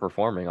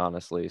overperforming,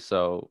 honestly.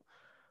 So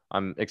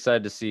I'm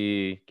excited to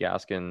see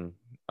Gaskin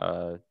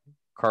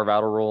carve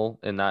out a role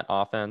in that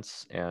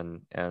offense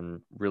and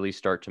really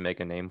start to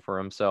make a name for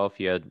himself.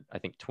 He had, I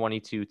think,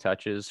 22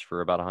 touches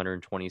for about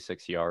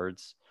 126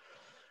 yards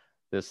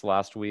this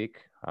last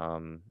week.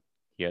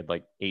 He had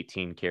like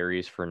 18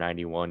 carries for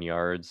 91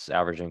 yards,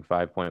 averaging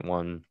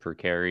 5.1 per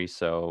carry.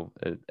 So,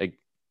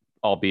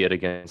 albeit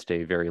against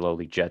a very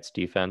lowly Jets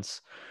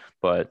defense,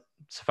 but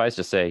suffice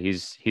to say,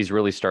 he's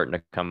really starting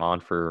to come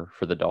on for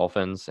the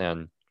Dolphins.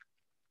 And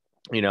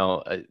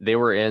they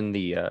were in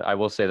the. I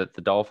will say that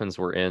the Dolphins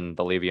were in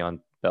the Le'Veon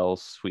Bell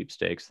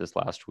sweepstakes this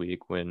last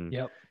week when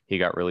he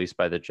got released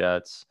by the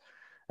Jets.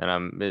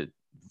 And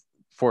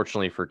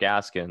fortunately for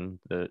Gaskin,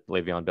 the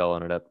Le'Veon Bell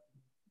ended up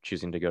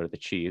choosing to go to the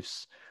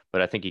Chiefs.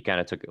 But I think he kind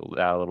of took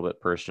that a little bit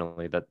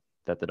personally that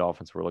the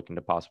Dolphins were looking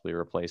to possibly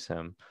replace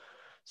him.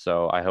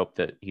 So I hope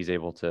that he's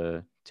able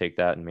to take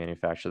that and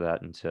manufacture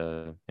that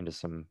into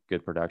some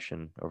good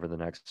production over the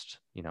next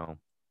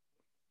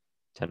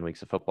 10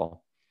 weeks of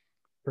football.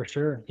 For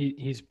sure.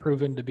 He's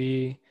proven to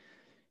be,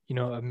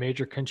 a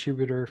major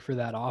contributor for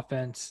that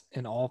offense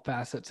in all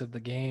facets of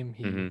the game.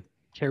 He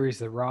carries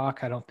the rock.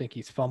 I don't think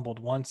he's fumbled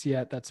once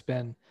yet. That's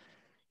been,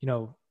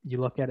 you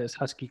look at his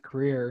Husky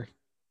career,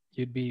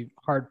 you'd be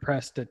hard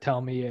pressed to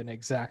tell me an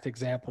exact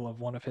example of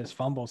one of his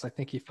fumbles. I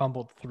think he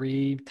fumbled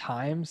 3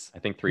 times. I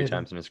think in 3 his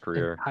times in his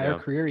career. entire Yeah.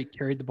 career. He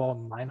carried the ball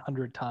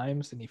 900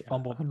 times and he Yeah.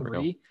 fumbled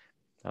Unreal. three,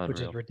 which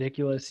is Unreal.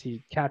 ridiculous.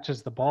 He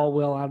catches the ball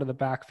well out of the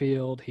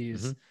backfield.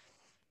 He's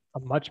a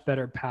much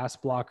better pass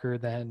blocker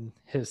than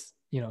his,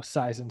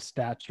 size and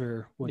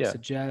stature would Yeah.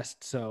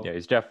 suggest. So Yeah,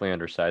 he's definitely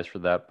undersized for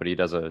that, but he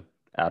does a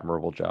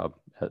admirable job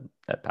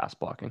at pass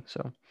blocking.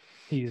 So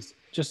he's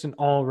just an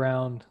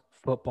all-around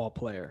football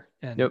player.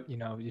 And yep.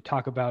 you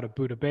talk about a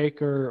Buda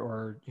Baker,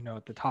 or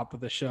at the top of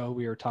the show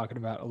we were talking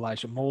about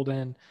Elijah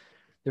Molden.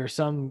 There are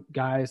some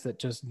guys that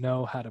just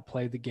know how to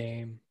play the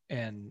game,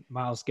 and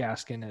Myles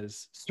Gaskin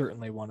is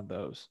certainly one of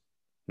those.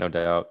 No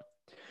doubt.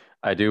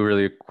 I do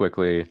really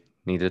quickly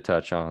need to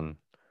touch on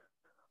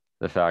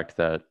the fact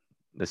that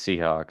the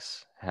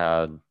Seahawks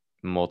had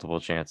multiple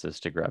chances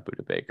to grab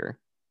Buda Baker.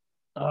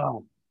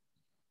 Oh,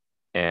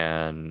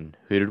 And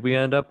who did we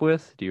end up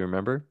with? Do you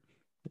remember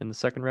in the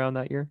second round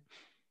that year?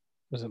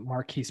 was it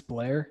Marquise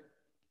Blair?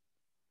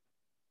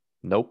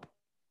 Nope.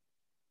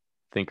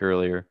 Think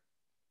earlier.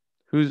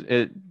 Who's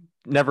it?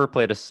 Never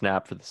played a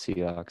snap for the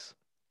Seahawks.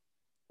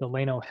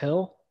 Delano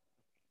Hill?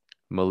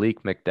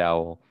 Malik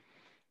McDowell.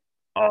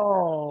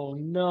 Oh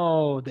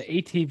no, the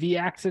ATV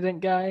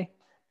accident guy.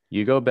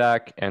 You go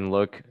back and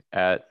look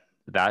at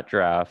that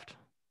draft,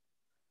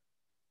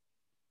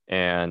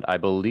 and I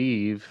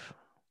believe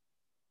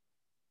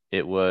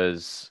it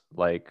was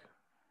like,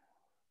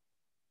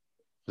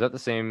 was that the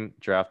same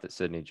draft that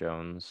Sidney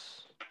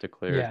Jones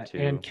declared Yeah, to?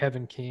 and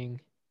Kevin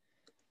King.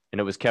 And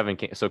it was Kevin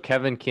King. So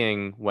Kevin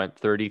King went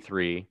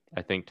 33,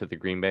 I think, to the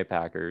Green Bay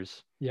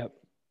Packers. Yep.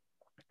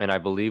 And I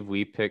believe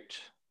we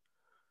picked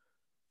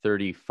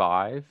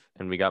 35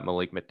 and we got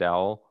Malik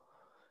McDowell.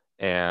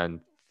 And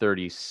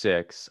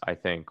 36, I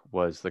think,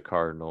 was the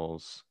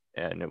Cardinals.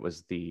 And it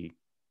was the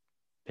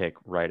pick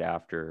right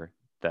after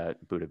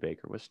that Buda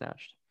Baker was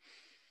snatched.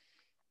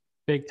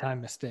 Big time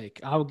mistake.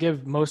 I'll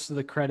give most of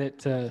the credit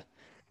to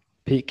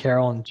Pete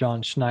Carroll and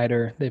John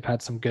Schneider. They've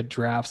had some good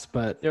drafts,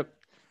 but Yep.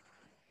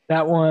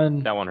 that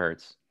one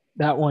hurts.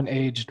 That one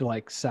aged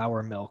like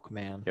sour milk,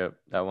 man. Yep,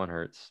 that one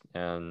hurts.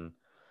 And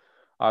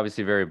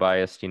obviously very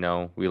biased, we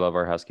love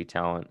our Husky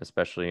talent,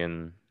 especially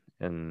in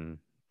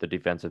the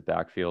defensive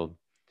backfield.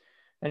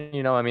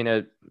 And I mean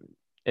it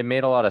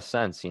made a lot of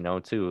sense,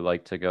 too,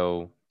 like to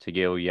go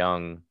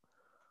young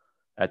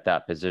at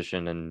that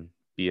position and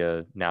be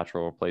a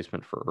natural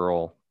replacement for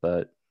Earl,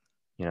 but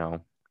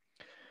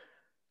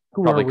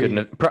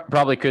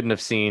probably couldn't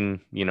have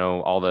seen,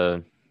 all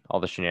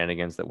the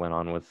shenanigans that went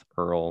on with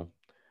Earl,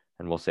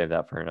 and we'll save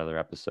that for another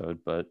episode.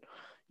 But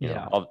you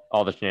know,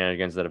 all the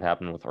shenanigans that have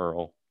happened with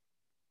Earl,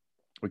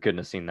 we couldn't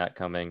have seen that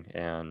coming.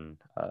 And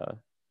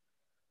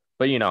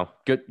but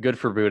good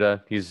for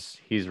Buda. He's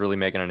really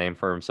making a name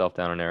for himself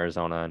down in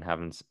Arizona and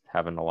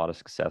having a lot of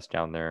success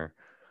down there.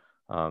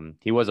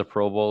 He was a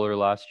Pro Bowler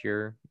last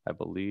year, I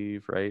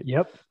believe, right?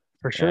 Yep,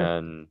 for sure.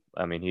 And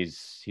I mean,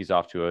 he's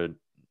off to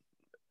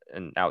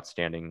an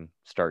outstanding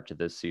start to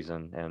this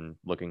season and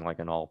looking like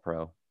an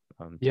All-Pro.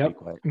 Yep.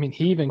 I mean,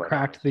 he even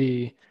cracked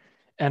the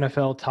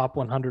NFL top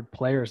 100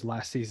 players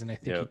last season. I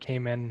think he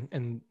came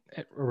in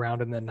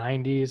around in the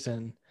 90s,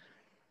 and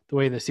the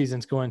way the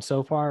season's going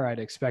so far, I'd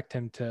expect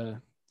him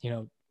to,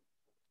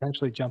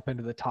 potentially jump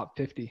into the top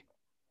 50.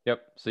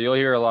 Yep. So you'll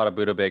hear a lot of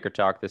Buda Baker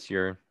talk this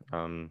year,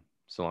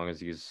 so long as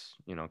he's,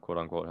 quote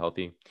unquote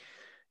healthy.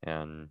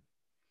 And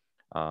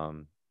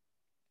along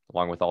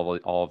with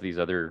all of these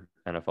other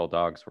NFL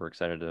dogs, we're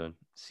excited to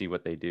see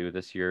what they do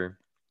this year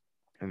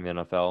in the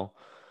NFL.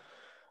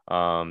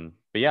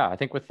 But yeah, I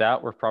think with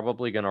that, we're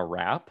probably going to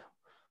wrap.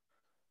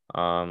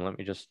 Let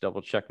me just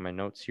double check my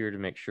notes here to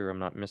make sure I'm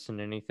not missing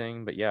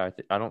anything. But yeah,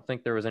 I don't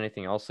think there was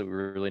anything else that we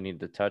really needed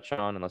to touch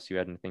on, unless you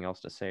had anything else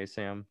to say,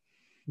 Sam.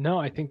 No,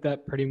 I think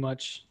that pretty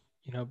much,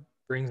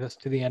 brings us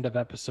to the end of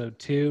episode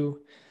 2.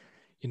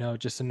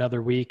 Just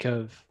another week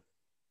of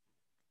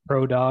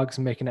pro dogs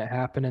making it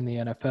happen in the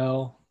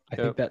NFL. I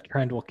think that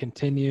trend will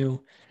continue.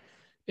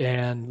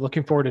 And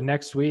looking forward to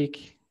next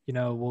week.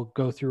 We'll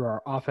go through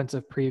our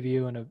offensive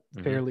preview in a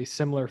fairly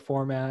similar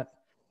format.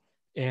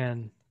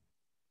 And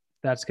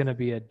that's going to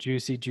be a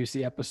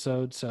juicy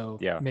episode. So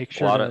make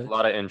sure a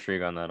lot of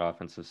intrigue on that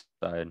offensive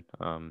side.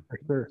 For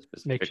sure.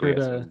 Make sure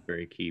to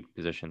very key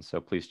positions. So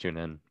please tune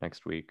in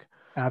next week.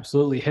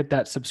 Absolutely. Hit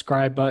that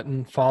subscribe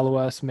button, follow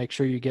us, make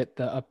sure you get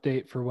the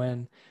update for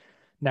when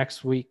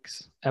next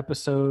week's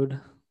episode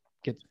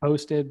gets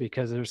posted,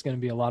 because there's going to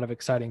be a lot of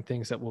exciting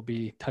things that we'll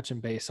be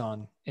touching base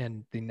on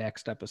in the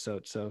next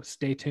episode. So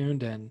stay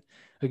tuned. And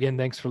again,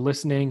 thanks for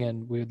listening,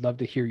 and we would love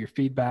to hear your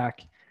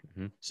feedback.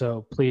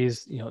 So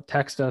please,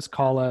 text us,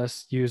 call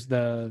us, use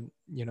the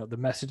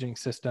messaging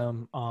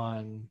system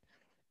on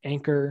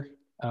Anchor.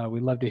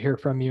 We'd love to hear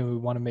from you. We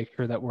want to make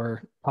sure that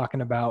we're talking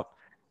about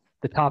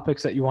the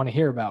topics that you want to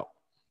hear about.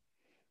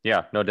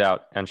 Yeah, no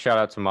doubt. And shout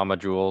out to Mama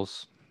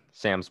Jules,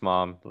 Sam's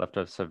mom, left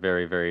us a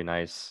very, very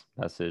nice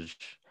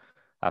message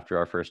after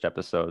our first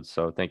episode.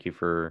 So thank you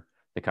for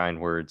the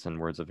kind words and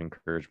words of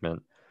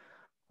encouragement.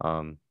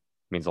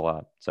 Means a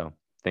lot. So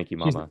Thank you,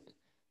 Mama.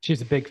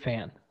 She's a big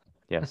fan.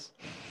 Yes.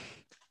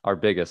 Our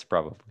biggest,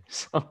 probably.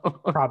 So.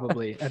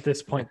 Probably at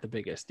this point, the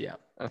biggest. Yeah.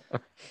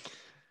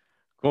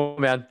 Cool,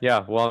 man.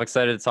 Yeah. Well, I'm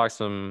excited to talk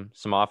some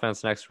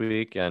offense next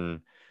week, and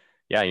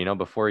yeah,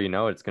 before you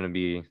know it, it's gonna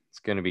be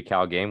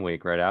Cal game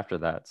week right after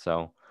that.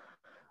 So,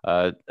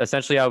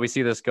 essentially, how we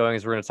see this going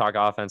is we're gonna talk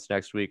offense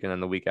next week, and then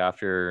the week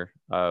after,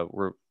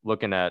 we're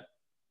looking at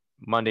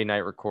Monday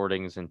night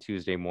recordings and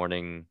Tuesday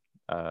morning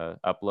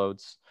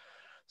uploads.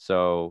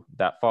 So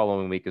that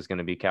following week is going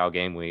to be Cal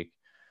game week,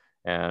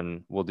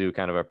 and we'll do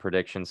kind of a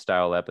prediction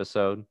style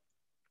episode.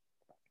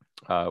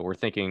 We're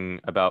thinking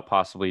about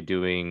possibly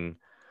doing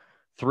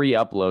 3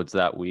 uploads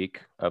that week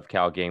of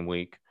Cal game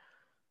week.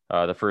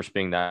 The first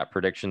being that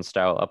prediction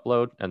style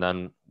upload, and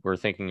then we're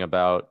thinking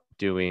about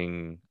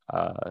doing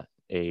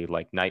a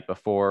like night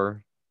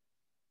before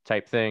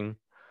type thing.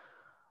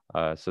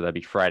 So that'd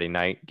be Friday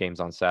night,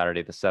 games on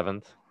Saturday the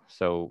 7th.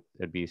 So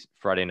it'd be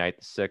Friday night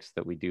the 6th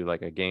that we do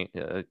like a game,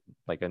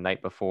 like a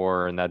night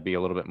before, and that'd be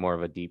a little bit more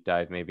of a deep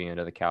dive maybe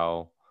into the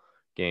Cal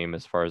game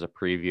as far as a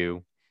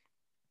preview.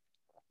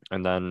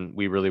 And then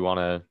we really want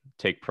to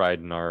take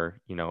pride in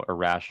our,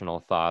 irrational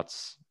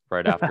thoughts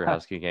right after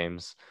Husky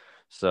games.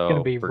 So it's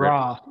gonna be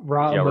raw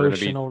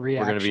emotional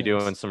reactions. We're gonna be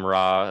doing some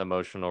raw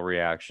emotional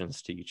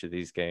reactions to each of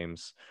these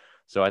games.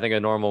 So I think a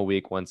normal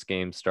week once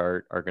games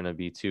start are going to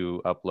be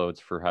 2 uploads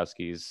for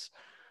Huskies.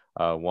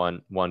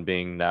 One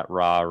being that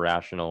raw,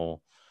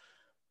 rational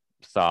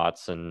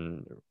thoughts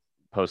and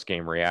post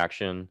game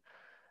reaction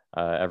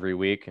every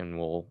week, and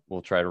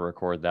we'll try to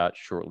record that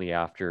shortly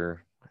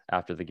after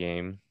the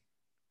game,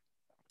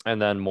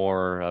 and then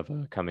more of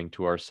a coming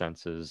to our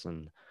senses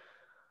and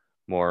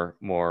more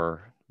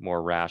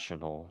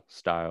rational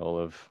style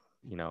of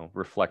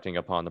reflecting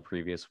upon the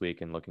previous week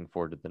and looking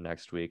forward to the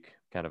next week,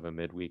 kind of a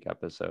midweek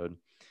episode.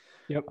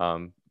 Yep.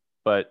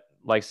 But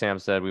like Sam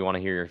said, we want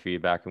to hear your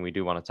feedback, and we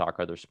do want to talk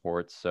other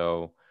sports.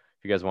 So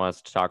if you guys want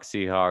us to talk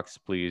Seahawks,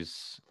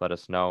 please let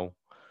us know.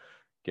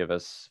 Give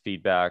us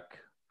feedback,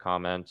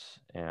 comment,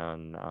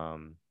 and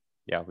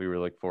yeah, we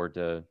really look forward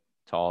to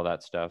all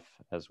that stuff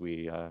as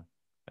we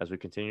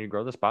continue to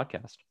grow this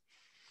podcast.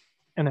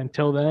 And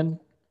until then,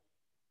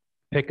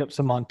 pick up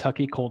some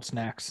Montucky cold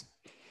snacks.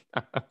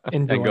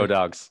 And go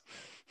Dogs.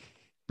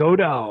 Go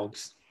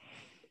Dogs.